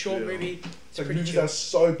it. It's a short Yeah. movie. It's It's like pretty movies chill. that are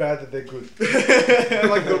so bad that they're good.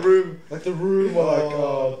 Like The Room. Like The Room or like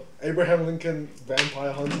Oh. Abraham Lincoln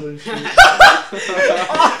Vampire Hunter and shit.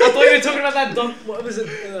 I thought you were talking about that what was it?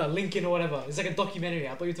 Lincoln or whatever. It's like a documentary.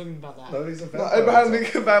 I thought you were talking about that. No, he's a No, vampire. Abraham hunter.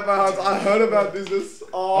 Lincoln Vampire Hunter. I heard about this. This.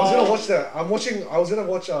 I was gonna watch that. I was gonna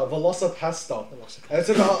watch Velocipasta. And it's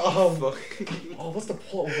about oh, what's the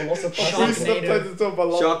plot of Velocipasta?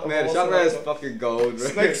 Sharkman. Sharkman is fucking gold, bro.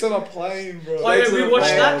 Snakes on a plane, bro. Oh, yeah, Snakes we on a watched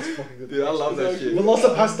plane. that? it's fucking good. Dude, I love that shit.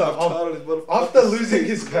 Velocipasta. After losing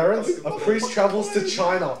his parents, a priest travels to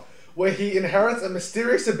China, where he inherits a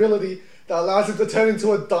mysterious ability that allows him to turn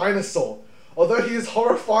into a dinosaur. Although he is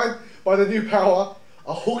horrified by the new power,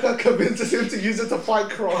 a hooker convinces him to use it to fight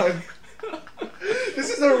crime.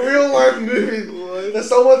 This is a real life movie. That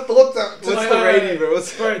someone thought that. What's the rating, bro?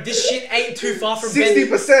 What's Bro, this shit ain't too far from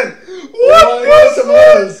 60%. What?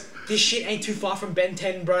 Tomatoes. This shit ain't too far from Ben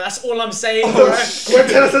 10, bro. That's all I'm saying, Oh, bro. Gwen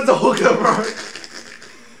Tennyson's a hooker, bro.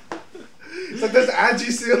 It's like there's ads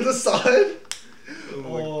you see on the side.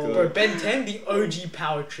 Oh Bro, Ben 10, the OG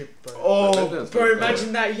power trip, bro. Oh, Bro,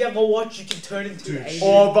 imagine that. You have a watch, you can turn into an alien.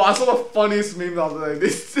 oh, but I saw the funniest meme the other day.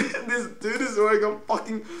 This dude is wearing a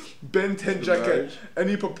fucking Ben 10 jacket marriage. and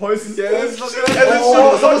he proposes. Yeah, and that's then true. and then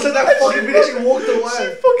Oh, she- someone said that fucking video. She walked She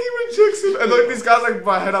away. fucking rejects him, and like this guy's like,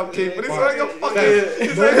 my head up, king, but he's wearing a fucking,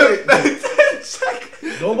 he's wearing a Ben 10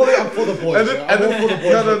 jacket. Normally I'm for the boys. And then, yeah? I'm all for the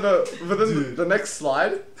boys. no. But then the next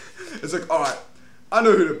slide, it's like, all right, I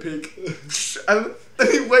know who to pick, and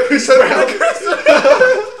then he went Chris Brown.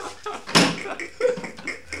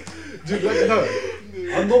 Dude, like, no.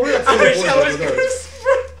 I'm normally like for the boys. I was like, no. Chris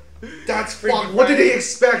Brown. That's fuck. What did he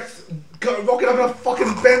expect? Rocking up in a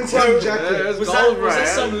fucking Ben 10 jacket. it's Was gold, that, was that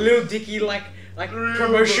bro. some Lil Dicky like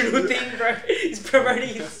promotional thing, bro? He's promoting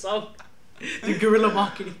his song. The guerrilla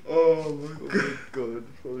marketing. Oh my god.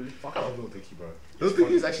 Holy Fuck, I love Lil Dicky, bro. This thing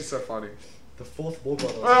is actually so funny. The fourth Ball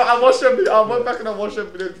Brother. I watched that video. I went back and I watched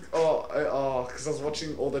that video. Because I was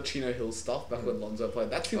watching all the Chino Hill stuff back when Lonzo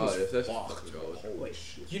played. That team was Oh, yeah, that's fucked. fucking gold. Holy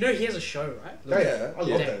shit. You know he has a show, right? Yeah, I love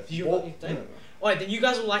Yeah. that. Do you Ball- like that? yeah. Alright, then you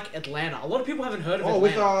guys will like Atlanta. A lot of people haven't heard of Oh,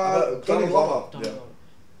 with Atlanta. Donnie Glover. Don't Yeah. know.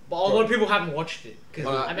 But a lot of people haven't watched it because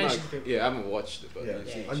Oh, I mentioned to people. yeah, I haven't watched it, but Yeah,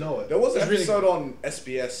 Yeah. I know it. There was an It's really episode on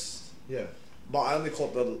SBS, Yeah. but I only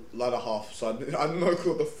caught the latter half, so I had no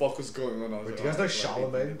clue what the fuck was going on. I was Wait, like, do you guys know "Oh,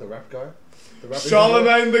 Charlemagne, the rap guy? The rap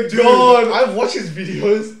Charlemagne the Dude, God! I've watched his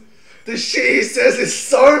videos. The shit he says is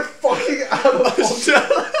so fucking out of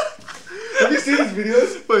pocket. Have you seen his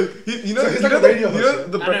videos? Wait, you know, So he's you like know, a radio you know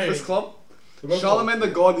host, the yeah? I know. Breakfast Club? The Charlemagne the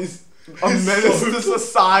God is a He's menace so to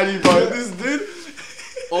society, bro. This dude.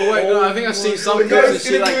 Oh wait, no, I think I've seen some The clips guy's and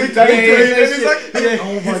shit like interviewing Danny Green, and he's like,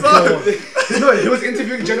 Oh my he's god. like, No, he was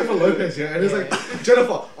interviewing Jennifer Lopez, yeah, and he's like,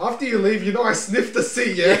 Jennifer, after you leave, you know I sniffed the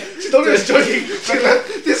seat, yeah? She thought he was joking. She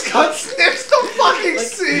like, this cunt sniffs the fucking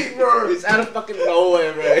seat, bro. it's out of fucking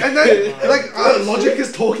nowhere, bro. And then, like, Logic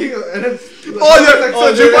is talking, and then. oh yeah, like,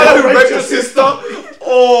 so do you find out who raped your sister?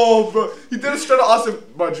 Oh, bro. He did it straight to ask him,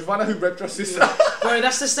 bro, do you find out who raped your sister? Bro,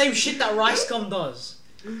 that's the same shit that Rice Gum does.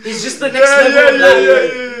 He's just the next level of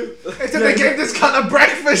that. Except they gave this cunt a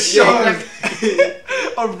breakfast show.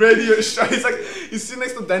 A radio show. He's like, he's sitting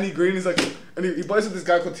next to Danny Green. He's like, and he boys with this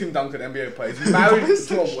guy called Tim Duncan, NBA player. He's married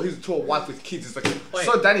to a wife with kids. He's like, Wait.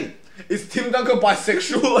 so Danny, is Tim Duncan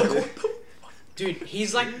bisexual? Like, what the? Dude,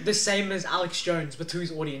 he's like the same as Alex Jones, but to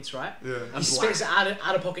his audience, right? Yeah. He spits out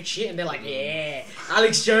of pocket shit, and they're like, yeah,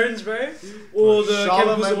 Alex Jones, bro. Or the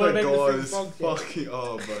chemicals that want to make the fruit frog. Yeah. fucking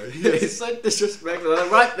bro. Yeah, it's so disrespectful. Like,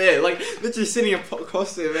 right there, like literally sitting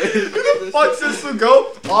across there, man. Who the fuck says to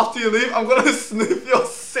go after you leave? I'm gonna sniff your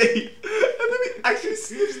seat, and then he actually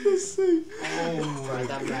sniffs the seat. Oh, bro,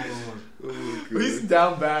 that man. He's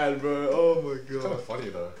down bad, bro. Oh my Kind god. of funny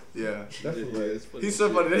though. Yeah. Definitely. it's funny He's so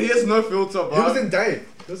shit. funny. He has no filter, bro. He was in Dave.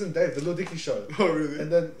 He was in Dave, the Lil Dicky show. Oh really?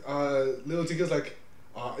 And then Lil Dicky's like,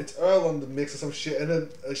 it's Earl on the mix or some shit. And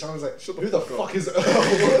then Sean was like, who the fuck is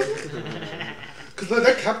Earl? Because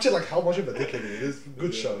they captured like how much of a dickhead he is.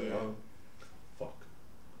 Good show. Yeah. Fuck.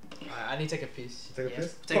 Alright, I need to take a piss. Take a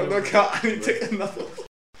piss? Take Oh, a no, break. can't. I need to take another one.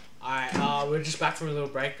 Alright, we're just back from a little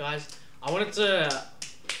break, guys. I wanted to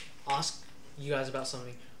ask you guys about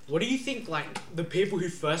something. What do you think, like, the people who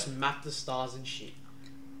first mapped the stars and shit,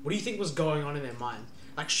 what do you think was going on in their mind?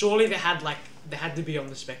 Like, surely they had to be on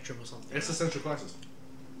the spectrum or something. Existential crisis.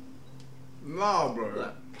 Nah, bro.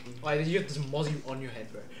 Like, Like, you have this mozzie on your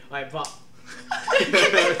head, bro. Like, but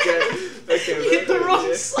okay, you hit the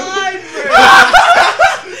wrong side,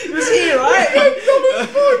 bro. It was here, right?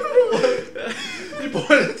 You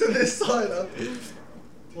pointed to this side.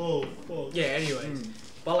 Oh, fuck. Yeah. Anyways,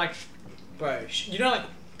 but like, bro, you know, like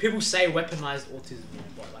people say weaponized autism,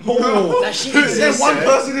 but like, Oh. that shit There's exists. one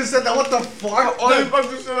person who said that. What the fuck? Oh, you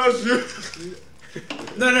fucking said that's you.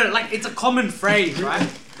 No, like it's a common phrase, right?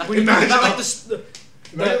 Like when you talk Imagine- about like the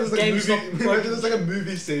Imagine there's like a GameStop movie. Imagine there's like a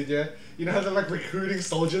movie scene, yeah. You know how they're like recruiting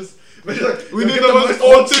soldiers. Imagine like We "Yo, need get the most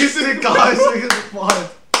autistic guy so he can fight.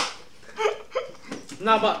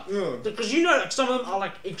 No, but Yeah. because you know, like some of them are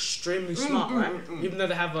like extremely smart, right? Even though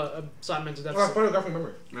they have a slight mental deficit. Photographic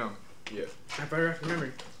memory. Yeah. And photographic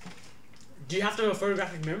memory. Do you have to have a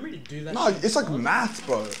photographic memory to do that? No, shit? it's like maths,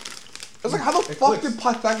 bro. It's like how the It fuck clicks. did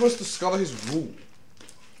Pythagoras discover his rule?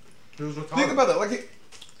 He was retarded. Think about that, like,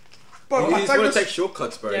 bro, You just want Pythagoras. to take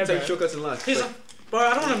shortcuts, bro. Yeah, Take bro. shortcuts in life. He's But- like, bro,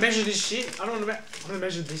 I don't want to measure this shit. I want to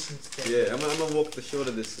measure this instead. yeah, I'm gonna walk the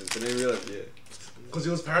shorter distance, and then realize, yeah. because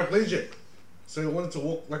he was paraplegic, so he wanted to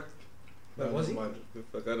walk like. Wait, was he? never mind.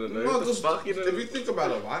 Fuck, I don't know. No, What the because fuck, you know? if you think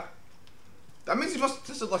about it, right? That means he must have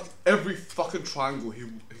tested like every fucking triangle he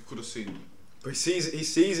could have seen. Bro, he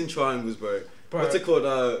sees in triangles, bro. Bro. What's it called?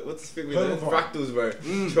 What's the thing with that? Permafrost. Fractals, bro.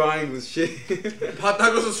 Triangles, shit. But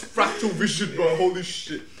that was his fractal vision, bro. Holy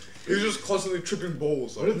shit. He was just constantly tripping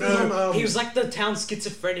balls. What if Like. there's an, He was like the town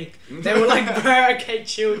schizophrenic. They were like, bro, okay,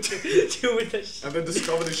 chill with that shit. And then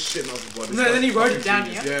discovered his shit and I was like, No, then he wrote it down,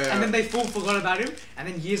 yeah? Yeah. And then they full forgot about him. And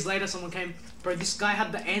then years later, someone came, bro, this guy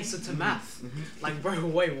had the answer to math. Like, bro,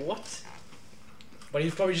 wait, what? But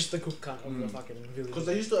he's probably just the cook cunt of the fucking village. because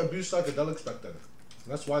they used to abuse psychedelics back then.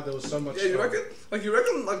 That's why there was so much. Yeah, you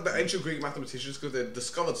reckon like the ancient Greek mathematicians, because they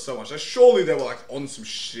discovered so much, like surely they were like on some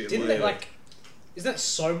shit. Didn't like, they, like, isn't that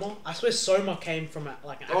Soma? I swear Soma came from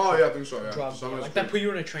like an Oh actual yeah, I think so. Yeah. drug. Some Yeah. is Like, they good. put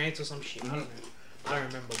you in a trance or some shit. I don't know. I don't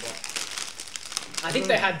remember, but I think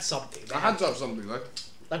they had something. They I had to have something like.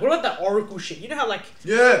 Like, what about that oracle shit? You know how, like,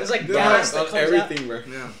 Yeah. there's like yeah. gas that On comes out. everything, bro.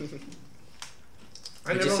 Yeah.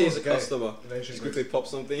 And You just everyone see was as a gay customer. in ancient Just Greece. quickly pop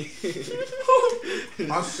something.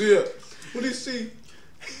 I see it. What do you see?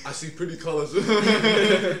 I see pretty colors. And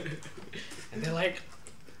they're like,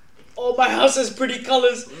 oh, my house has pretty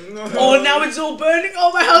colors. No. Oh, now it's all burning.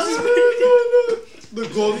 Oh, my house is burning. The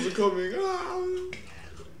gods are coming. Ah.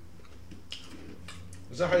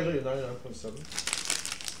 Is that how you got your 99.7?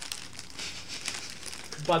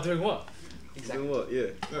 By doing what? Doing what? Yeah.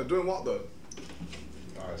 Yeah, doing what though?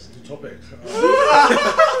 Alright, it's a new topic.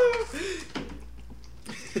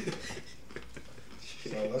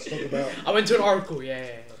 So let's talk about. I went to an oracle, yeah.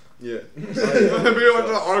 Yeah. Maybe I went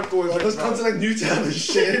to the article. Oh, those cunts are like Newtown and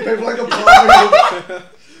shit. People like a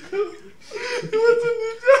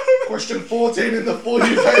Question 14 in the 40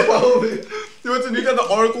 paper. You went to Newtown, the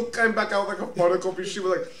article came back out like a photocopy shit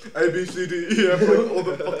with like A, B, C, D, E, F, like all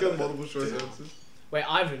the fucking multiple choice answers. Wait,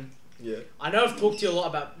 Ivan, Yeah. I know I've talked to you a lot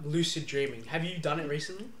about lucid dreaming. Have you done it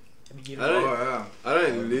recently? Have you given I don't- yeah. I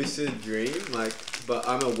don't lucid dream, like, but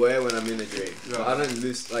I'm aware when I'm in a dream. Yeah. But I don't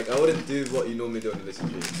lucid, like, I wouldn't do what you normally do in a lucid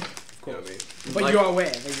dream. You know what I mean? But Like- you're aware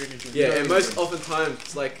that you're in a dream. Yeah, and most oftentimes,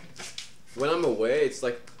 it's like, when I'm aware, it's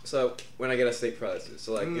like, so when I get a sleep paralysis,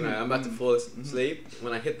 so like, you know, I'm about to fall asleep,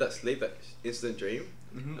 when I hit that sleep, that instant dream,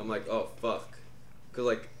 I'm like, oh, fuck. Because,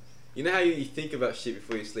 like, you know how you think about shit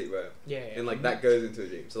before you sleep, right? Yeah. And, like, that goes into a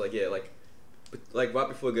dream. So, like, yeah, like right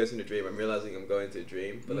before it goes into a dream, I'm realizing I'm going into a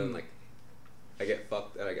dream, but then, like, I get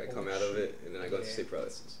fucked and I come out of it, and then I go into Yeah. sleep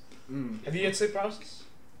paralysis. Have you had sleep paralysis?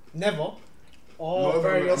 Never. Oh, No,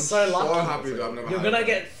 bro, man, you're I'm so lucky. happy that I've never You're had gonna that.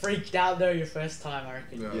 get freaked out though your first time, I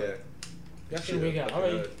reckon. Yeah. Yeah. You have to wig out. How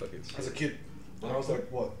about you? Fucking As a shit. kid, when I was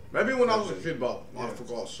like, what? Maybe when I was a kid, but I Yeah.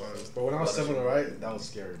 forgot. So. But when I was 7 or 8, that was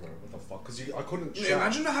scary, bro. What the fuck? Because I couldn't Yeah, shout.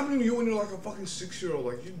 imagine that happening to you when you're like a fucking 6-year-old.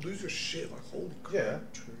 Like you lose your shit. Like holy crap. Yeah.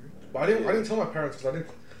 But I didn't tell my parents because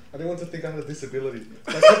I didn't want to think I had a disability.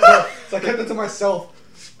 So I kept it to myself.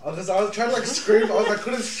 Because I was trying to like scream. I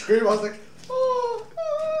couldn't scream. I was like, oh,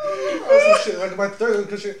 oh, some shit. Like my throat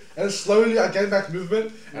was shit. And then slowly I gained back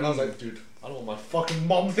movement. And I was like, dude, I don't want my fucking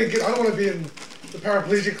mom thinking. I don't want to be in the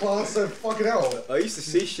paraplegic class. So fucking hell. I used to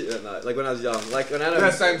see shit at night, like when I was young. Like when I had Yeah,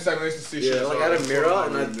 a, same. I used to see shit. yeah, as like I well. had a mirror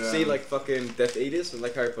and I'd Yeah. see like fucking Death Eaters and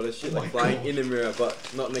like Harry Potter shit, Oh like my flying God. in the mirror, but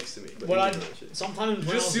not next to me. But What in I the mirror and shit. sometimes You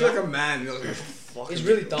when just I was see like young, a man. You're like, what the fuck it's is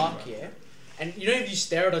really this? dark, yeah. And you know if you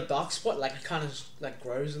stare at a dark spot, like it kind of like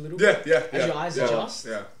grows a little. Yeah, yeah, As yeah. your eyes yeah, adjust?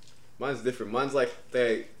 Yeah. Mine's different. Mine's like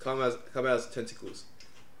they come out as tentacles.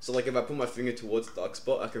 So like if I put my finger towards the dark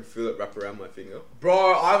spot, I can feel it wrap around my finger.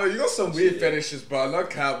 Bro, Ivan, you got some weird Yeah. fetishes, bro. No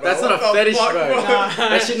cap, bro. That's What not a the fetish, fuck, bro. Nah,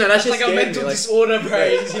 That shit, no, that that's shit like a scared me. mental Like, disorder, bro.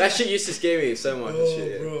 yeah, that shit used to scare me so much. and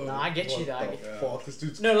shit, yeah. bro. Nah, I get you. That. I What get. the fuck? This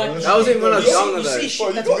dude's No, like crazy. That was even when I was you see- younger, you though. see shit Bro,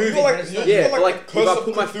 you that's got- you moving. got like- but it's you- not. you Yeah, got but like if Curse I of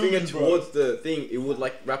put my finger Cthulhu, bro. towards the thing, it would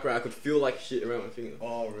like wrap around. I could feel like shit around my finger.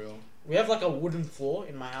 Oh, real. We have like a wooden floor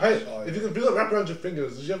in my house. Hey, Oh, if you could feel it wrap around your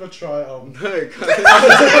fingers, did you ever try No,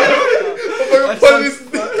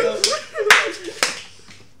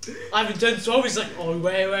 I've been turned 12. He's like, oh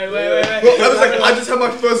wait. I was like, I just had my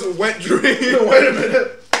first wet dream. Wait a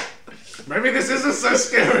minute. Maybe this isn't so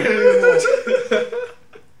scary anymore.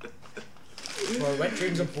 Bro, wet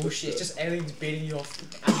dreams are bullshit. It's just aliens beating you off.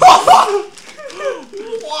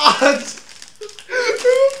 What?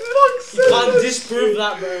 You can't disprove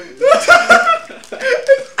that, bro.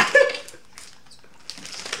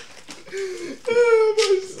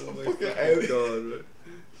 Fucking alien. God, bro.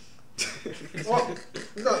 What?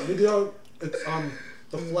 You got video? It's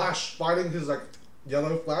the Flash fighting his like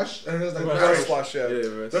yellow Flash, and it's like Right. marriage. Splash, yeah. Yeah,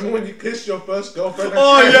 bro. Remember when you kissed your first girlfriend?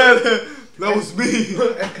 Oh yeah, that was me.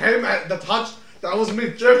 And came at the touch. That was me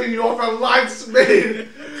jerking you off at light speed.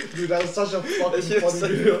 Dude, that was such a That fucking shit was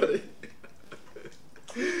funny so video. funny.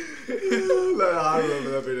 I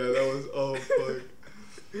remember that video. That was fuck.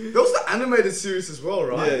 That was the animated series as well,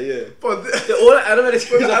 right? Yeah, yeah. But The all the animated but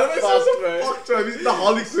series the are animated fucked, series bro. are fucked, bro. The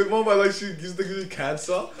Harley Quinn one where like she gives the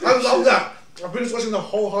cancer. I love that. I've been just watching the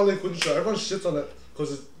whole Harley Quinn show. Everyone shits on it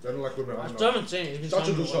because they don't like women. I I don't still know. haven't seen it. It's been Such a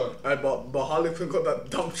so good long. show. Hey, but Harley Quinn got that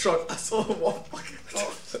dump shot. I saw one fucking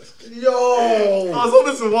time. Yo! I saw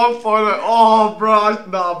this one photo. Oh, bro.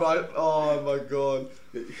 Nah, bro. Oh my god.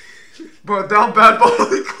 Bro, down bad for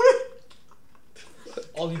Harley Quinn.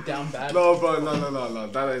 Ollie down bad. No, bro. No.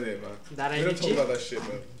 That ain't it, man. That We ain't don't it, talk G. about that shit,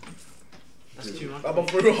 man. That's too much. But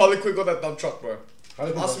for real, Harley Quinn got that dump truck, bro.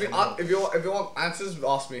 Harley Quinn Ask me does- if you want answers.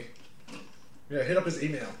 Ask me. Yeah, hit up his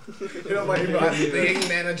email. You know my email at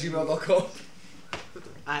thehangman@gmail.com.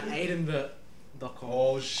 At Aiden.com.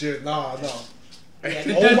 Oh shit, nah. Yeah,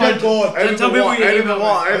 Oh my god. Don't tell people your email,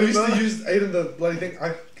 I Aiden used the to use Aiden the bloody thing.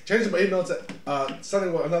 I changed my email to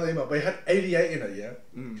something with another email, but it had 88 in it, yeah?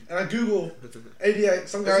 And I Google 88,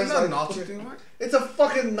 some guys Isn't that like, Nazi thing, right? it's a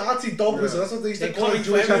fucking Nazi dog Yeah. whistle. That's what they used to They're call it coming for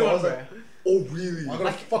Jewish channel. I everyone, was bro. like, Oh, really? I'm gonna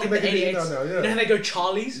Like, fucking like make the a new email 88s. now, You know how yeah. they go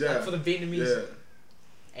Charlie's? Yeah. Like for the Vietnamese?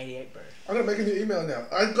 Yeah. 88, bro. I'm gonna make a new email now.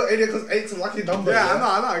 I got 88 because 8's a lucky number. Yeah,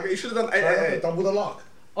 I know. You should have done I have to 888. double the luck.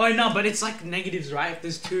 Oh, no, but it's like negatives, right? If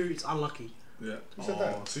there's 2, it's unlucky. Yeah. Who said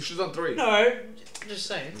that? So you should have done 3. No, just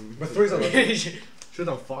saying. But 3's unlucky. Layers, Should have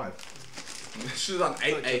done 5. You should have done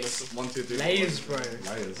 8 8s. 1, 2, 3. bro. Layers.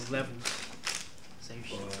 Of levels. Same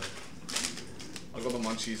shit. I got the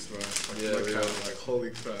munchies, bro. Yeah, Like, we like, got- like, holy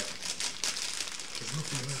crap. There's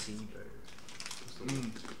nothing to see, bro.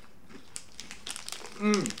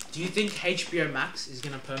 Mm. Do you think HBO Max is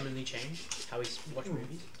gonna permanently change how we watch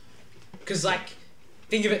movies? Because like,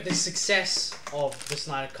 think of it, the success of the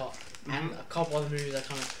Snyder Cut and a couple other movies that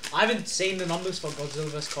come out. I haven't seen the numbers for Godzilla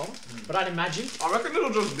vs Kong, but I'd imagine. I reckon it'll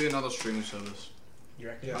just be another streaming service. You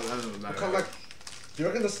reckon? Yeah. I don't know. I can't like. Do you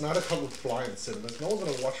reckon the Snyder Cut would fly in cinemas? No one's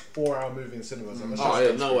gonna watch 4-hour movie in cinemas. Unless Oh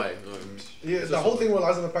it's- yeah, no way. No. Yeah, the whole thing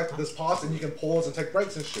relies on the fact that there's parts and you can pause and take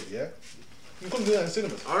breaks and shit. Yeah, you couldn't do that in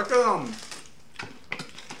cinemas. I reckon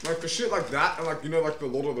like for shit like that and like like the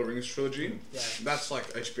Lord of the Rings trilogy. Yeah. That's like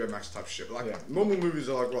HBO Max type shit. But, like Yeah. normal movies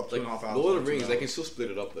are like what Like 2.5 hours. Lord of the 2 Rings, they hours. can still split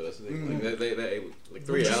it up though. That's the thing. Mm. Like, they're able like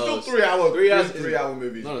 3 Which is hours. still 3 hours. 3 hours. 3 hour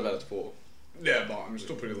movies. Not as bad as 4. Yeah, but I'm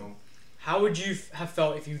still pretty long. How would you have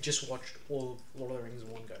felt if you just watched all of Lord of the Rings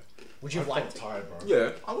in one go? Would you I have felt liked it? tired, bro.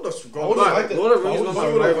 Yeah. I would have I gone. would've back. liked it. Lord of the I Rings is would've one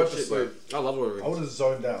of zoned my out. favorite shit. Like, I love Lord of the I Rings. would have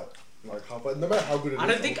zoned out like halfway. No matter how good it is. I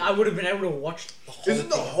don't think I would have been able to watch the whole Isn't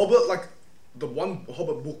the thing. Hobbit like the one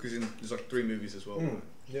Hobbit book is like 3 movies as well?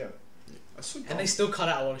 Yeah, That's so dumb. And they still cut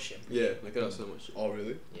out a lot of shit. Yeah, they cut out so much shit. Oh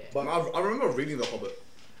really? Yeah. But- I remember reading the Hobbit.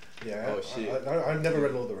 yeah. Oh, shit. I never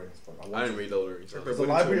read Lord of the Rings, but I I want didn't to. read Lord of the Rings. Okay. The Went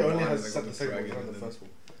library into a only mine has and they set got the the second book, dragon not the and then- first one.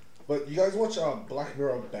 But you guys watch Black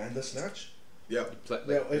Mirror Bandersnatch? Yeah. Yeah,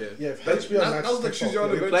 if That- HBO that Max was the takes Choose off, Your Own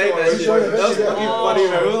yeah. We Adventure. played that You shit. showed That was it, fucking yeah. funny,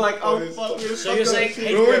 man. We were Oh. like, oh Oh, fuck. So you're saying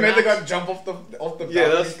Remember we HBO made the Max? guy jump off the Yeah, balcony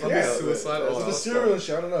that's from funny. suicide. Yeah, It's Oh, the serial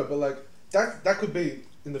shit, I don't know, but like that could be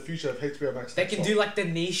in the future of HBO Max. They takes can off. do like the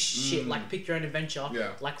niche shit, like pick your own adventure,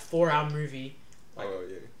 Yeah. like 4-hour movie, like Oh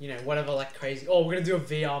yeah. you know whatever, like crazy. Oh, we're gonna do a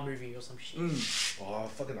VR movie or some shit. Oh,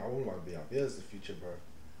 fucking, I wouldn't mind VR. VR is the future, bro.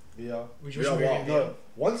 VR. Which VR movie what? in VR? No,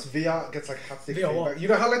 once VR gets like haptic VR what? feedback, you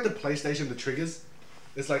know how like the PlayStation, the triggers,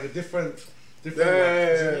 it's like a different. Yeah, like, yeah, yeah,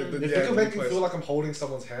 if yeah, you yeah, can make me place. feel like I'm holding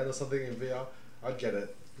someone's hand or something in VR, I'd get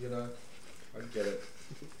it. You know, I'd get it.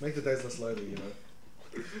 Make the days less lonely. You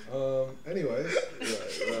know. Anyways,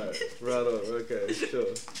 Right on. Okay,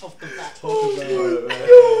 sure. Off the bat. talk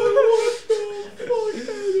about.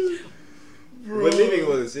 We're leaving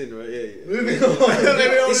all this in, right? Yeah, yeah. Moving on.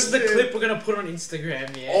 This is the clip we're gonna put on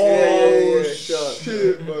Instagram. Yeah. Oh yeah,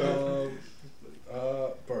 shit, man.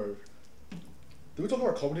 Bro. Did we talk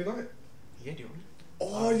about comedy night? Yeah, do you want it?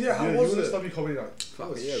 Oh yeah, how you was wouldn't it? stop your comedy night. Fuck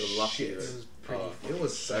yeah, the lucky. Shit. It was pretty. It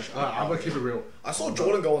was such. I'm gonna keep it real. I saw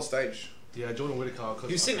Jordan go on stage. Yeah, Jordan Whittaker.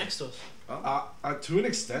 He was sitting next to us. To an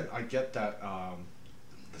extent, I get that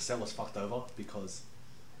the set was fucked over because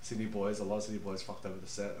a lot of Sydney boys fucked over the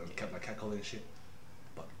set and kept like catcalling and shit.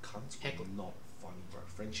 But cunts Heckle. were not funny, bro.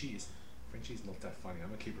 Frenchie is not that funny. I'm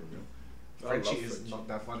gonna keep it real. I love Frenchie is Frenchie. not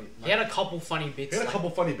that funny. He had a couple funny bits. He had a like- couple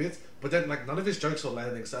funny bits, but then like none of his jokes were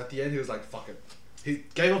landing. So at the end, he was like, "Fuck it." He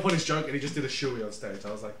gave up on his joke and he just did a shoey on stage.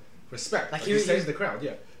 I was like, respect. Like, Like he he was- saved the crowd,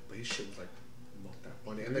 yeah. But his shit was like not that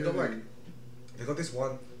funny. And they got this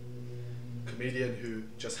one comedian who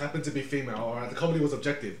just happened to be female. Alright, the comedy was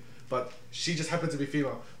objective, but she just happened to be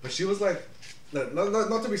female. But she was like, not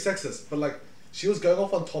to be sexist, but like she was going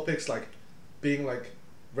off on topics like being like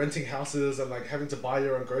renting houses and like having to buy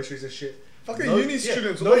your own groceries and shit. Fucking no, uni yeah,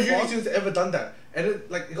 students. no what the uni fuck? students ever done that. And it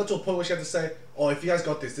got to a point where she had to say, "Oh, if you guys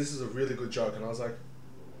got this, this is a really good joke." And I was like,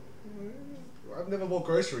 I've never bought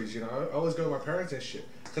groceries, you know. I always go with my parents and shit.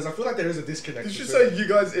 Because I feel like there is a disconnect. Did you between- say you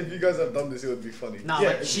guys? If you guys have done this, it would be funny. Nah, Yeah,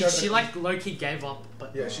 like, she she does it. like low key gave up,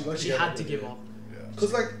 but Yeah, she low-key she gave had up, to give yeah. up. Yeah.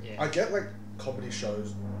 Because like Yeah. I get like comedy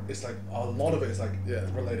shows. It's like a lot of it is like Yeah.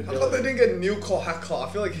 related. How come they didn't get Neil Hacker? I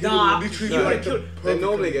feel like he Nah, would literally he be would've like the killed- They perfect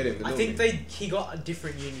normally get comedian. him. I think he got a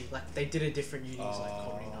different uni. Like they did a different uni's like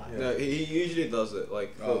comedy night. Yeah. No, he usually does it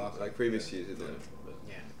like for, Oh, okay. like previous years. He did it.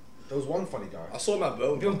 Yeah. There was one funny guy. I saw him at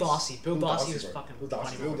Bell. Bill Darcy. Bill Bill Darcy Darcy, was bro. fucking Bill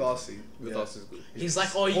Darcy. funny. Bill bro. Darcy. With Yeah. us is good. He's like,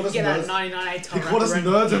 oh, you Called can us get that nerds. 99 He called us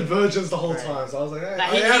nerds and virgins the whole Right. time. So I was like, hey, Like,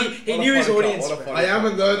 I am. he What a knew his funny guy, audience. what a bro. funny I am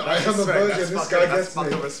a nerd. I That's am a respect, virgin. that's This fucking- guy that's gets me.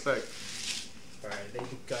 fucking respect. Bro, they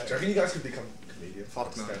could go. Do you reckon you guys could become comedians?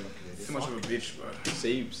 Fuck no. Stand-up Too comedians. much of a bitch, bro.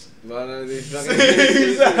 Seems. But no, these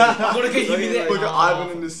Seems. I'm gonna get you there. Look at Nah.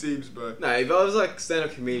 Ivan in the Seams, bro. Nah, if I was like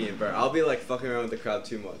stand-up comedian, bro, I'll be like fucking around with the crowd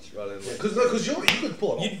too much rather than like. Because you could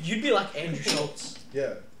pull it off. You'd be like Andrew Schultz.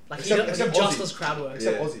 Yeah. Like Except- he except just Ozzy. does crowd work.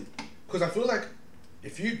 Except Yeah. Aussie. Because I feel like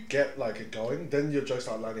if you get like it going, then your jokes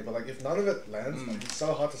start landing. But like if none of it lands, like, it's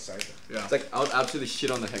so hard to say. Yeah. It's like I would absolutely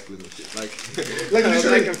shit on the hecklers and shit. Like, Like I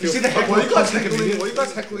literally, make 'em you feel see the fucking- heckler Were you guys punch the heckling? comedian? Were you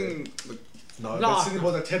guys heckling? No, Nah. that's Sydney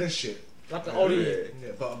was a tennis shit. Like the oldie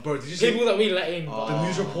Yeah, but bro, did you see people that we let in. Oh. the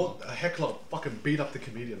news report? A heckler fucking beat up the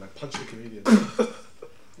comedian, like punched the comedian.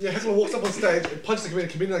 Yeah, heckler walks up on stage and punches the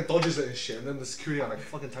comedian like dodges it and shit, and then the security guy like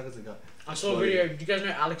fucking tackles the guy. I saw a video. Do you guys know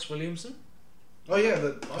Alex Williamson? Oh yeah,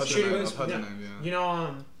 the Shooting I've was- heard the yeah. name, yeah. You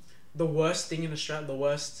know, the worst thing in Australia, the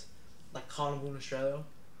worst like carnival in Australia.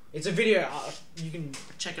 It's a video. You can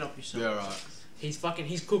check it up yourself. Yeah, right.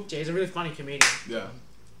 He's cooked. Yeah, he's a really funny comedian. Yeah.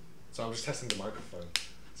 So I'm just testing the microphone.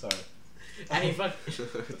 Sorry. And he fucking.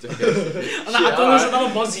 Okay. I thought it was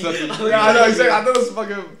another Mozzie. Yeah, I know, exactly. I thought it was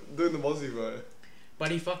fucking doing the Mozzie, bro.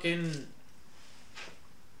 But he fucking.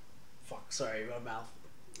 Fuck, sorry, my mouth.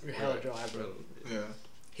 Hella dry, bro. Yeah.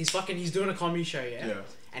 He's doing a comedy show, yeah? Yeah.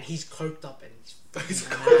 And he's coked up and He's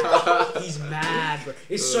he's mad, bro.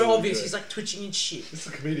 It's so Oh, obvious. okay. He's like twitching and shit. This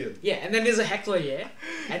is a comedian. Yeah, and then there's a heckler, yeah?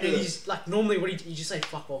 And then Yeah. he's like, normally what you just say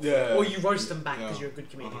fuck off. Yeah, Or yeah. you roast them back Yeah. because you're a good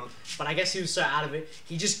comedian. Uh-huh. But I guess he was so out of it,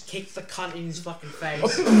 he just kicked the cunt in his fucking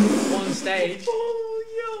face on stage.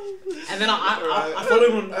 And then I follow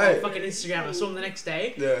him on Hey. fucking Instagram. I saw him the next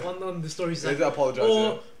day Yeah. on the stories. He Like, did apologize,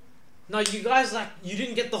 or, no, you guys, like, you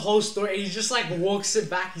didn't get the whole story. And he just, like, walks it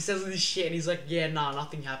back. He says all this shit, and he's like, yeah, nah,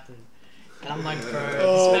 nothing happened. And I'm like, bro,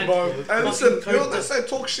 Oh, this man bro. And fucking listen, you know coked they up say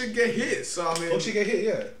talk shit, get hit. So, I mean. Don't you get hit?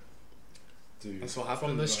 Yeah. Dude. That's what happened.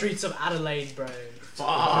 from the streets of Adelaide, bro. Fuck.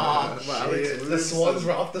 Ah, Bro, Alex shit. The Williamson. Swans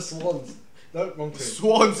were up the Swans. No, wrong thing.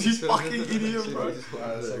 Swans, you fucking idiot, bro.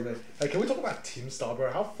 Hey, can we talk about Tim Star,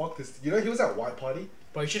 bro? How fucked is... You know he was at White Party?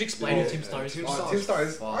 Bro, you should explain Yeah, who Tim yeah. Star is. Tim Oh, Star. Tim Star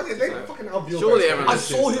is... Fuck. They fucking outbuilt Surely that. everyone I knows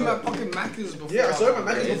saw Tim him Star. at fucking Macca's before. Yeah, I saw him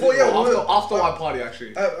at Macca's Yeah, before. Yeah, we were... after White Party,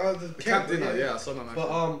 actually. The Camp dinner, yeah, I saw him at Macca's.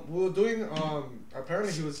 But we were doing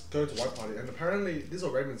apparently he was going to White Party, and apparently this is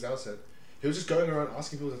what Raymond Zhao said. He was just going around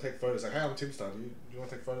asking people to take photos. Like, hey, I'm Tim Star. Do you want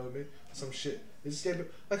to take a photo with me? Some shit. He just gave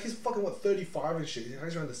it, like he's fucking what 35 and shit. He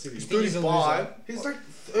hangs around the city. You think he's a 35. loser? He's like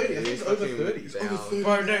 30. I think he's over 30. He's over 30.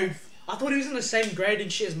 Bro, no. I thought he was in the same grade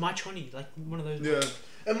and shit as My Chonny. Like, one of those. Yeah.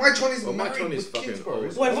 And Mike Chonny's Well, Mike married Chonny's with kids, fucking bro. old.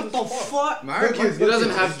 He's Wait, old what as the fuck. fuck? Married? No kids, He no doesn't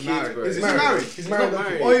kids. have He's kids, married. bro. Is he He's married. married? He's married. not no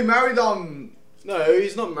married. kids. Oh, he married No,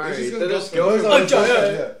 he's not married. his They're just girlfriend?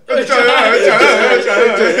 girlfriend.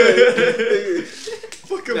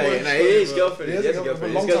 Fucking No, Mike no, Chonny, he is bro. girlfriend. He He has has a a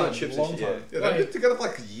girlfriend, girlfriend. long He's going on time, trips long and shit. time. Yeah, they've been together for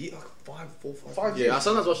like a year, like 4, 5. 5 Yeah, years. I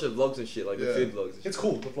sometimes watch the vlogs and shit, like the Yeah. food vlogs. And shit. It's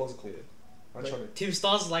cool. The vlogs are cool. Mike Chonny. Tim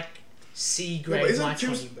Star's like C No, grade but My isn't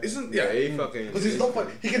Tim, Chonny, bro. isn't Yeah, yeah? he fucking. Because he's not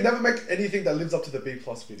funny. He can never make anything that lives up to the B+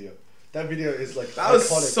 video. That video is like That was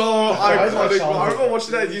iconic. so Defines my iconic, bro. I childhood. remember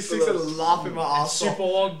watching that at year 6 and laughing my And ass Super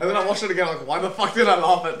off. Wog. And then I watched it again, like, why the fuck did I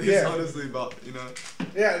laugh at this, Yeah. honestly, but, you know.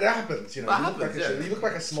 Yeah, that happens. You know, That you look back happens, at yeah. shit. You look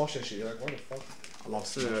back at Smosh and shit. You're like, what the fuck? I love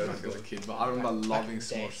Smosh Yeah. when I was a kid, but I remember loving in the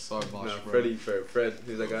day. Smosh so much, No, bro. Freddie, Fred,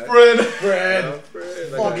 who's that guy? Fred! Fred. Yeah, Fred.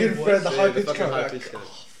 Fucking that Fred, the guy. high Yeah, pitch fucking comeback. high pitch comeback.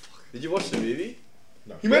 Did you watch the movie?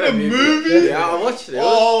 No. He made a movie. movie? Yeah, I watched it.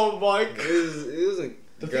 Oh my god. It wasn't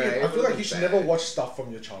The thing great. is, I feel like you It should wasn't never bad. watch stuff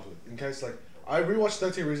from your childhood. In case, like, I rewatched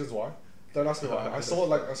 13 Reasons Why. Don't ask me why. I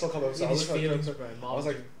saw it, I saw a couple of In episodes. his I was feelings, like, bro. I was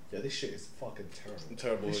like, yeah, this shit is fucking terrible.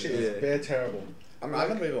 Terrible. This shit yeah. is bare terrible. I mean, I've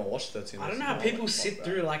never even watched 13. I don't know how people sit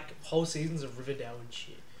through like whole seasons of Riverdale and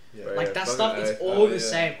shit. Yeah. Right. Like Yeah, that fucking stuff, it's A. all Oh, the yeah.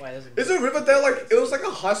 same. Wait, doesn't Is it Riverdale like it was like a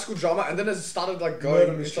high school drama and then it started like going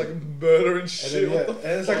Murder it's mystery. like murder and And, shit. then, yeah, What the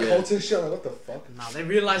and it's like Yeah. cult and shit. I'm like, what the fuck? Nah, they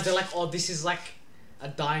realize they're like, oh, this is like a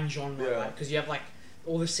dying genre, Yeah. right? Because you have like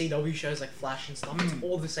all the CW shows like Flash and stuff. It's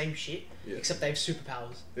all the same shit, Yeah. except they have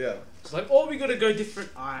superpowers. Yeah. It's like, oh, we gotta go different.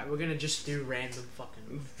 Alright, we're gonna just do random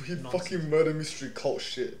fucking. We nonsense. fucking murder mystery cult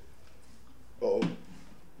shit. Oh.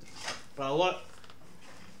 But a lot.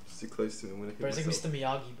 It's too close to me when I Bro, it's like Mr.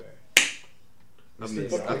 Miyagi, bro.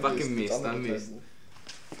 I fucking missed. I missed.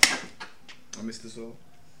 I missed as well.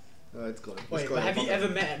 No, it's gone. Wait, but have you ever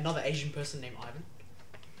met another Asian person named Ivan?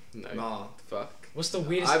 No. Nah. Fuck. What's the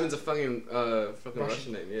weirdest? Ivan's a fucking Russian.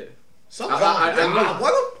 Russian name, yeah. Some I- why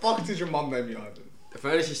the fuck did your mum name you Ivan?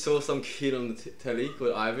 Apparently she saw some kid on the telly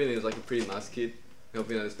called Ivan. He was like a pretty nice kid,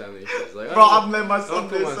 helping out his family. She was like, Bro, oh, I've met my son I'll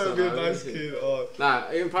call be my so son be a Ivan. nice kid. Oh. Nah,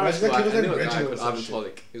 in primary Imagine school, that I kid was knew named a guy Reggie or called some Ivan shit.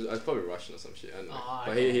 Tolik. He was probably Russian or some shit. I don't know. Ah,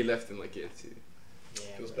 But okay. he left in like year 2. Yeah,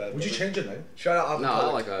 Feels bro. bad. Would you change your name? Shout out Ivan. No, I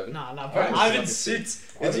Tolik. like Ivan. Nah, bro. Ivan's Ivan fucking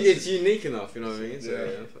suits. It's unique enough, you know what I mean? So,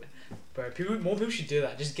 Yeah. Bro, more people should do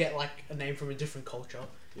that. Just get like a name from a different culture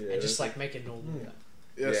yeah. and just like make it normal. Hmm.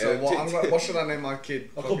 Yeah, Yeah, so what should I name my kid?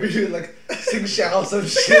 I could be like sing shouts and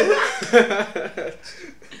shit.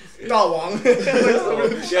 Dawang.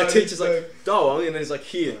 Yeah, teacher's like, Dawang, and then he's like,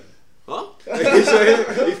 here. Huh?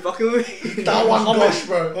 So he fucking with me. That one Muhammad. gosh,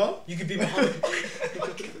 bro. Huh? You could be Muhammad.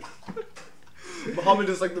 Muhammad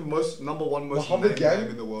is like the number one most Muhammad named Gang? name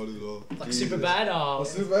in the world as well. Like super bad.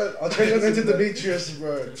 What's too bad? I'll change your name to Demetrius,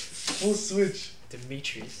 bro. Full switch.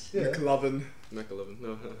 Demetrius. Yeah. McLovin. McLovin,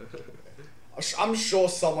 no. I'm sure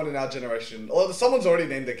someone in our generation, or someone's already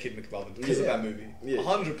named their kid McLovin because of Yeah. that movie. Yeah.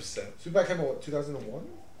 100%. Superbad came out what, 2001?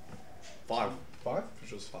 5. 5?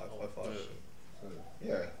 Which was 5.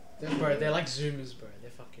 Yeah. Bro, they're like Zoomers, bro.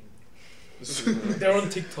 They're fucking. 5. They're on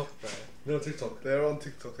TikTok, bro. No TikTok. They're on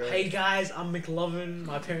TikTok. Yeah. Hey guys, I'm McLovin.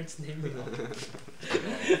 My parents named me.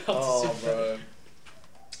 Oh, bro.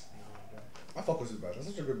 I fuck with Superbad. That's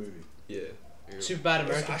such a good movie. Yeah. Super bad It's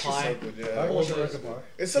American actually Pie. so good, yeah. I watched American Pie.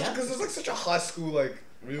 It's such Yeah. because it's like such a high school like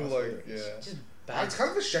real High school, like yeah. yeah. Just bad. It's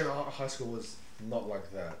kind of a shame our high school was not like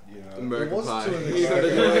that, you know. American it was Pie. to an Yeah,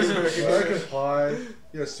 extent. American Pie,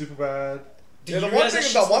 yeah, Superbad. Do Yeah, the you one realize thing, that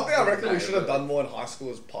the shit's one thing I not reckon we bad, should have but- done more in high school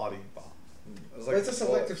was party. But it was But it's a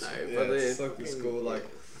selective No, school. yeah, but it's they selective fucking- school. Like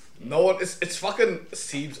no one. It's fucking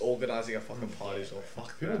Siebes organizing a fucking party. So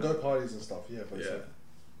fuck People that. go parties and stuff, yeah, but it's Yeah. like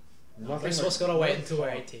nothing. Guess what's gotta wait until we're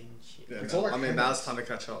 18. Shit. Yeah, It's no, all like I mean, hangouts. now it's time to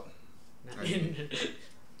catch up.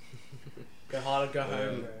 Go hard or go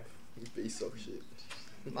home, bro. B-sock shit.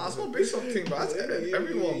 Nah, it's not be something, bro. It's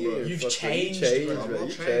everyone, bro. You've Fucking changed, changed, bro. I'm bro. not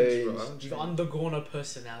You changed, bro. changed. You've undergone a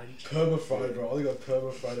personality change. Perma-fried, bro. All you got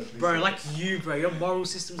perma-fried at Bro, least. like you, bro. Your moral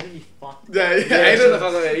system's gonna be fucked. Yeah, Yeah, Aiden. shut the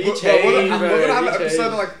fuck up, man. You We're changed, gonna have you an episode in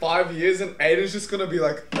changed. like 5 years, and Aiden's just gonna be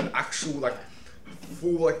like an actual like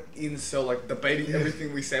full like incel, like debating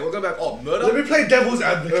everything we say. We're gonna be like, oh, murder. Let me play devil's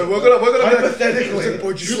advocate. We're gonna be like, hypothetically,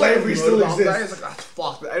 bro, did you slavery say still murder that day? exists. It's like that's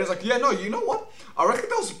fucked. And it's like, yeah, no, you know what? I reckon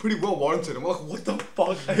that was pretty well warranted. And we're like, what the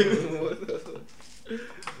fuck?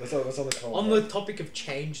 That's on the call. On the topic of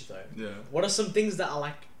change, though, Yeah. what are some things that are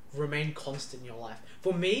like remain constant in your life?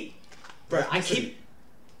 For me, bro, I keep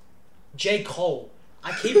J. Cole.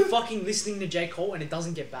 I keep fucking listening to J. Cole, and it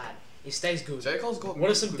doesn't get bad. It stays good. J. Cole's got. What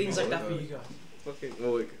are some good things like that knowledge, for you guys? Fucking,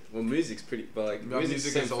 well, music's pretty, but like, Yeah, music's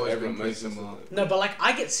music the has same for always been everyone. pretty Most of similar. the- No, but like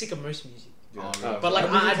I get sick of most music. Yeah. Oh, But like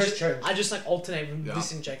Yeah, music I has just changed. I just like alternate and Yeah.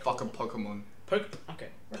 listen to J. Cole. Fucking Pokemon. Okay.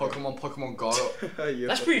 Pokemon Go. Yeah,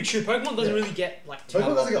 That's pretty true. Pokemon doesn't really get like too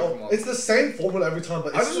Pokemon doesn't get Pokemon. old. It's the same formula every time,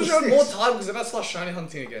 but I it's just wish still I had more sticks. time because then I start shiny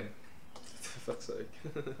hunting again. For fuck's sake.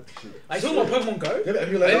 Are you talking about Pokemon Go? You have an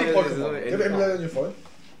Any emulator? Pokemon. You have an emulator on your phone?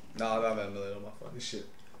 No, I don't have an emulator on my phone. This shit.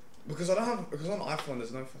 Because on iPhone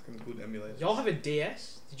there's no fucking good emulator. Y'all have a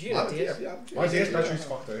DS? Did you I get a have DS? My DS battery's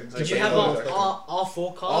fucked though. It's Did just you like have all a the-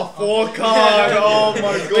 R4 card? R4 card! Oh my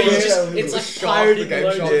god! But you just, Yeah, it's like Sharp, pirating the game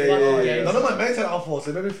loads of Sharp. fucking Yeah, games. None of my mates had R4s.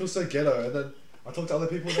 They made me feel so ghetto. And then I talked to other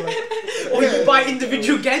people. They're like, Or you buy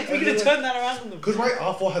individual games, we're gonna turn that around on them. because my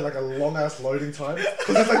R4 had like a long ass loading time.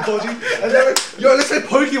 Because it's like dodgy. And they're like, yo, let's play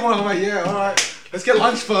Pokemon. I'm like, yeah, alright. Let's get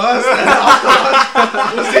lunch first. And then after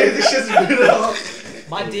lunch, we'll see if this shit's booted up.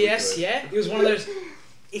 My DS, yeah, it was one of those.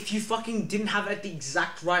 If you fucking didn't have it at the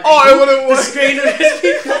exact right Oh, angle, it wouldn't the work. screen would just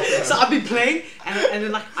be flat. So I'd be playing, and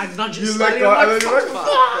then like I'd nudge it You let slightly. go I'm and like, then you're fuck,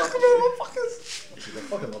 like, fuck. motherfuckers. I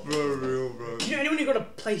fucking love Bro, real, bro. Do you know anyone who got a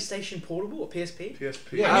PlayStation Portable or PSP?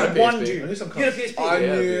 PSP. Yeah, I I knew had a one PSP. dude. I knew some You got a cunts.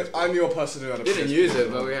 PSP? I knew a person who had a Didn't PSP. use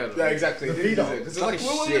it, but we had Yeah, one. exactly. The Didn't use Vita. it. Because it's like, Fucking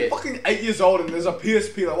well, when you're shit. fucking 8 years old and there's a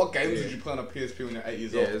PSP, like, what games Yeah. did you play on a PSP when you're 8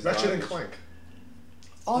 years Yeah, old? it's Ratchet and garbage. Clank.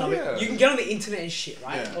 Oh, No, but yeah. you can get on the internet and shit,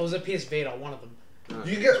 right? Yeah. Or was it PS Vita, one of them.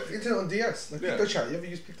 You can get internet on DS, like Yeah. PictoChat. You ever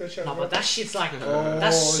use PictoChat? No, but that shit's like Oh,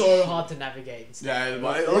 that's so hard to navigate. And stuff. Yeah,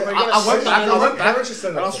 but Yeah, I you gotta went set back. it I up. went back, Parents should set it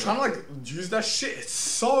and I up was for trying to like use that shit. It's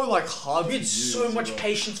so like hard. You to had use, so much bro.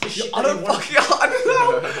 patience for shit. I that don't they want. fucking.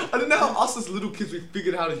 I don't know how us as little kids we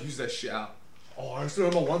figured how to use that shit out. Oh, I just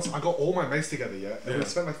remember once I got all my mates together, yeah, and we Yeah.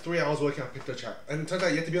 spent like 3 hours working on PictoChat, and it turns out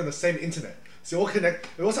you have to be on the same internet. So you all connect,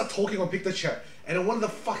 we all start talking on PictoChat, and then one of the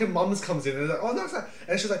fucking mums comes in and is like, oh no, it's not.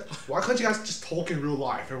 And she's like, why can't you guys just talk in real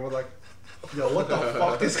life? And we're like, yo, what the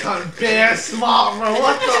fuck? This can't be smart, bro.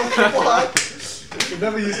 What the fuck? You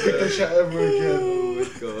never use PictoChat ever again. Oh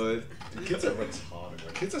my god. Kids are retarded,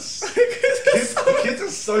 man. Kids are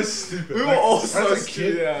so stupid. We were Like, all as so a stupid.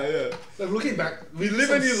 kid, Yeah, yeah. like looking back, We did live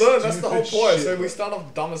some and you learn. That's the whole stupid point. shit, So we bro. start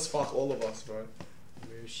off dumb as fuck, all of us, bro.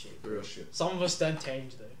 Real shit. Real shit. Some of us don't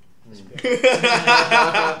change though. Let's be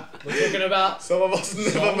honest. We're talking about Some of us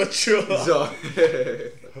never mature. So,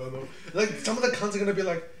 I don't know. Like some of the cunts are gonna be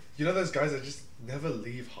like, you know, those guys that just never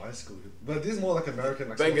leave high school. But this is more like American.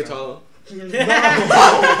 Like bang small guitar.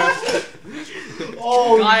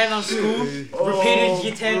 Oh, guy in our school repeated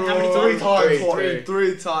year 10 how many three times? times.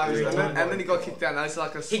 Three times. Three And times. then he got kicked out. Now he's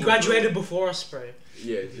like a. He graduated before us, bro.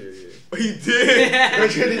 Yeah, true, He did.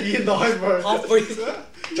 Graduated year 9, bro. Halfway.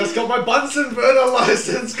 Just got my Bunsen burner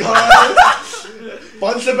license, guys.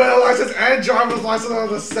 Bunsen burner license and driver's license on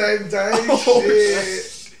the same day. Oh,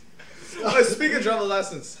 Shit. Oh, speaking of driver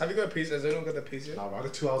license, have you got a piece? Has anyone got their piece yet? Nah, bro, I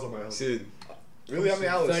had 2 hours on my yeah. own. Soon. Really? How many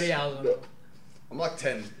hours? 30 hours. on it. I'm like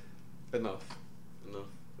 10. Enough.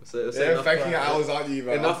 Say You're enough. faking bro. hours, aren't you,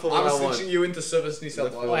 bro? Enough for I'm what I want. switching you into Service New South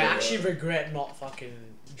Enough Wales. for I Yeah. actually regret not fucking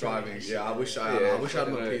Driving. that shit, Yeah, I man. wish I had my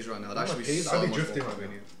fucking P's right now. My That'd actually be P's, so I'd be much drifting more right now.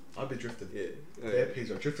 convenient. I'd be drifting. Yeah. Bare P's,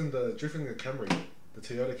 right? Drifting the Camry. The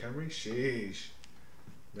Toyota Camry. Sheesh.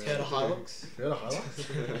 Man. Toyota Hilux. Toyota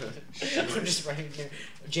Hilux? I'm just running here.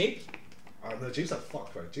 Jeep? No, Jeeps are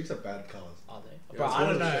fucked, bro. Jeeps are bad cars. Are they? Yeah, Bro, it's I one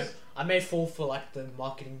don't of know. those. I may fall for like the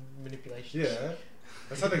marketing manipulation. Yeah.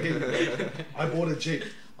 That's how they get you. I bought a Jeep.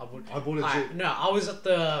 I would. I bought a Alright, Jeep. no, I was at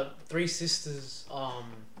the Three Sisters,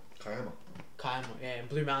 Kayama. Kayama, yeah, in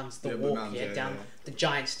Blue Mountains, the Yeah, Blue walk, Mountains, yeah, down yeah. the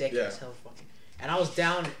giant staircase, Yeah. hell fucking. And I was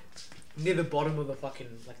down near the bottom of the fucking,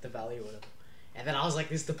 like the valley or whatever. And then I was like,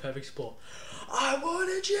 this is the perfect spot. I want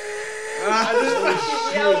a Jeep! I just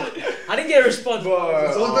fucking yelled. I didn't get a response. It's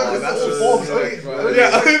all about that's this so all sick, forms. bro. Only- Yeah,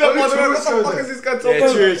 I think that only was what tourists the go fuck there. is this guy Yeah, talking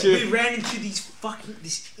true, about? true. We ran into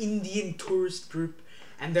this Indian tourist group,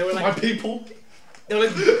 and they were My like, people. they were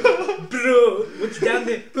like, bro, what's down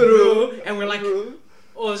there, bro? And we're like,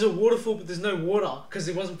 oh, there's a waterfall, but there's no water because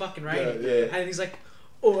it wasn't fucking raining. Yeah. And he's like,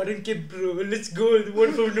 oh, I don't get, bro. Let's go. The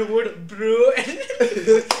waterfall, no water, bro.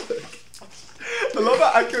 I love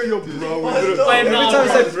how accurate your bro is. Wait, Every no, time I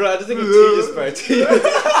bro. say bro, I just think of teachers,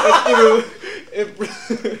 bro.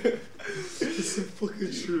 It's so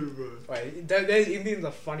fucking true, bro. Wait, those Indians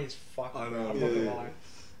are funny as fuck. I know, I'm not yeah, gonna yeah. lie.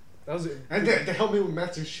 That was And they help me with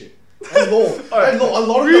maths and shit. And law. And law. A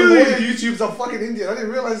lot of the lawyer YouTubes are fucking Indian. I didn't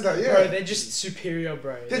realize that. Yeah. bro. They're just superior,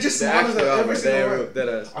 bro. They're just They smarter actually than are, every but single they're one. dead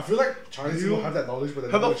ass. I feel like Chinese people have that knowledge, but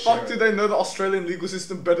they How the don't fuck share do it. they know the Australian legal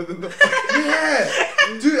system better than the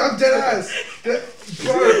Yeah, dude, I'm dead ass.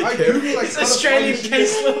 Bro, I Google like It's how to Australian find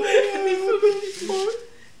case shit. law.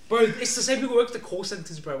 Bro, it's the same people who work at the call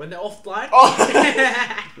centers, bro. When they're offline,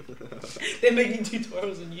 they're making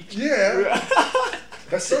tutorials on YouTube. Yeah.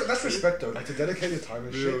 That's respect though. Like to dedicate your time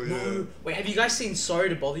and shit. No. Wait, have you guys seen Sorry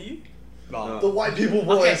to Bother You? Nah. The white people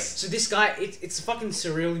Okay, voice. so this guy, it's fucking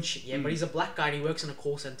surreal and shit, yeah, but he's a black guy and he works in a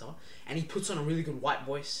call center and he puts on a really good white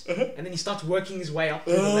voice and then he starts working his way up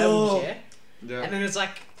through the levels, yeah? Yeah. And then it's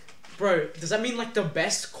like, bro, does that mean like the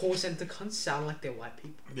best call center cunts sound like they're white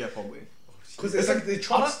people? Yeah, probably. Because it's like they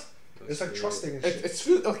trust. It's like trusting and shit. It's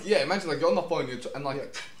feel like, yeah, imagine like you're on the phone and like Yeah.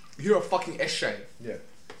 you're a fucking S-shade. Yeah.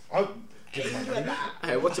 I give my money.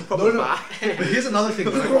 Hey, what's your problem, No. bro? But here's another thing.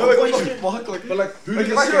 Like, Like, what the fuck? Like, but like, who like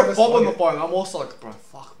do if I the hear a scammers Bob on the target? phone, I'm also like, bro,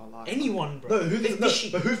 fuck my life. Anyone, bro. No, They're no, fishy.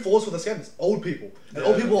 but who falls for the scammers? Old people. And Yeah,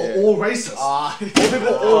 old people are yeah. all racist. Ah. Old people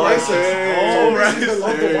are all racist. yeah. All racist. They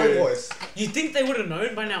love the Racist. white voice. You'd think they would have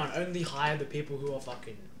known by now and only hire the people who are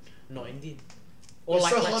fucking not Indian. Or It's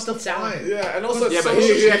like, so like hard to sound- find. Yeah, and also Yeah, it's but so much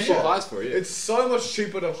he actually cheaper. applies for it. Yeah. It's so much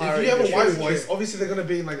cheaper to hire. If you have a Indian white people. voice, obviously they're gonna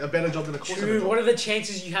be in like a better job than a call center True, job. what are the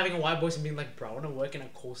chances you having a white voice and being like, bro, I want to work in a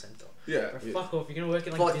call center? Yeah. Bro, fuck off, you're gonna work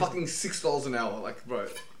in like, For like business. fucking $6 an hour, like bro.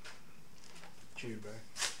 True, bro.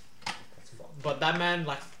 But that man,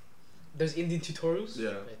 like, those Indian tutorials, Yeah.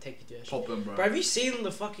 they take you to that shit. Pop them, bro. Bro, have you seen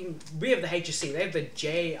the fucking? We have the HSC. They have the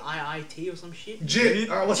JIIT or some shit. Jit.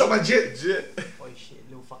 What's up, my jit? Legit. Oh shit,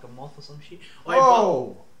 little fucking moth or some shit.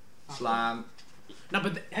 Oh. Slam. No,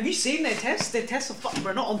 but have you seen their tests? Their tests are fuck,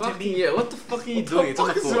 bro. Not on Fucking TV. yeah, what the fuck are you What the doing? It's on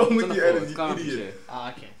fuck the is floor. wrong It's on with the you, floor. Adam, It's you can't be idiot? shit.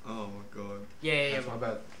 Ah, okay. Oh my god. Yeah. That's my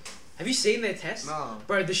bad. Have you seen their tests? Nah.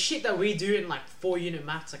 Bro, the shit that we do in like 4-unit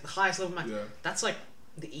maths, like the highest level maths, Yeah. that's like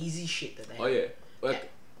the easy shit that they. Oh yeah, like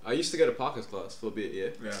I used to go to Parker's class for a bit, yeah.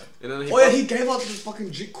 Yeah. And then Oh yeah, he gave us the fucking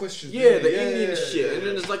jig questions. yeah, didn't the he? Indian shit, yeah, and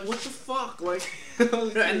then yeah. it's like, what the fuck, like.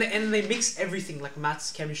 No, and they mix everything like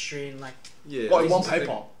maths, chemistry, and like yeah. What, in it's one just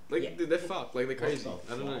paper? Like Yeah. they're fucked, like they're crazy.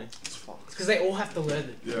 the I don't know. It's fucked. because they all have to learn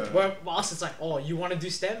it. Yeah. Where for us it's like, oh, you want to do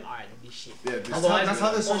STEM? Alright, do this shit. Yeah, this Otherwise, that's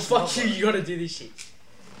how they're so oh, fuck smart, you, bro. you gotta do this shit.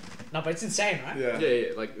 No, but it's insane, right? Yeah. Yeah,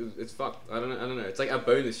 like it's fucked. I don't know. It's like a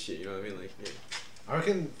bonus shit. You know what I mean? Like, yeah. I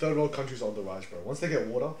reckon third world countries are on the rise, bro. Once they get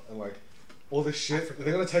water and like all this shit,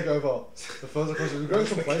 they're gonna take over the further countries. We're going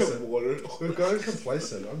complacent. We're going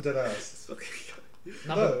complacent. I'm dead ass.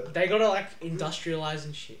 No, No. but they gotta like industrialize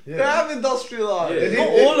and shit. Yeah. They have industrialized. Yeah. They Not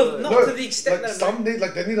need- all of, not no, to the extent like that. some need,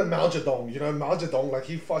 like they need a Mao Zedong. You know, Mao Zedong, like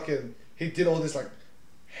he did all this like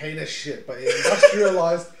heinous shit, but he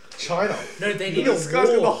industrialized China. No, they need a This guy's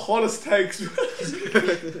got the war. hottest takes.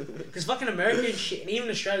 Because fucking America and shit, and even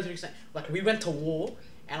Australia to an extent, like we went to war,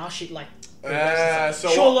 and our shit like. So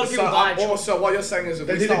Sure, a lot of people died. So what you're saying is if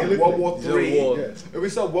They we did start Gallipoli. World War Zero Three, war. Yeah. if we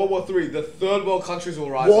start World War Three, the third world countries will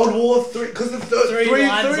rise. World up. War Three, because the Three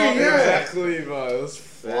lines up. yeah. Exactly, bro. It's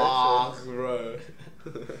fuck, bro.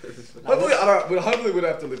 Hopefully, hopefully we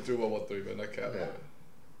don't have to live through World War Three, but okay. Yeah.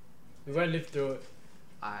 We won't live through it.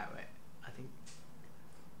 Alright, wait. I think.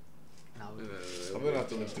 No. I'm gonna have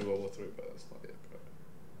to live through World War Three, but that's not yet,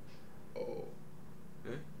 bro. Oh.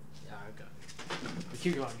 Yeah, okay.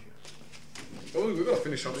 Keep going. Oh, we gotta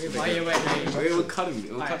finish something. Oh, yeah, wait, Okay, we'll cut him.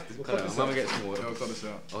 We'll Alright, cut it. I'm gonna get some water. Yeah, we'll cut this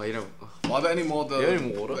out. Oh, you know. Are there any more? You have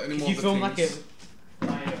any more water? Any Can more you the film like a. things? Oh,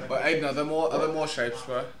 yeah, okay. But Aiden, are there more shapes,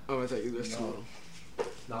 bro? I'm gonna take you this water.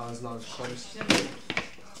 No, it's not close.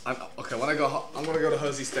 Okay, when I go, I'm gonna go to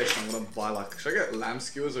Hersey Station. I'm gonna buy like, should I get lamb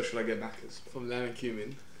skewers or should I get Macca's? From Lamb and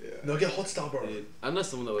Cumin. Yeah. No, get Hot Star, bro. Yeah. I know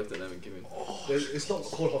someone that worked at Lamb and Cumin. It's not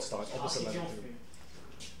called Hot Star. It's I'll opposite see level. your food.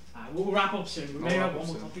 Alright, we'll wrap up soon. We may I'll have wrap one up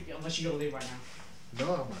more soon. topic, unless you gotta leave right now.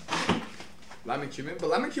 No, man. Lamb and cumin, but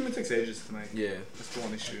lamb and cumin takes ages to make. Yeah. That's the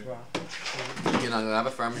one issue. You know, I have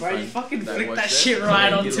a family Bro, you friend. fucking flicked works that there, shit and right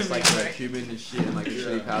he onto gives us, me, like bro. cumin and shit and like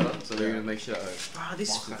chili powder, so they're gonna make shit at home. Bro,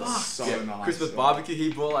 this Fuck, fuck. that's so Yeah, nice. Christmas bro. barbecue,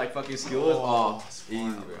 he brought like fucking skewers. Oh, it's easy,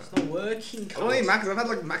 fire, bro. bro. It's not working. I don't eat Macca's. I've had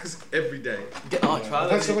like Macca's every day. Oh, Yeah. try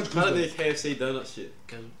I've had so the much try the good KFC donut shit.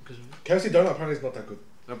 KFC donut apparently is not that good.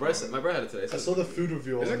 My bro had it today. I saw the food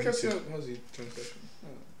review. Is on it KFC YouTube. or Hersey train station?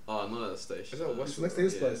 Oh, not at the station. Is that Westwood? It's next to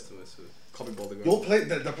his Yeah, place. it's to Westwood. Can't be bothered. Your place,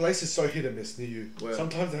 the place is so hit and miss near you. Where?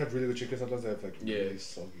 Sometimes they have really good chicken. Sometimes they have like Yeah. really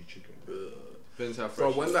soggy chicken. Depends how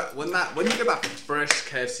Bro, fresh. when you get that fresh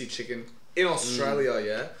KFC chicken in Australia,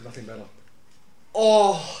 yeah. Nothing better.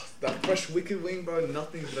 Oh, that fresh wicked wing, bro.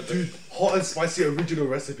 Nothing better. Dude, hot and spicy original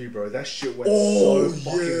recipe, bro. That shit went Oh, so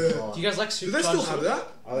fucking yeah. hard. Do you guys like Do super they still have that?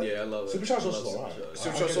 Yeah, I love it. Supercharged I love sauce is alright. supercharged.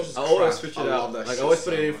 Supercharged sauce is I always crap. switch I it love out. that Like shit I always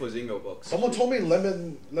so put it in much. for Zingo box. Someone told me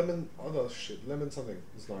lemon other shit. Lemon something.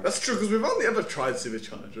 It's nice. That's true, because we've only ever tried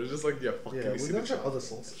supercharged. We're just like, yeah, fuck yeah, give me we've never tried supercharged. other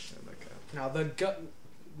sauces. Yeah, okay. Now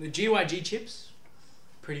the GYG chips,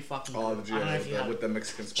 pretty fucking Oh, good. the I don't know if you GM had with the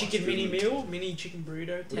Mexican spice. chicken mini Good. meal, mini chicken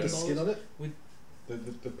burrito, With the skin $10. on it? With-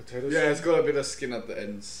 the potato Yeah, skin? it's got a bit of skin at the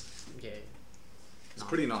ends. Yeah. It's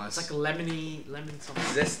pretty nice. It's like a lemon something.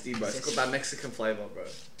 Zesty, bro. It's got Zesty. that Mexican flavor,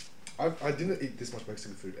 bro. I didn't eat this much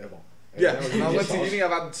Mexican food ever. And Yeah, now when I went to it's uni, I've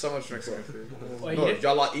had so much Mexican food. Oh, No, yeah.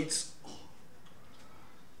 Yala eats.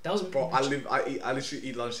 That was Bro, I literally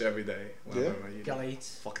eat lunch there every day. When Yeah? I'm at my uni. Yalla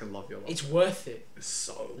eats. Fucking love Yala. It's worth it. It's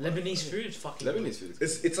so. Lebanese food is fucking. Lebanese food.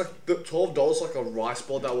 It's like the $12 like a rice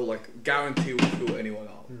bowl that will like guarantee will fill anyone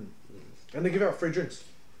up. And they give out free drinks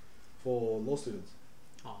for law students.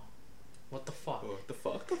 Oh, what the fuck? What the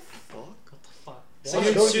fuck? Fuck. What the fuck? Well, So I'll,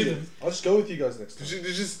 you just go with sue you. them? I'll just go with you guys next time.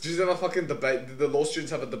 Did you have a fucking debate? Did the law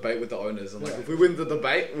students have a debate with the owners? And like, Yeah. if we win the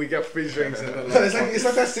debate, we get free drinks. And then, it's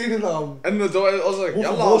like that scene in and the door, I was like, Wolf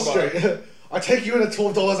of Yalla, Wall bro. Street. I take you in at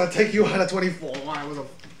 $12. I take you in at 24. Why was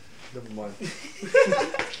Never mind.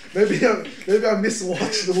 maybe I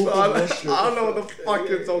miswatched the Wolf of Wall Street. I don't know what the fuck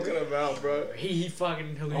you're talking about, bro. He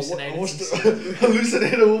fucking I hallucinated. watched some shit.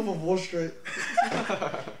 hallucinated Wolf of Wall Street.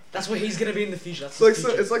 That's what he's gonna be in the future. That's It's like his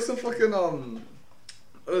some, future. it's like some fucking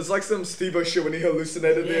it's like some Steve-O shit when he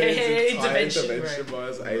hallucinated Yeah, his entire intervention, intervention, bro.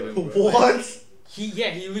 It's Aiden, bro. What? he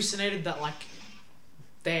hallucinated that like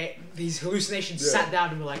these hallucinations Yeah. sat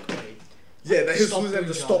down and were like, wait, Yeah, they Stop hallucinated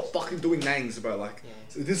to doing stop drugs. fucking doing nangs, bro. Like,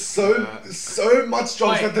 yeah. There's so much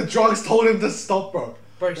drugs Wait. that the drugs told him to stop, bro.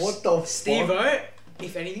 Bro, What the Steve fuck? O,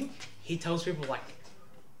 if anything, he tells people like,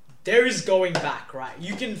 there is going back, right?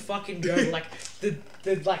 You can fucking go to like the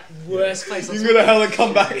like worst place. You can go to hell and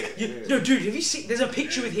come back. No, dude, have you seen? There's a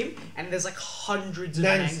picture with him, and there's like hundreds of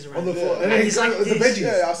Nangs nangs on around. the floor. Yeah. And And he's he's like like the this. veggies.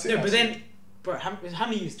 Yeah, I see. No, I but see. then, bro, how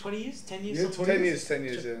many years? 20 years? 10 years? Yeah, something? 20 10 years, 10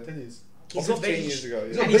 years, yeah. 10 years. He's Or got 15 veggies. years ago,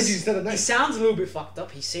 He's yeah. got And veggies instead of he nangs. sounds a little bit fucked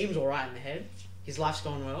up. He seems alright in the head. His life's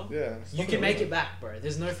going well. Yeah. You can make it back, bro.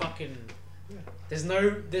 There's no fucking. There's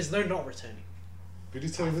no not returning. But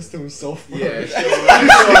he's telling this to himself, bro. Yeah, sure.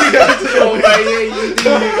 Sure, man. Yeah, you do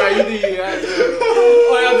you, man. You do you.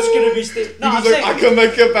 Oh, I'm just gonna be still. No, He I'm was like, saying. I can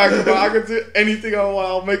make it back, bro. I can do anything I want.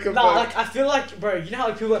 I'll make it No, back. like I feel like, bro, you know how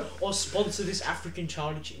like people are like, oh, sponsor this African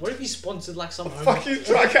child and shit. What if you sponsored like some homeless? Fucking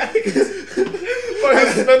drug addict. Bro,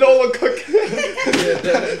 he spend all the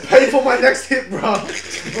cocaine. Pay for my next hit, bro.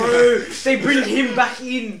 Bro, they bring him back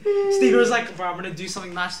in. Steve was like, bro, I'm gonna do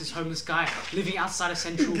something nice to this homeless guy living outside of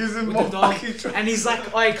Central Gives him with more the dog. fucking drugs. And he's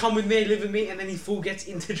like, oh, come with me, live with me, and then he full gets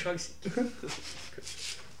into drugs.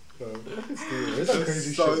 Bro, fucking Steve, it's like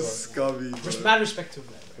crazy so shit, scummy, bro. Mad respect to him,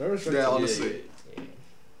 though. bro. Very respectful. Yeah, honestly. Yeah.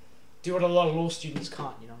 Do what a lot of law students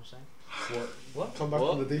can't, you know what I'm saying? What? What? Come back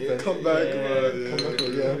What? from the deep Yeah. end. Come back, Yeah. bro. Come back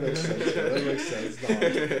from, yeah, that makes sense. Yeah, that makes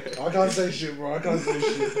sense. Nah, I can't say shit, bro. I can't say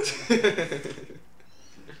shit.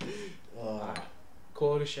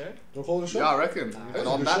 Call it a show. Don't call it a show? Yeah, I reckon. Nah. And That's a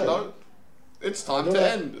on good that show. note, it's time No, to no.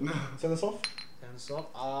 end. Send us off. Down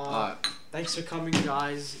stop. Alright. Thanks for coming,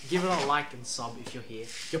 guys. Give it a like and sub if you're here.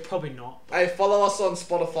 You're probably not. Hey, follow us on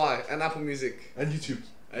Spotify and Apple Music And YouTube.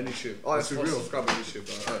 and YouTube. Oh, that's That's real. subscribe to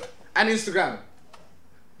YouTube, bro. And Instagram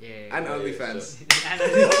Yeah. and yeah, OnlyFans. And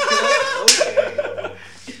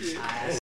Okay. Alright.